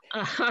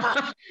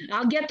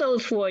 I'll get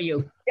those for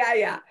you.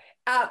 Yeah.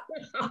 I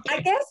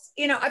guess,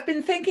 I've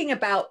been thinking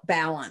about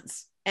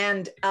balance,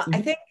 and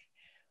I think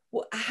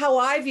how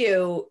I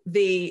view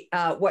the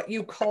what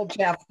you call,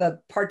 Jeff, the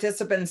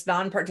participants,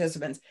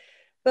 non-participants.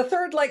 The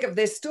third leg of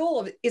this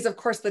stool is, of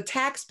course, the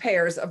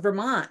taxpayers of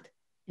Vermont.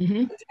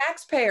 Mm-hmm. The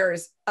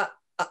taxpayers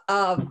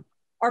are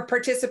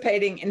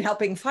participating in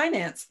helping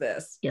finance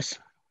this. Yes.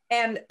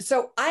 And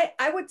so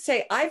I would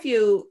say I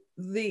view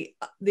the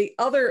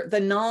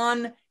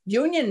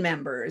non-union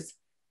members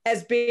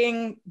as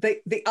being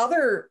the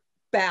other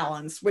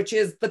balance, which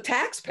is the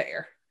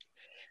taxpayer.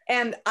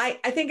 And I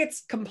think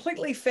it's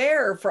completely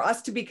fair for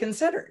us to be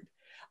considered.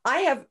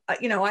 I'm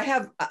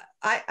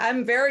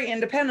very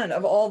independent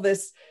of all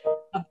this,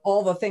 of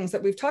all the things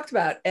that we've talked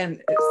about,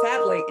 and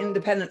sadly,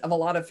 independent of a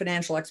lot of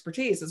financial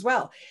expertise as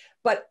well.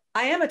 But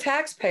I am a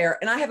taxpayer,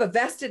 and I have a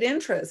vested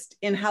interest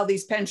in how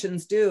these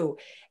pensions do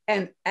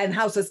and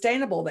how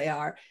sustainable they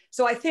are.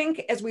 So I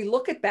think as we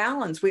look at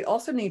balance, we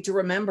also need to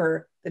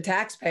remember the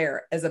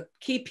taxpayer as a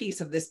key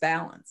piece of this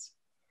balance.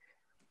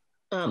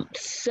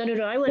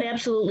 Senator, I would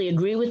absolutely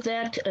agree with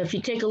that. If you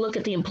take a look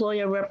at the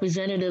employer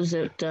representatives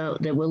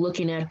that we're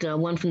looking at,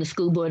 one from the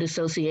School Board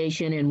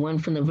Association and one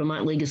from the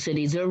Vermont League of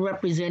Cities, they're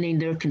representing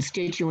their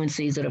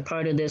constituencies that are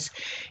part of this.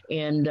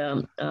 And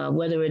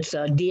whether it's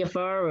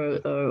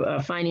DFR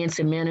or finance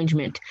and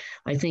management,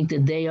 I think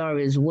that they are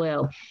as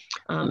well.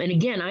 And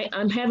again,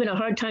 I'm having a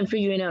hard time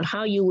figuring out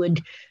how you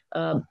would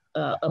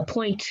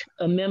appoint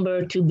a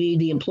member to be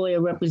the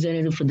employer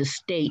representative for the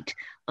state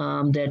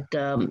that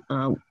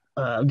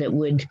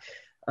would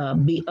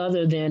be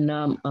other than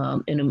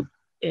an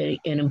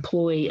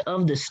employee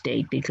of the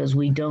state, because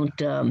we don't.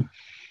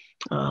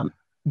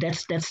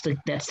 That's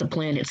the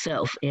plan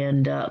itself.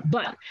 And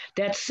but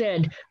that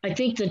said, I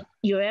think that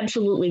you're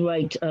absolutely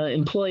right.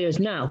 Employers,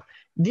 now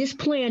this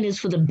plan is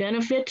for the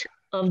benefit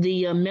of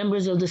the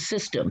members of the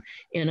system,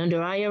 and under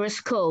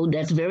IRS code,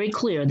 that's very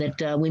clear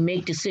that we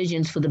make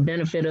decisions for the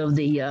benefit of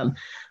the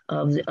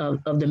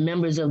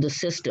members of the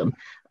system.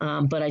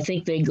 But I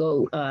think they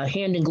go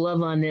hand in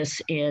glove on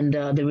this, and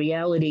the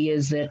reality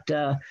is that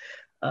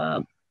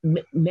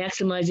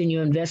maximizing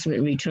your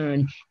investment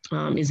return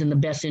is in the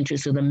best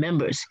interest of the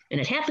members,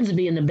 and it happens to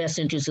be in the best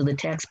interest of the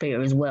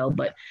taxpayer as well.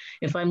 But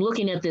if I'm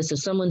looking at this, if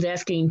someone's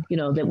asking,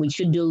 that we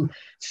should do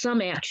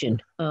some action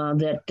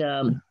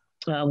that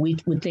we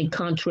would think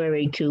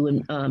contrary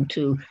to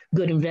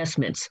good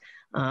investments,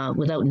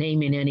 without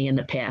naming any in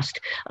the past.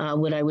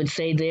 What I would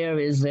say there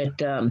is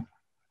that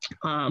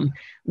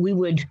we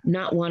would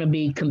not want to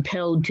be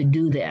compelled to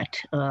do that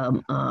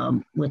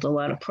with a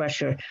lot of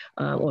pressure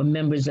or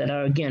members that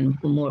are, again,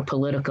 more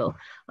political.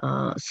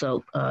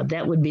 So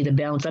that would be the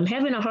balance. I'm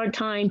having a hard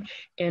time,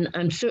 and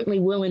I'm certainly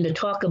willing to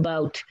talk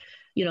about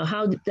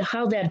how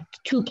that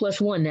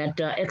 2+1, that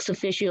ex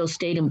officio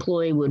state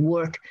employee would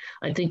work.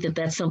 I think that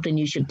that's something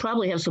you should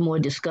probably have some more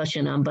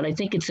discussion on, but I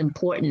think it's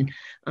important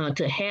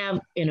to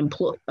have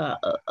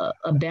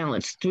a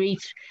balance.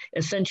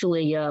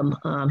 Essentially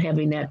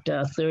having that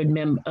third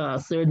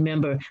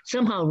member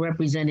somehow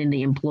representing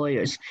the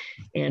employers.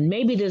 And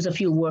maybe there's a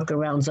few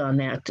workarounds on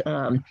that.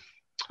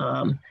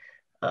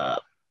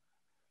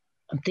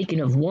 I'm thinking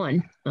of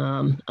one,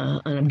 and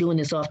I'm doing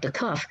this off the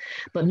cuff,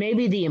 but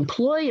maybe the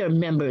employer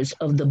members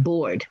of the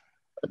board,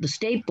 the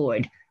state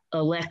board,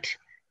 elect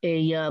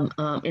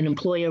an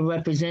employer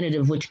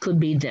representative, which could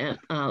be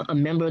a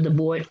member of the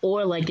board,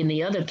 or like in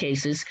the other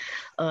cases,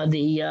 a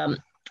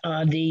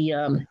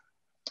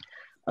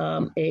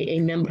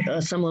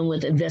member, someone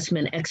with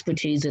investment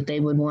expertise that they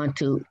would want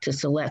to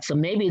select. So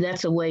maybe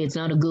that's a way. It's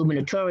not a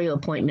gubernatorial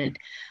appointment.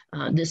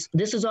 This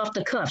is off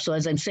the cuff. So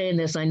as I'm saying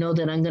this, I know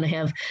that I'm going to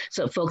have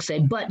some folks say,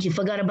 but you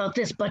forgot about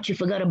this, but you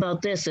forgot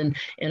about this, and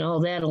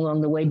all that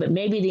along the way. But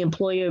maybe the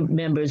employer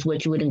members,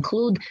 which would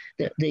include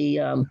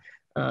the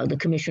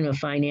Commissioner of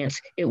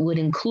Finance, it would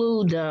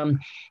include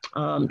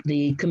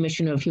the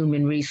Commissioner of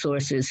Human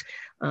Resources.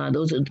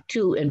 Those are the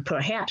two, and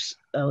perhaps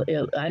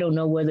I don't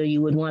know whether you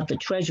would want the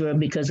treasurer,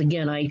 because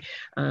again, I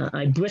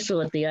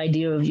bristle at the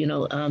idea of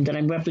that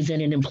I'm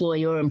representing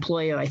employer.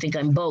 I think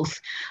I'm both,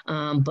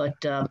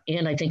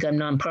 and I think I'm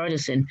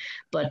nonpartisan.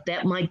 But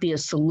that might be a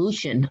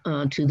solution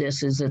to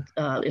this. Is that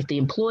if the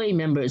employee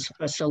members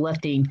are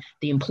selecting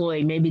the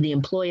employee, maybe the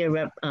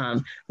employer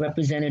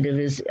representative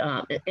is,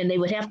 and they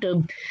would have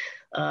to.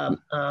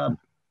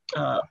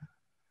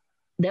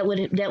 That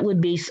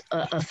would be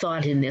a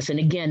thought in this. And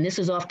again, this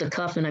is off the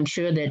cuff, and I'm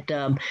sure that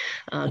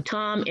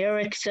Tom,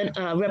 Eric,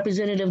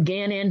 Representative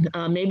Gannon,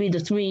 maybe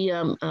the three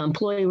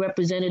employee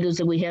representatives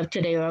that we have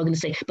today are all going to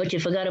say, but you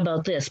forgot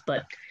about this.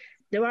 But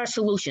there are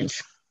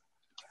solutions.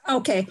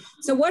 Okay,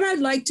 so what I'd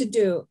like to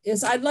do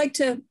is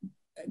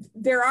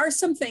there are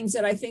some things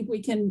that I think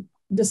we can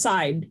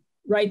decide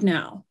right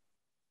now.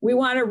 We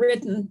want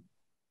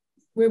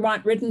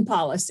written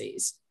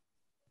policies.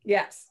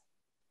 Yes.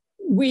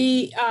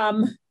 We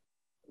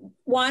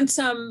want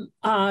some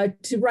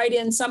to write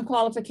in some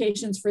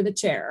qualifications for the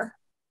chair.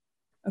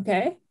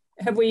 Okay,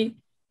 have we?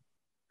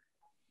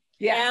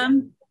 Yeah.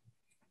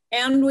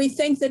 And we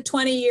think that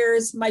 20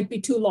 years might be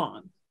too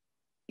long.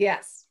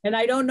 Yes. And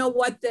I don't know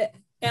what the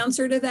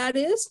answer to that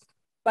is,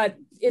 but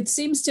it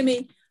seems to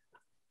me,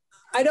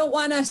 I don't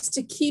want us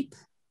to keep,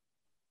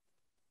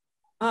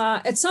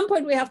 at some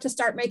point we have to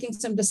start making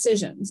some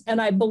decisions.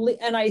 And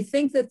I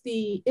think that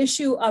the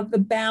issue of the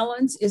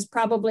balance is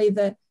probably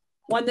the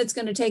one that's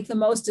going to take the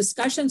most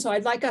discussion. So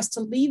I'd like us to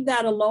leave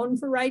that alone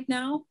for right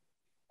now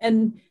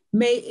and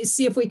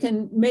see if we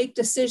can make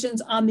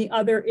decisions on the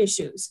other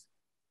issues.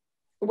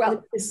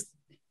 Well,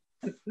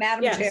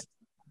 Madam yes. Chair.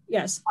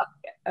 Yes.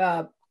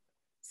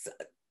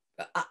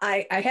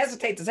 I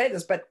hesitate to say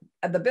this, but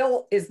the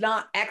bill is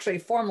not actually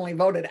formally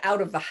voted out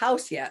of the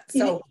House yet.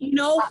 So, you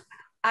know,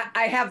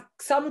 I have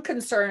some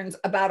concerns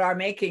about our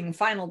making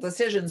final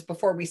decisions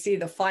before we see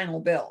the final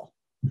bill.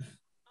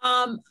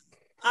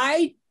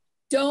 I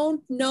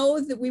don't know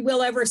that we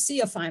will ever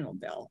see a final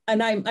bill.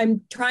 And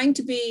I'm trying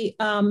to be,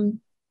 to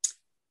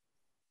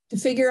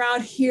figure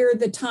out here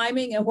the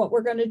timing and what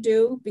we're going to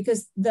do,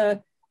 because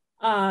the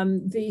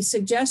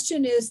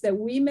suggestion is that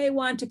we may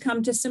want to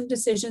come to some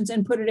decisions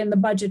and put it in the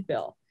budget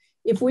bill.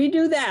 If we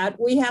do that,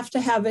 we have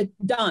to have it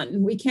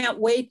done. We can't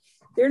wait.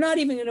 They're not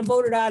even going to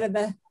vote it out of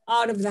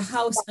the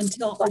House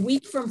until a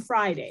week from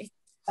Friday.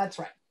 That's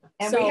right.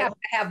 And so we have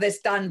to have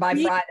this done by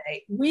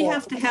Friday. We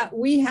have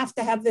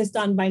to have this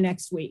done by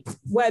next week,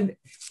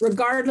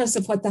 regardless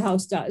of what the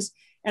House does.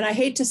 And I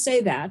hate to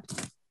say that,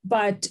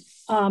 but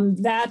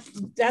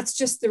that's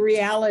just the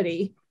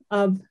reality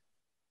of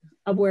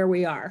where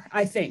we are,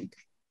 I think.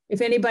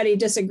 If anybody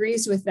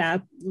disagrees with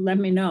that, let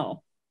me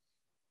know.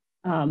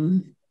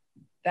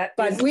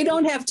 But we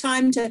don't have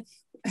time to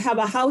have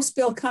a House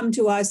bill come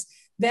to us,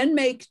 then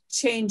make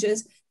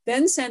changes,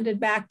 then send it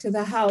back to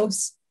the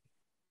House.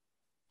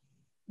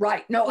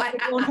 Right. No, it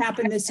won't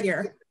happen this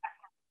year.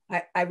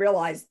 I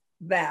realize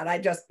that. I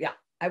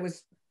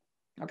was,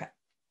 okay.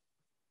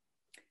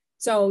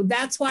 So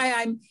that's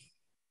why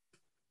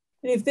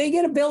if they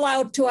get a bill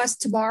out to us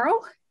tomorrow,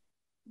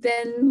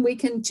 then we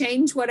can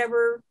change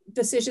whatever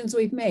decisions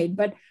we've made.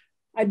 But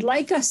I'd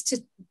like us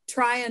to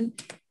try and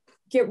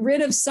get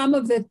rid of some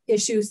of the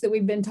issues that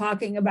we've been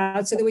talking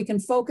about so that we can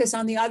focus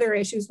on the other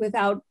issues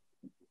without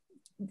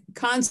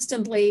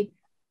constantly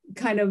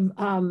kind of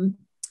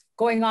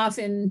going off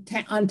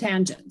on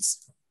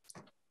tangents.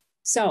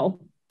 So,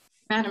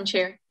 Madam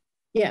Chair.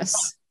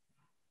 Yes.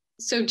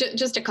 So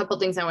just a couple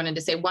things I wanted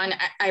to say. One,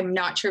 I'm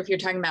not sure if you're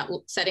talking about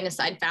setting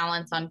aside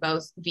balance on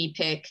both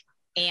VPIC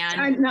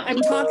and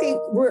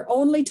we're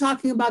only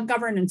talking about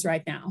governance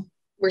right now.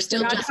 We're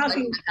still just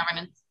talking about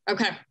governance.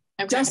 Okay.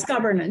 Just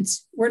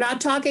governance. We're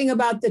not talking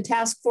about the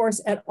task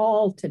force at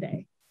all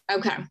today.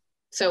 Okay.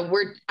 So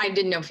I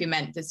didn't know if you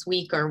meant this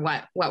week or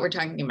what we're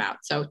talking about.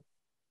 So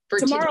for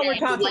tomorrow, today,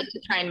 I'd like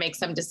to try and make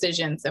some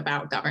decisions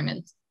about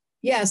governance.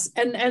 Yes.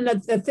 And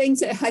the things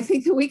that I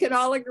think that we can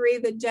all agree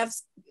that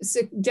Jeff's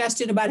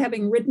suggestion about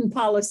having written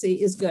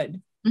policy is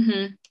good.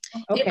 Mm-hmm.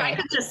 Okay. If I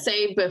could just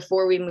say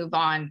before we move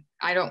on,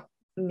 I don't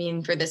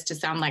mean for this to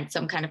sound like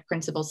some kind of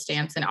principled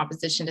stance in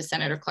opposition to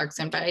Senator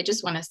Clarkson, but I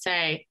just want to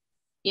say,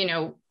 you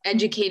know,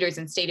 educators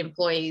and state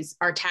employees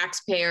are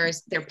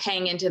taxpayers, they're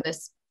paying into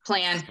this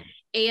plan,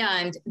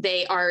 and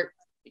they are,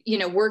 you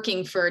know,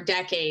 working for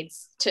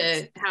decades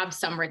to have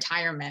some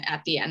retirement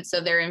at the end. So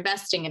they're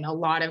investing in a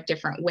lot of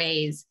different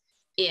ways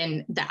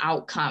in the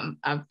outcome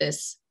of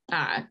this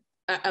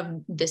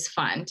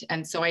fund.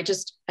 And so I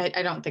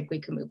don't think we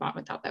can move on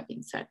without that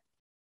being said.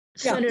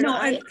 Yeah, no,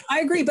 I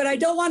agree, but I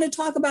don't want to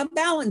talk about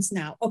balance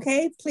now.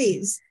 Okay,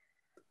 please.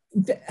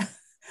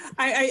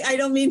 I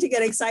don't mean to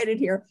get excited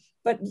here,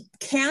 but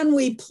can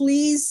we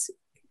please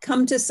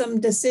come to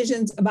some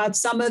decisions about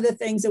some of the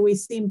things that we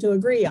seem to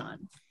agree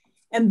on,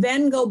 and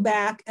then go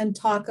back and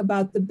talk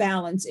about the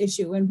balance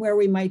issue and where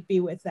we might be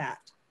with that?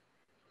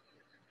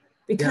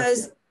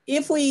 Because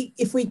if we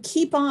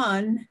keep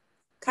on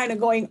kind of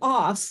going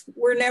off,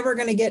 we're never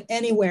going to get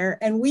anywhere,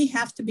 and we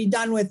have to be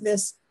done with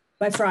this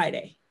by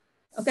Friday.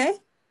 Okay,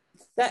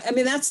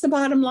 that's the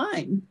bottom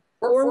line.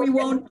 Or we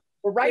won't.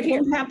 We're right it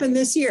here. Won't happen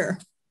this year.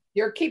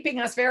 You're keeping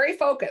us very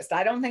focused.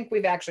 I don't think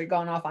we've actually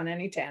gone off on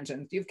any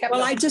tangents. You've kept.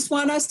 Well, I just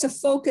want us to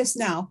focus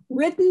now.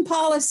 Written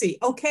policy.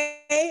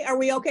 Okay, are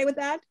we okay with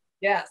that?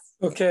 Yes.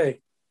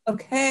 Okay.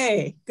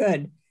 Okay,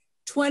 good.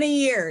 20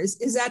 years.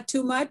 Is that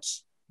too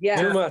much?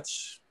 Yeah. Too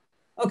much.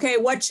 Okay,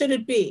 what should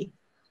it be?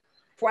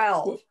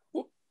 12.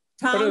 Tom?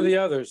 What are the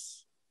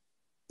others?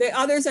 The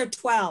others are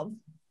 12.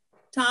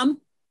 Tom?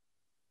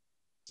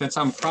 Since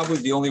I'm probably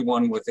the only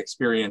one with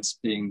experience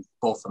being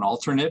both an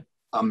alternate,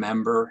 a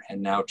member,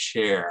 and now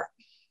chair,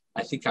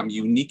 I think I'm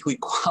uniquely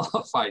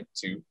qualified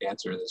to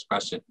answer this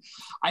question.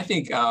 I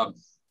think the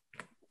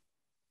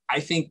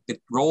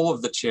role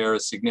of the chair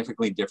is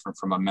significantly different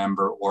from a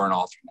member or an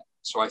alternate.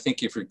 So I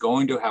think if you're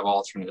going to have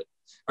alternate,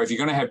 or if you're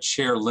going to have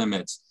chair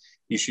limits,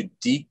 you should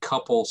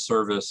decouple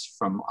service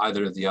from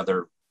either of the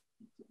other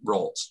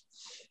roles.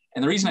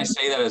 And the reason I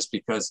say that is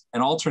because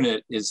an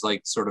alternate is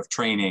like sort of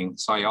training.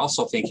 So I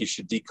also think you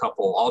should decouple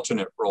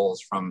alternate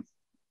roles from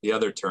the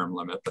other term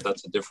limit, but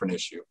that's a different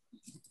issue.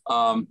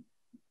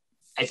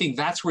 I think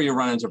that's where you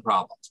run into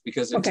problems,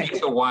 because it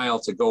takes a while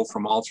to go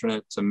from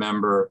alternate to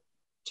member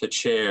to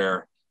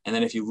chair. And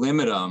then if you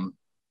limit them,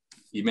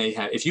 you may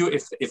have,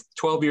 if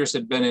 12 years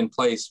had been in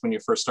place when you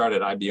first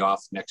started, I'd be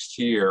off next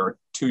year or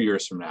 2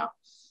 years from now.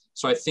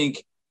 So I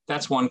think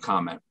that's one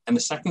comment. And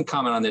the second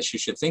comment on this you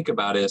should think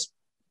about is,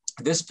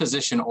 this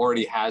position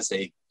already has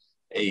a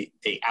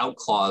out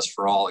clause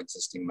for all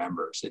existing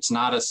members. It's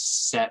not a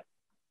set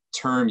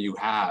term you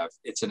have.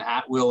 It's an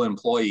at-will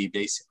employee,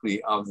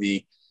 basically, of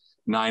the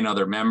 9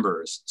 other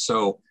members.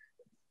 So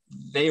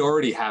they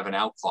already have an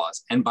out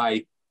clause. And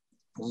by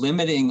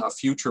limiting a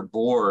future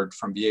board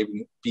from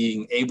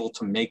being able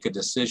to make a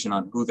decision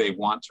on who they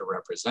want to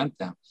represent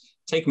them,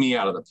 take me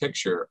out of the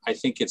picture. I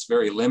think it's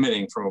very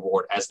limiting from a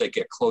board as they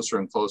get closer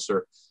and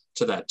closer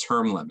to that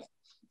term limit.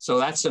 So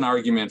that's an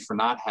argument for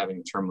not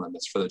having term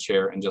limits for the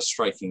chair and just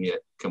striking it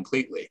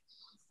completely.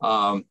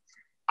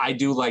 I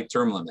do like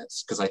term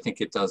limits because I think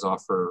it does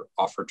offer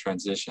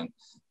transition.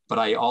 But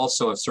I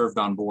also have served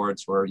on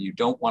boards where you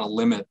don't want to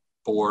limit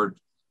board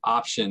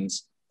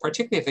options,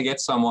 particularly if they get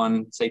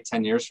someone, say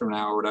 10 years from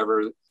now or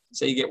whatever,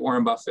 say you get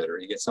Warren Buffett or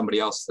you get somebody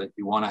else that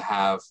you want to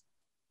have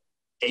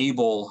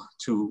able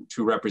to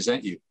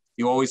represent you.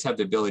 You always have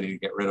the ability to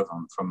get rid of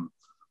them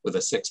with a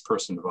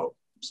 6-person vote.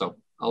 So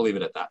I'll leave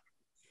it at that.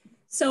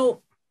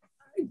 So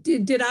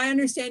did I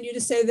understand you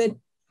to say that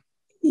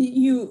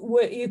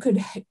you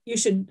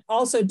should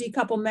also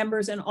decouple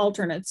members and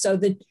alternates, so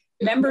that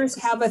members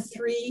have a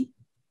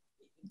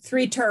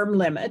three-term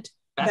limit?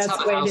 That's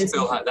how the House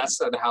bill has, that's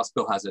how the House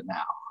bill has it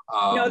now.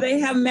 No, they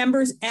have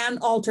members and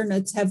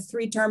alternates have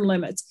 3-term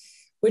limits,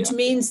 which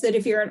means that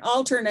if you're an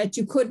alternate,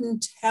 you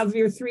couldn't have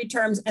your 3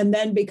 terms and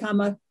then become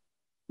a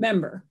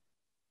member.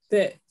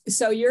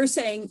 So you're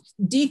saying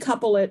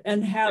decouple it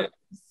and have.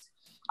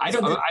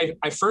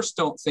 I first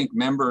don't think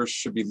members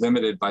should be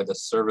limited by the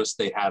service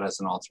they had as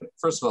an alternate.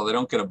 First of all, they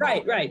don't get a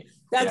vote. Right.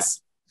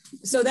 That's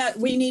so that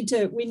we need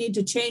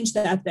to change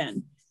that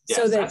then. Yes,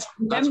 so that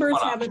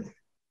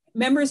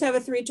members have a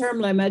 3-term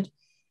limit.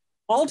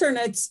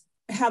 Alternates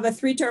have a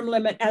 3-term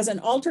limit as an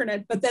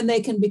alternate, but then they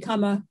can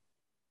become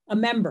a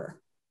member.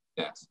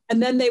 Yes.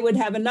 And then they would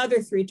have another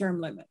 3-term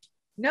limit.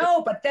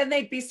 No, but then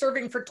they'd be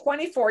serving for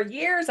 24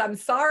 years. I'm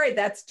sorry,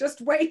 that's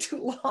just way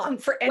too long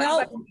for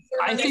anybody. Well,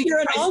 if you're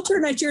an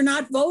alternate, you're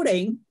not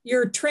voting.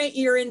 You're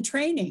in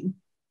training.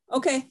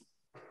 Okay.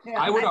 Yeah,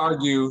 I would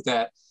argue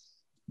that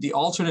the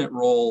alternate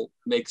role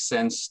makes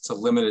sense to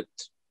limit it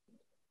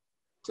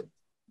to,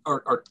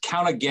 or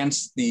count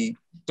against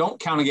don't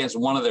count against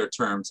one of their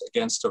terms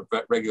against a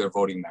regular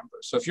voting member.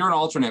 So if you're an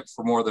alternate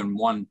for more than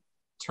 1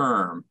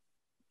 term,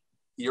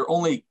 you're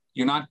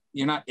not,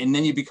 and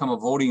then you become a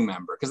voting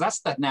member, because that's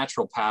that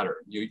natural pattern.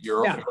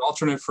 You're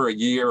alternate for a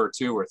year or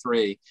 2 or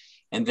 3,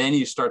 and then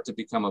you start to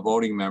become a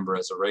voting member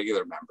as a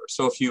regular member.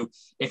 So if you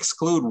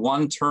exclude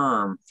 1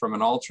 term from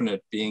an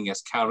alternate being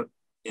as counted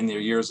in their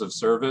years of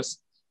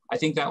service, I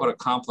think that would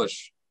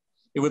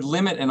it would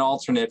limit an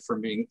alternate from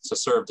being to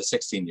serve to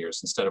 16 years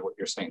instead of what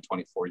you're saying,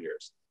 24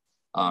 years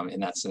in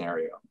that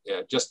scenario.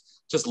 Yeah, just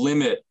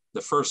limit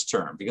the first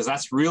term, because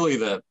that's really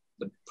the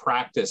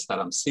practice that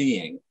I'm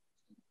seeing.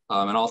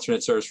 An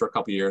alternate serves for a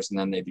couple of years and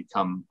then they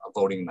become a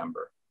voting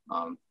member.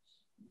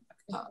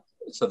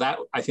 So that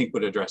I think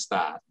would address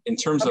that. In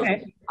terms of,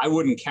 I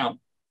wouldn't count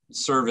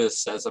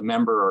service as a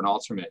member or an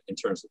alternate in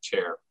terms of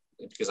chair,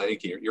 because I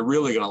think you're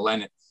really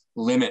going to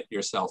limit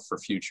yourself for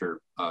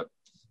future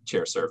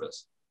chair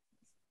service.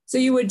 So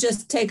you would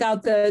just take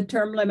out the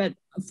term limit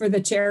for the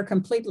chair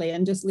completely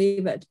and just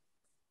leave it?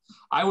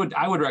 I would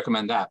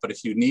recommend that, but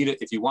if you need it,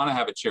 if you want to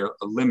have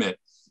a limit,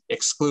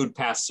 exclude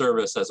past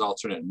service as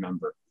alternate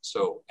member.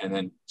 So, and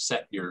then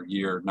set your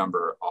year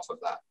number off of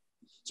that.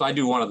 So I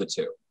do one of the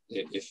two.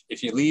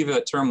 If you leave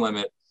a term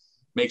limit,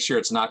 make sure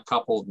it's not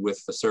coupled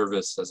with the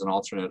service as an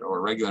alternate or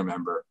a regular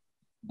member,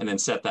 and then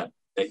set that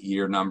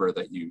year number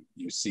that you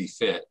see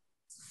fit,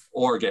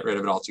 or get rid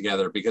of it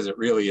altogether, because it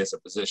really is a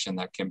position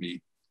that can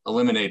be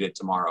eliminated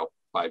tomorrow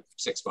by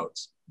 6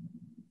 votes.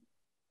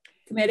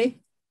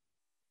 Committee?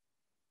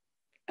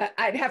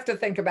 I'd have to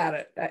think about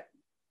it.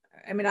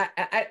 I mean,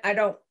 I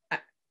don't.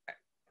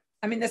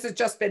 I mean, this has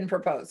just been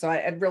proposed, so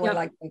I'd really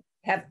like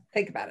to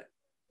think about it.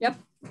 Yep.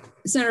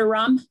 Senator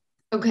Rahm?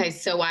 Okay,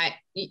 so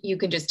you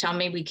can just tell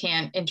me we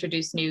can't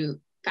introduce new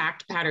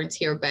fact patterns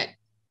here, but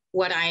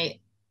what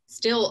I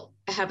still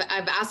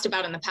I've asked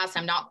about in the past,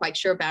 I'm not quite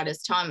sure about,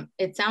 is Tom,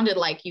 it sounded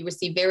like you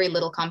receive very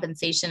little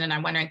compensation, and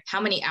I'm wondering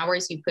how many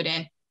hours you put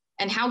in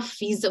and how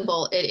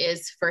feasible it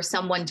is for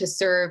someone to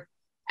serve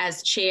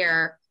as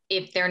chair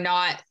if they're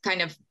not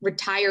kind of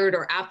retired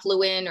or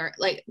affluent, or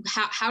like,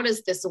 how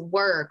does this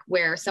work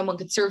where someone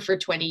could serve for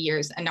 20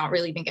 years and not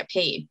really even get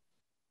paid?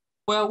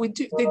 Well, they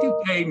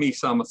do pay me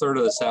a third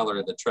of the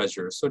salary of the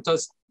treasurer. So it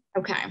does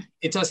Okay.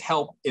 It does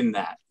help in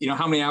that. You know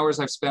how many hours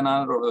I've spent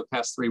on it over the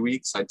past 3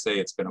 weeks? I'd say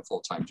it's been a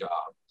full-time job.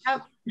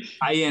 Yep.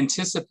 I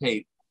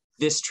anticipate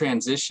this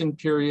transition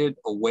period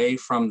away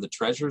from the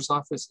treasurer's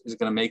office is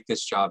going to make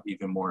this job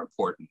even more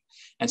important.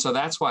 And so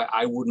that's why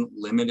I wouldn't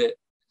limit it.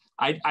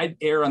 I'd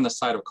err on the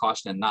side of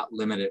caution and not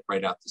limit it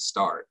right out the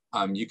start.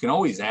 You can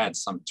always add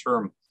some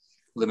term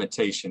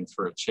limitation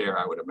for a chair,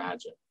 I would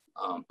imagine.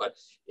 But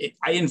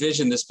I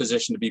envision this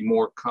position to be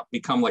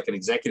become like an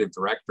executive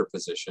director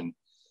position.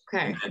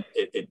 Okay. And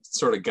it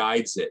sort of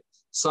guides it.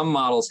 Some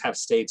models have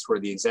states where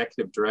the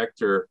executive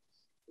director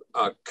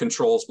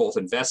controls both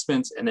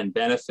investments and then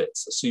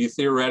benefits. So you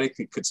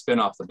theoretically could spin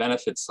off the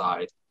benefits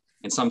side,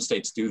 and some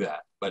states do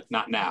that, but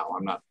not now.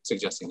 I'm not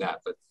suggesting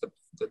that, but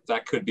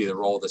that could be the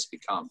role this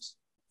becomes.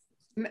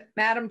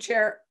 Madam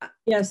Chair.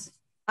 Yes.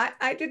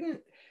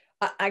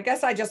 I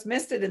guess I just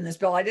missed it in this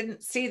bill. I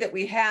didn't see that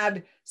we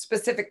had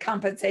specific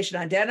compensation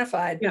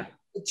identified. Yeah.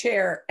 The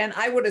chair, and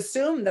I would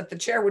assume that the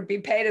chair would be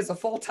paid as a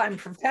full-time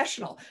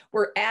professional.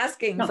 We're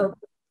asking for,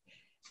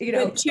 you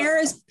know, the chair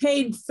is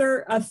paid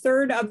a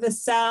third of the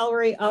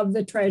salary of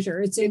the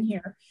treasurer. It's in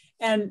here,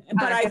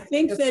 but I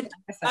think that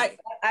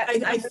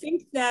I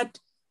think that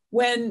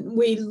when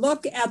we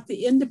look at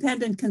the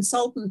independent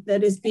consultant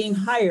that is being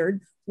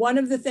hired, one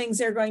of the things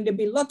they're going to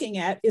be looking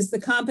at is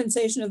the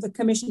compensation of the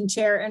commission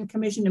chair and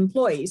commission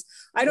employees.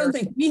 I don't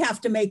think we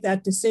have to make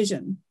that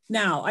decision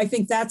now. I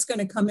think that's going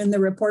to come in the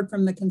report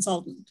from the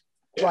consultant.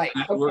 Right.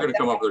 Okay. We're going to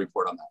come up with a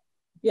report on that.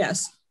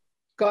 Yes.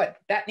 Good.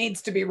 That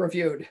needs to be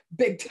reviewed.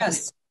 Big time.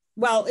 Yes.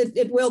 Well,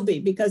 it will be,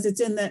 because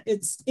it's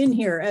in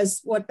here as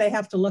what they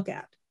have to look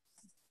at.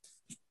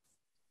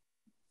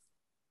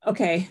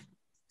 Okay.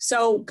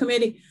 So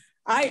committee,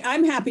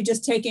 I'm happy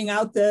just taking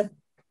out the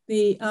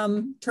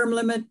term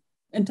limit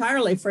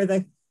entirely for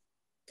the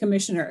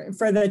commissioner,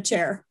 for the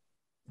chair.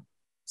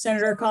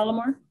 Senator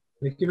Collmore.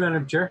 Thank you,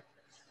 Madam Chair.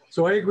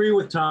 So I agree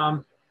with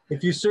Tom.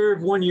 If you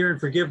serve 1 year, and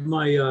forgive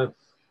my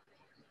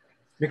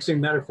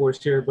mixing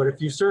metaphors here, but if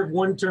you serve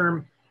one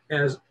term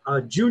as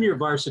a junior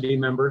varsity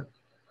member,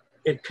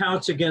 it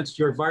counts against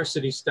your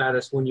varsity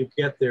status when you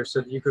get there,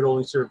 so that you could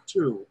only serve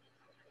 2.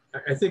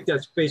 I think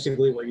that's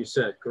basically what you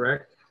said,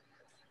 correct?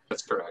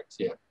 That's correct,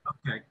 yeah.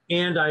 Okay,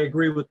 and I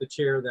agree with the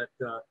chair that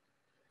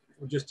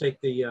we'll just take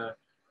the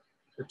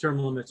term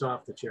limits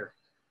off the chair.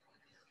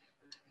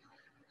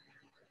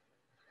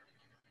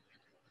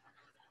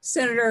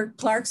 Senator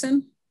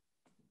Clarkson.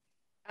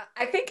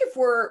 I think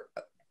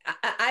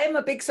I am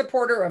a big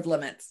supporter of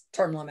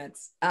term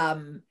limits.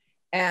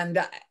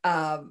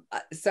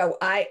 So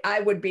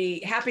I would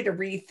be happy to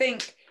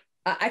rethink.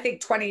 I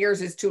think 20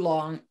 years is too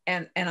long,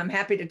 and I'm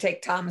happy to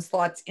take Tom's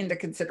thoughts into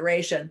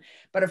consideration.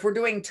 But if we're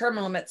doing term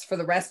limits for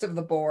the rest of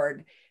the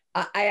board,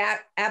 I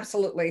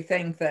absolutely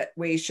think that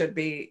we should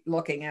be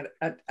looking at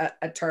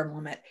a term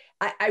limit.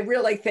 I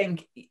really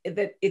think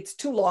that it's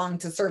too long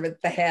to serve at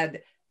the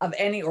head of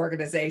any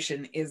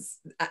organization. Is,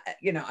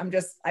 you know, I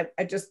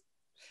just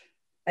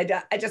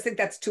think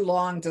that's too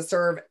long to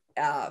serve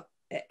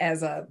as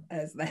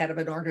the head of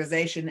an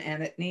organization,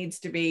 and it needs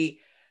to be,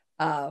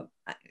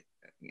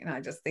 you know,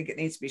 I just think it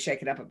needs to be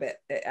shaken up a bit.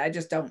 I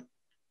just don't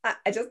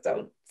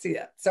see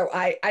that. So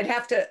I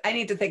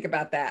need to think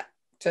about that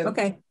too.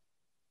 Okay.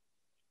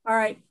 All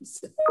right.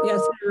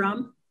 Yes,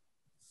 Ram.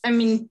 I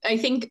mean, I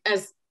think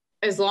as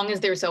long as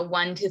there's a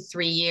 1 to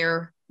 3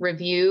 year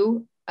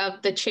review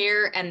of the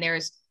chair, and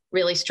there's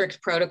really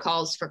strict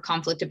protocols for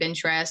conflict of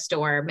interest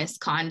or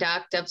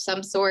misconduct of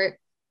some sort,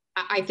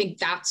 I think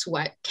that's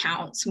what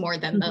counts more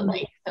than the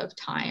length of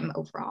time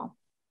overall.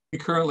 We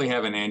currently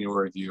have an annual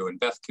review, and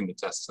Beth can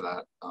attest to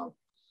that.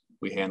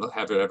 We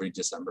have it every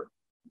December.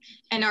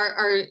 And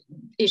are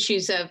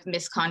issues of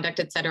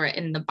misconduct, et cetera,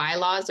 in the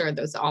bylaws, or are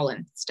those all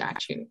in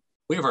statute?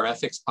 We have our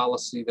ethics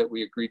policy that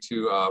we agreed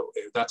to.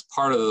 That's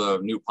part of the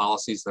new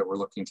policies that we're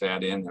looking to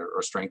add in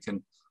or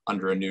strengthen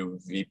under a new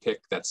VPIC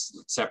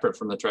that's separate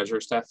from the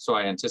treasurer's staff. So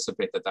I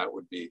anticipate that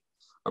would be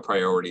a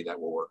priority that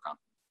we'll work on.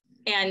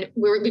 And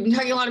we've been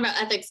talking a lot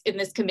about ethics in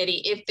this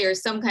committee. If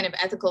there's some kind of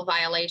ethical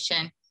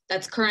violation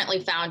that's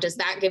currently found, does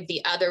that give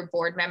the other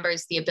board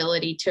members the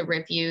ability to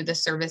review the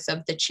service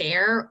of the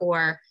chair,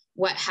 or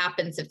what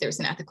happens if there's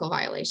an ethical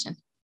violation?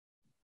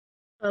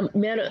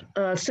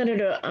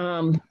 Senator,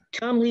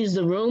 Tom leaves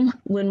the room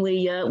when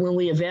we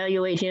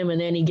evaluate him, and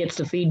then he gets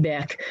the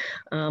feedback.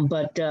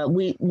 But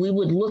we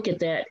would look at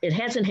that. It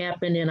hasn't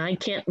happened, and I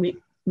can't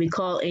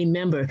recall a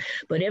member,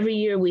 but every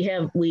year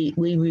we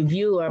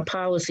review our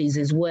policies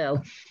as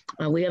well.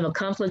 We have a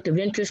conflict of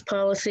interest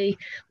policy.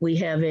 We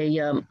have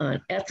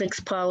an ethics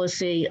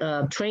policy,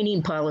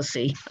 training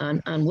policy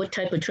on what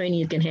type of training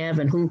you can have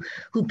and who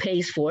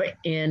pays for it.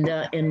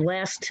 And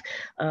last,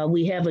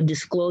 we have a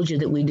disclosure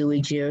that we do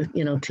each year,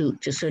 you know, to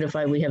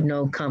certify we have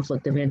no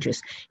conflict of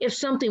interest. If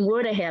something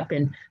were to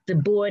happen, the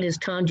board, as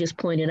Tom just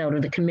pointed out,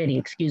 or the committee,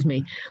 excuse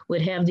me,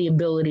 would have the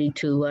ability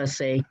to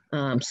say,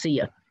 see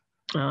ya.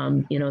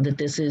 you know, that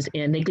this is,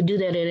 and they could do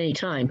that at any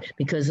time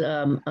because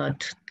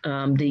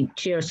the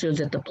chair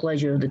serves at the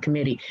pleasure of the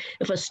committee.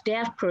 If a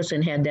staff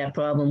person had that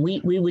problem,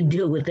 we would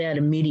deal with that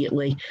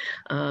immediately.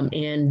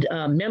 And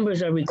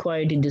members are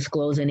required to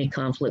disclose any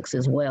conflicts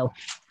as well.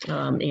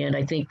 And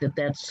I think that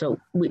that's so,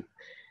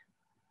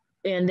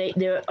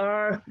 there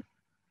are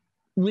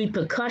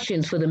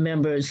repercussions for the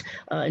members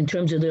in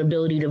terms of their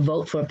ability to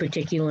vote for a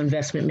particular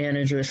investment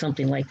manager or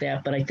something like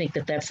that. But I think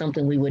that that's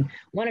something we would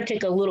want to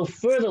take a little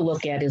further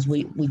look at as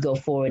we go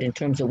forward in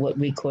terms of what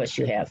recourse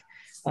you have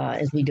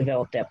as we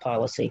develop that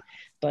policy.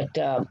 But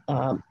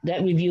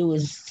that review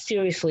is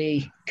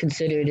seriously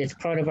considered as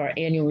part of our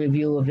annual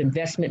review of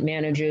investment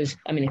managers,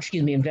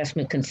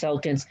 investment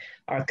consultants,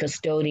 our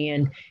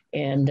custodian,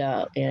 and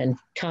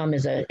Tom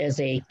as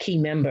a key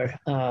member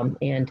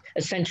and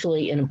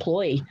essentially an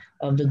employee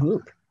of the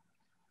group.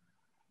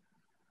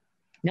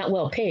 Not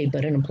well paid,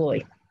 but an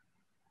employee.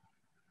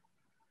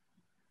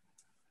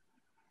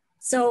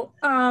 So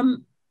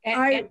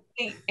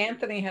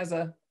Anthony has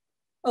a.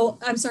 Oh,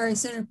 I'm sorry,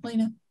 Senator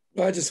Polina.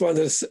 Well, I just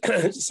wanted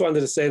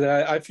to say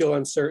that I feel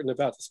uncertain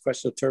about this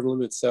question of term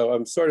limits. So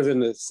I'm sort of in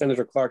the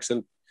Senator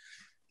Clarkson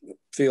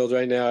field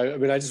right now. I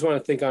mean, I just want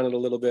to think on it a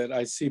little bit.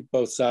 I see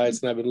both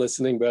sides and I've been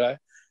listening, but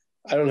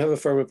I don't have a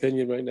firm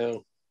opinion right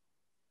now.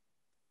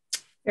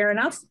 Fair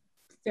enough.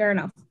 Fair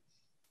enough.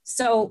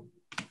 So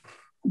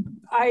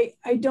I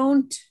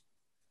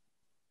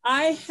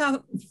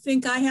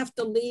think I have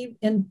to leave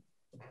in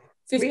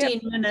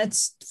 15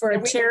 minutes for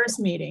a chair's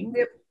meeting.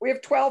 We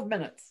have 12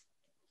 minutes.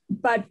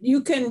 But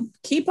you can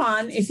keep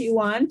on if you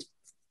want.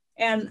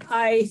 And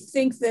I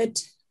think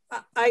that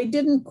I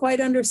didn't quite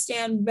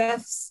understand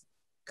Beth's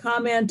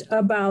comment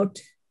about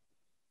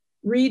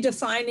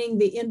redefining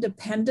the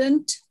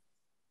independent.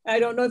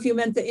 I don't know if you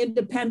meant the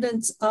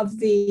independence of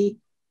the,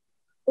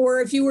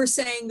 or if you were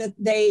saying that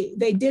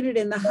they did it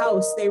in the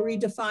House, they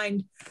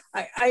redefined.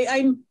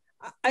 I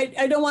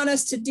don't want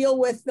us to deal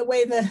with the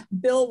way the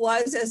bill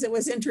was as it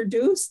was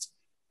introduced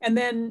and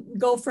then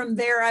go from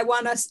there. I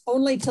want us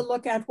only to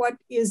look at what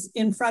is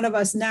in front of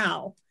us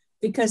now,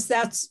 because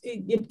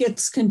it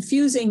gets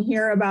confusing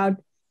here about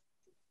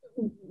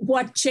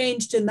what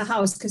changed in the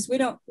House, because we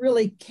don't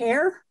really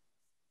care.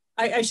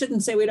 I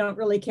shouldn't say we don't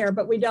really care,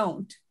 but we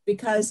don't,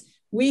 because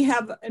we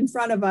have in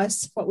front of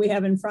us what we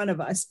have in front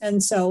of us.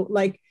 And so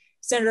like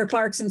Senator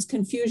Clarkson's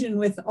confusion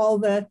with all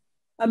the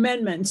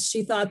amendments,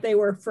 she thought they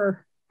were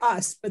for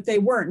us, but they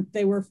weren't,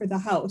 they were for the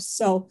House.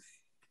 So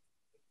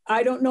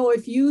I don't know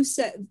if you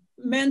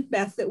meant,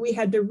 Beth, that we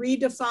had to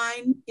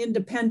redefine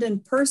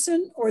independent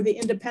person or the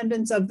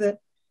independence of the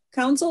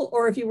council,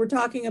 or if you were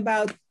talking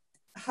about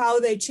how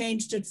they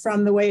changed it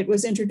from the way it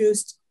was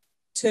introduced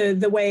to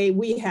the way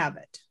we have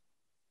it.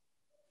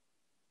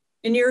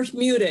 And you're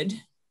muted.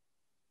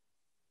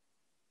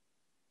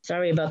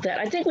 Sorry about that.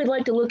 I think we'd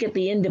like to look at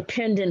the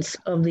independence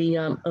of the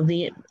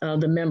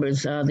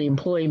members, the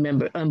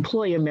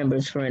employer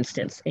members, for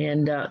instance,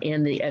 and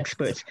the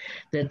experts,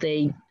 that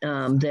they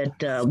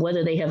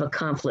whether they have a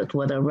conflict,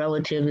 whether a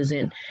relative is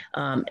in.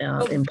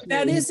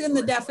 That is in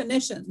the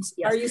definitions.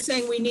 Yes. Are you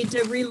saying we need to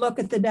relook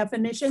at the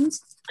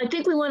definitions? I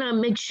think we want to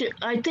make sure.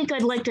 I think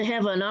I'd like to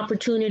have an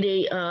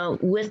opportunity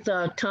with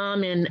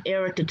Tom and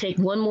Eric to take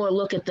one more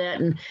look at that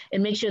and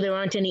make sure there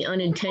aren't any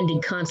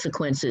unintended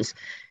consequences.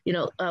 You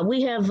know,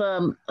 we have,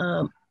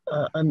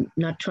 I'm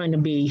not trying to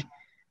be,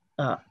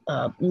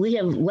 we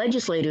have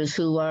legislators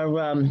who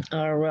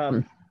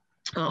are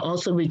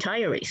also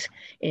retirees.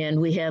 And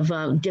we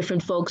have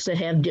different folks that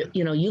have,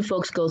 you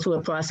folks go through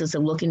a process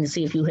of looking to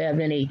see if you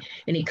have any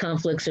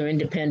conflicts or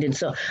independence.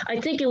 So I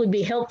think it would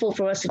be helpful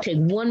for us to take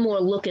one more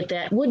look at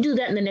that. We'll do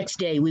that in the next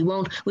day. We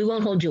won't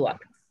hold you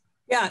up.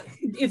 Yeah,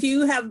 if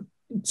you have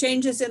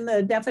changes in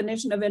the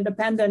definition of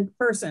independent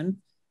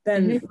person,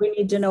 then we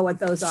need to know what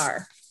those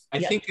are. I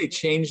think they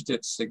changed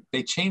it.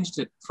 They changed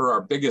it for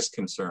our biggest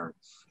concern,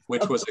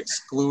 which was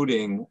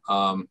excluding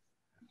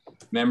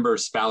member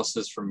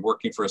spouses from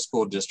working for a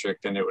school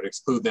district, and it would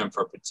exclude them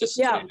from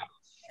participating. Yeah.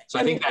 So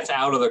I think that's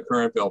out of the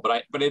current bill,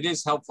 but it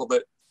is helpful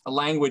that the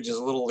language is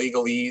a little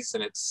legalese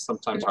and it's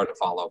sometimes hard to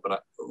follow,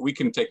 but we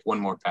can take one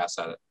more pass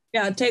at it.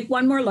 Yeah, take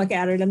one more look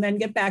at it and then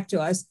get back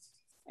to us.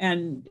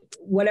 And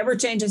whatever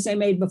changes they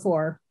made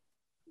before,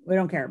 we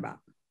don't care about.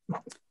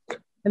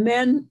 And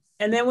then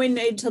we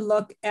need to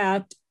look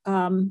at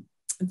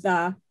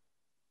the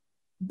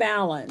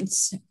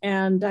balance.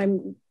 And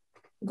I'm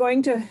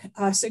going to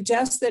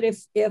suggest that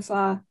if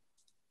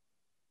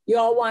you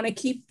all want to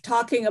keep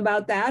talking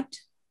about that,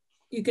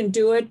 you can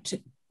do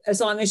it as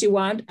long as you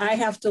want. I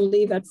have to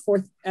leave at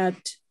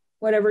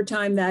whatever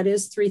time that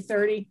is,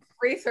 3:30.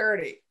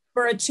 3:30.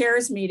 For a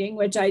chair's meeting,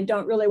 which I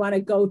don't really want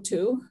to go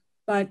to,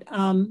 but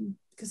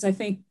because I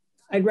think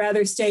I'd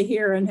rather stay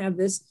here and have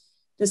this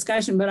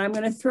discussion, but I'm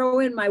going to throw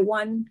in my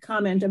one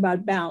comment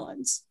about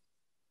balance.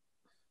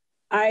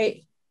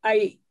 I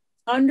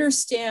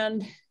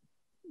understand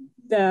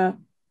the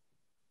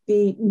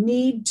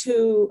need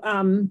to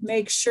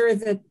make sure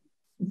that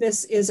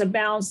this is a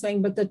balanced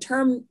thing, but the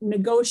term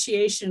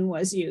negotiation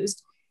was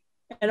used.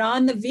 And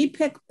on the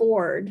VPIC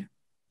board,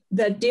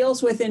 that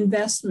deals with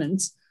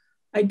investments,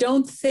 I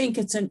don't think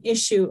it's an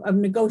issue of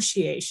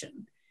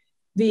negotiation.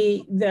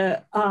 The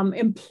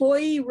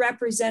employee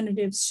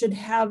representatives should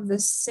have the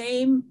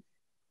same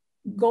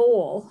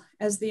goal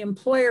as the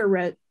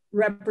employer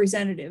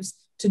representatives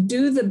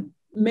to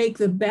make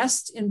the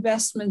best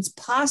investments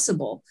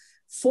possible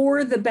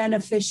for the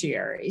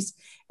beneficiaries.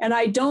 And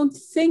I don't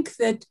think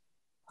that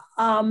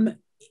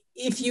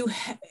if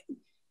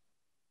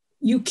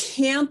you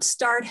can't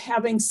start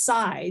having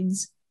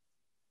sides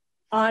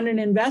on an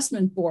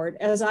investment board,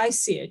 as I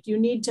see it. You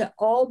need to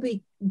all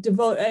be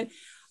devoted.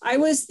 I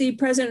was the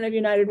president of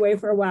United Way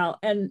for a while,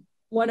 and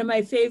one of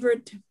my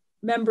favorite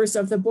members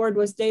of the board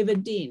was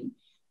David Dean.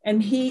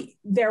 And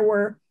there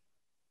were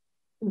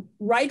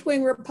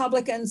right-wing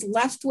Republicans,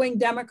 left-wing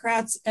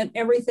Democrats, and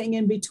everything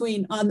in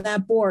between on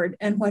that board.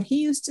 And what he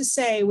used to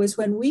say was,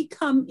 when we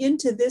come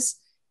into this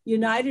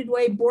United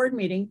Way board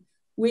meeting,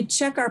 we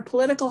check our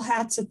political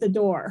hats at the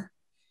door.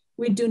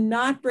 We do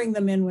not bring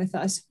them in with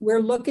us.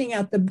 We're looking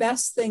at the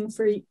best thing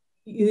for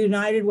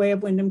United Way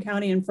of Windham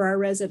County and for our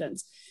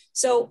residents.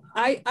 So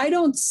I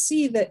don't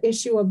see the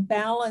issue of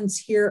balance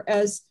here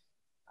as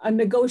a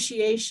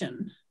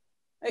negotiation.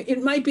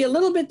 It might be a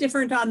little bit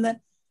different on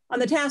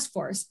the task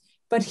force,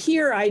 but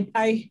here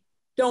I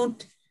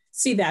don't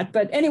see that.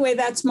 But anyway,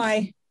 that's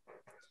my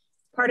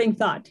parting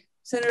thought.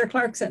 Senator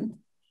Clarkson.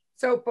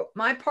 So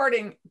my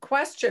parting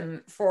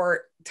question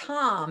for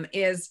Tom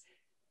is,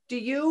 do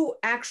you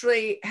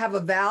actually have a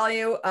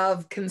value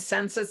of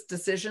consensus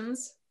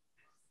decisions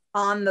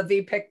on the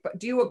VPIC?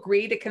 Do you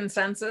agree to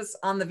consensus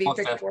on the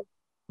VPIC board?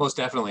 Most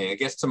definitely. I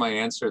guess to my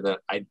answer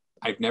that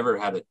I've never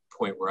had a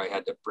point where I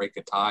had to break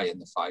a tie in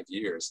the 5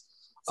 years.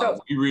 So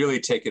we really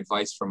take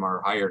advice from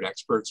our hired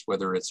experts,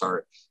 whether it's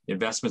our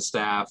investment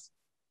staff,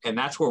 and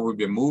that's where we've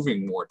been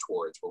moving more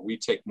towards, where we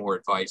take more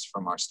advice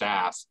from our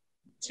staff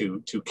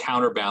to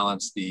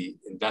counterbalance the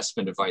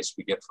investment advice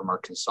we get from our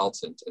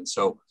consultant. And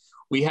so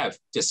we have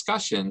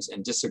discussions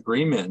and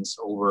disagreements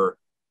over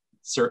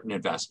certain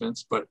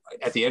investments, but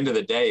at the end of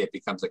the day, it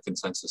becomes a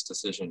consensus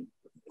decision.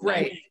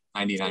 Right.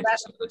 99%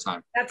 of the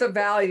time. That's a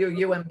value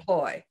you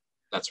employ.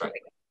 That's right.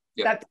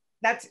 Yep.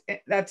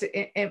 That's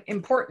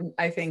important,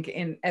 I think,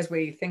 as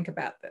we think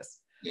about this.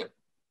 Yep.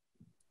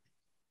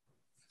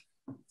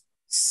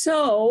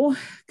 So,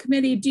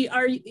 committee,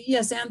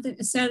 yes, Anthony,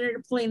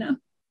 Senator Polina.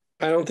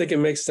 I don't think it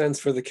makes sense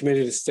for the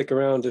committee to stick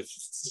around if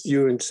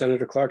you and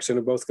Senator Clarkson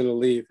are both going to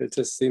leave. It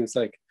just seems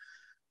like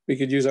we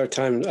could use our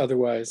time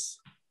otherwise.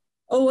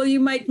 Oh, well, you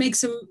might make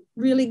some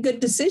really good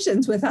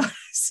decisions without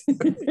us.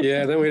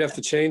 Yeah, then we'd have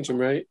to change them,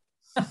 right?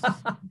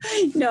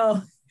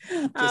 No.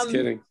 Just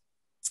kidding.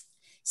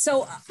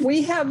 So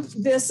we have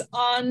this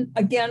on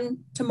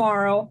again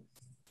tomorrow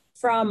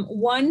from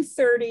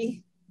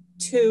 1:30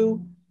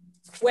 to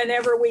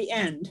whenever we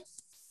end.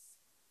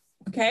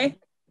 Okay?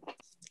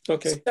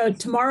 Okay. So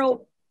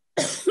tomorrow,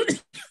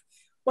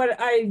 what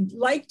I'd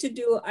like to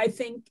do, I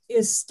think,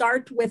 is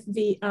start with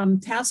the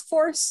task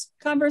force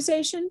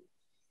conversation.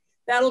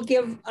 That'll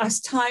give us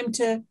time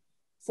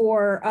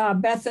for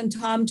Beth and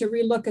Tom to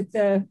relook at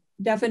the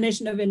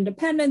definition of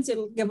independence.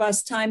 It'll give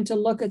us time to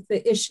look at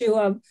the issue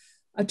of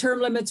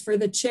term limits for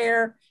the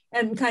chair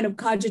and kind of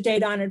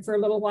cogitate on it for a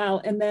little while.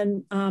 And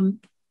then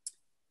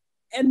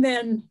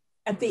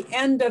at the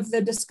end of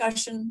the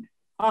discussion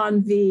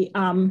on the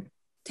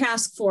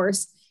task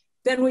force,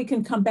 then we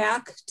can come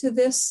back to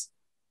this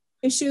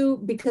issue,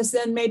 because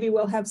then maybe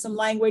we'll have some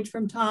language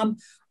from Tom.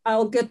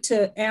 I'll get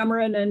to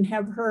Ameren and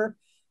have her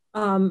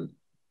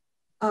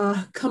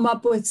come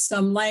up with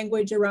some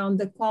language around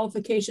the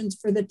qualifications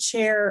for the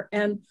chair.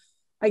 And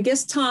I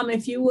guess, Tom,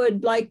 if you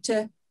would like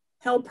to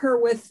help her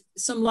with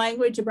some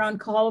language around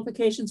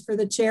qualifications for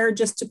the chair,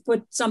 just to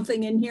put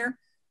something in here.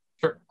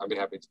 Sure, I'd be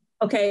happy to.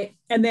 Okay,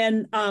 and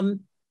then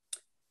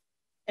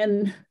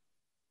and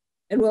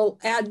we'll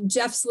add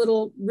Jeff's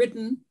little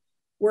written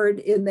word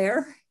in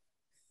there.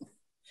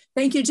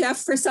 Thank you, Jeff,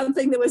 for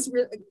something that was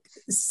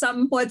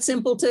somewhat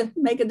simple to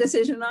make a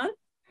decision on.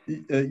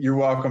 You're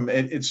welcome.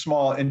 It's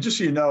small. And just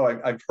so you know,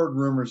 I've heard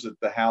rumors that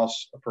the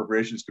House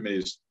Appropriations Committee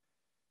is,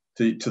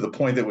 to the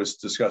point that was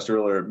discussed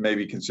earlier,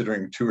 maybe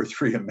considering 2 or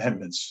 3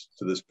 amendments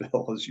to this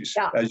bill as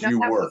you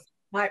were.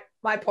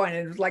 My point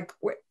is, like,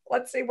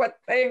 let's see what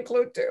they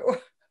include too.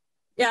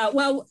 Yeah,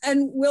 well,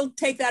 and we'll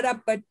take that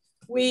up, but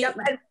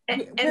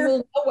and we'll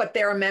know what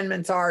their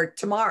amendments are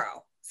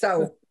tomorrow.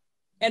 So,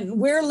 and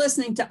we're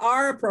listening to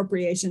our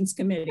Appropriations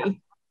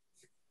Committee.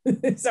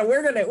 So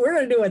we're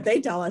gonna do what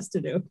they tell us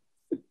to do.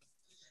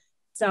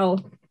 So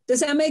does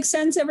that make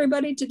sense,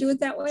 everybody, to do it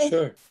that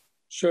way?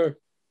 Sure.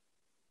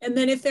 And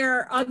then if there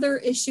are other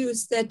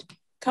issues that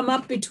come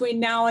up between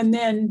now and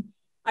then,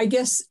 I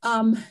guess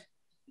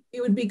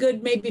it would be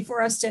good maybe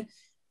for us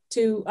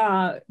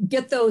to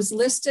get those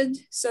listed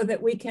so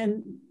that we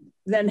can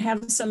then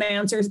have some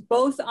answers,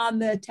 both on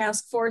the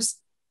task force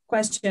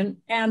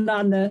question and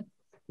on the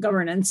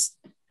governance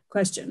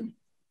question.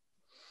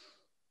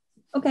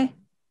 Okay.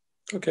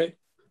 Okay.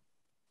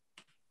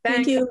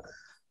 Thank you.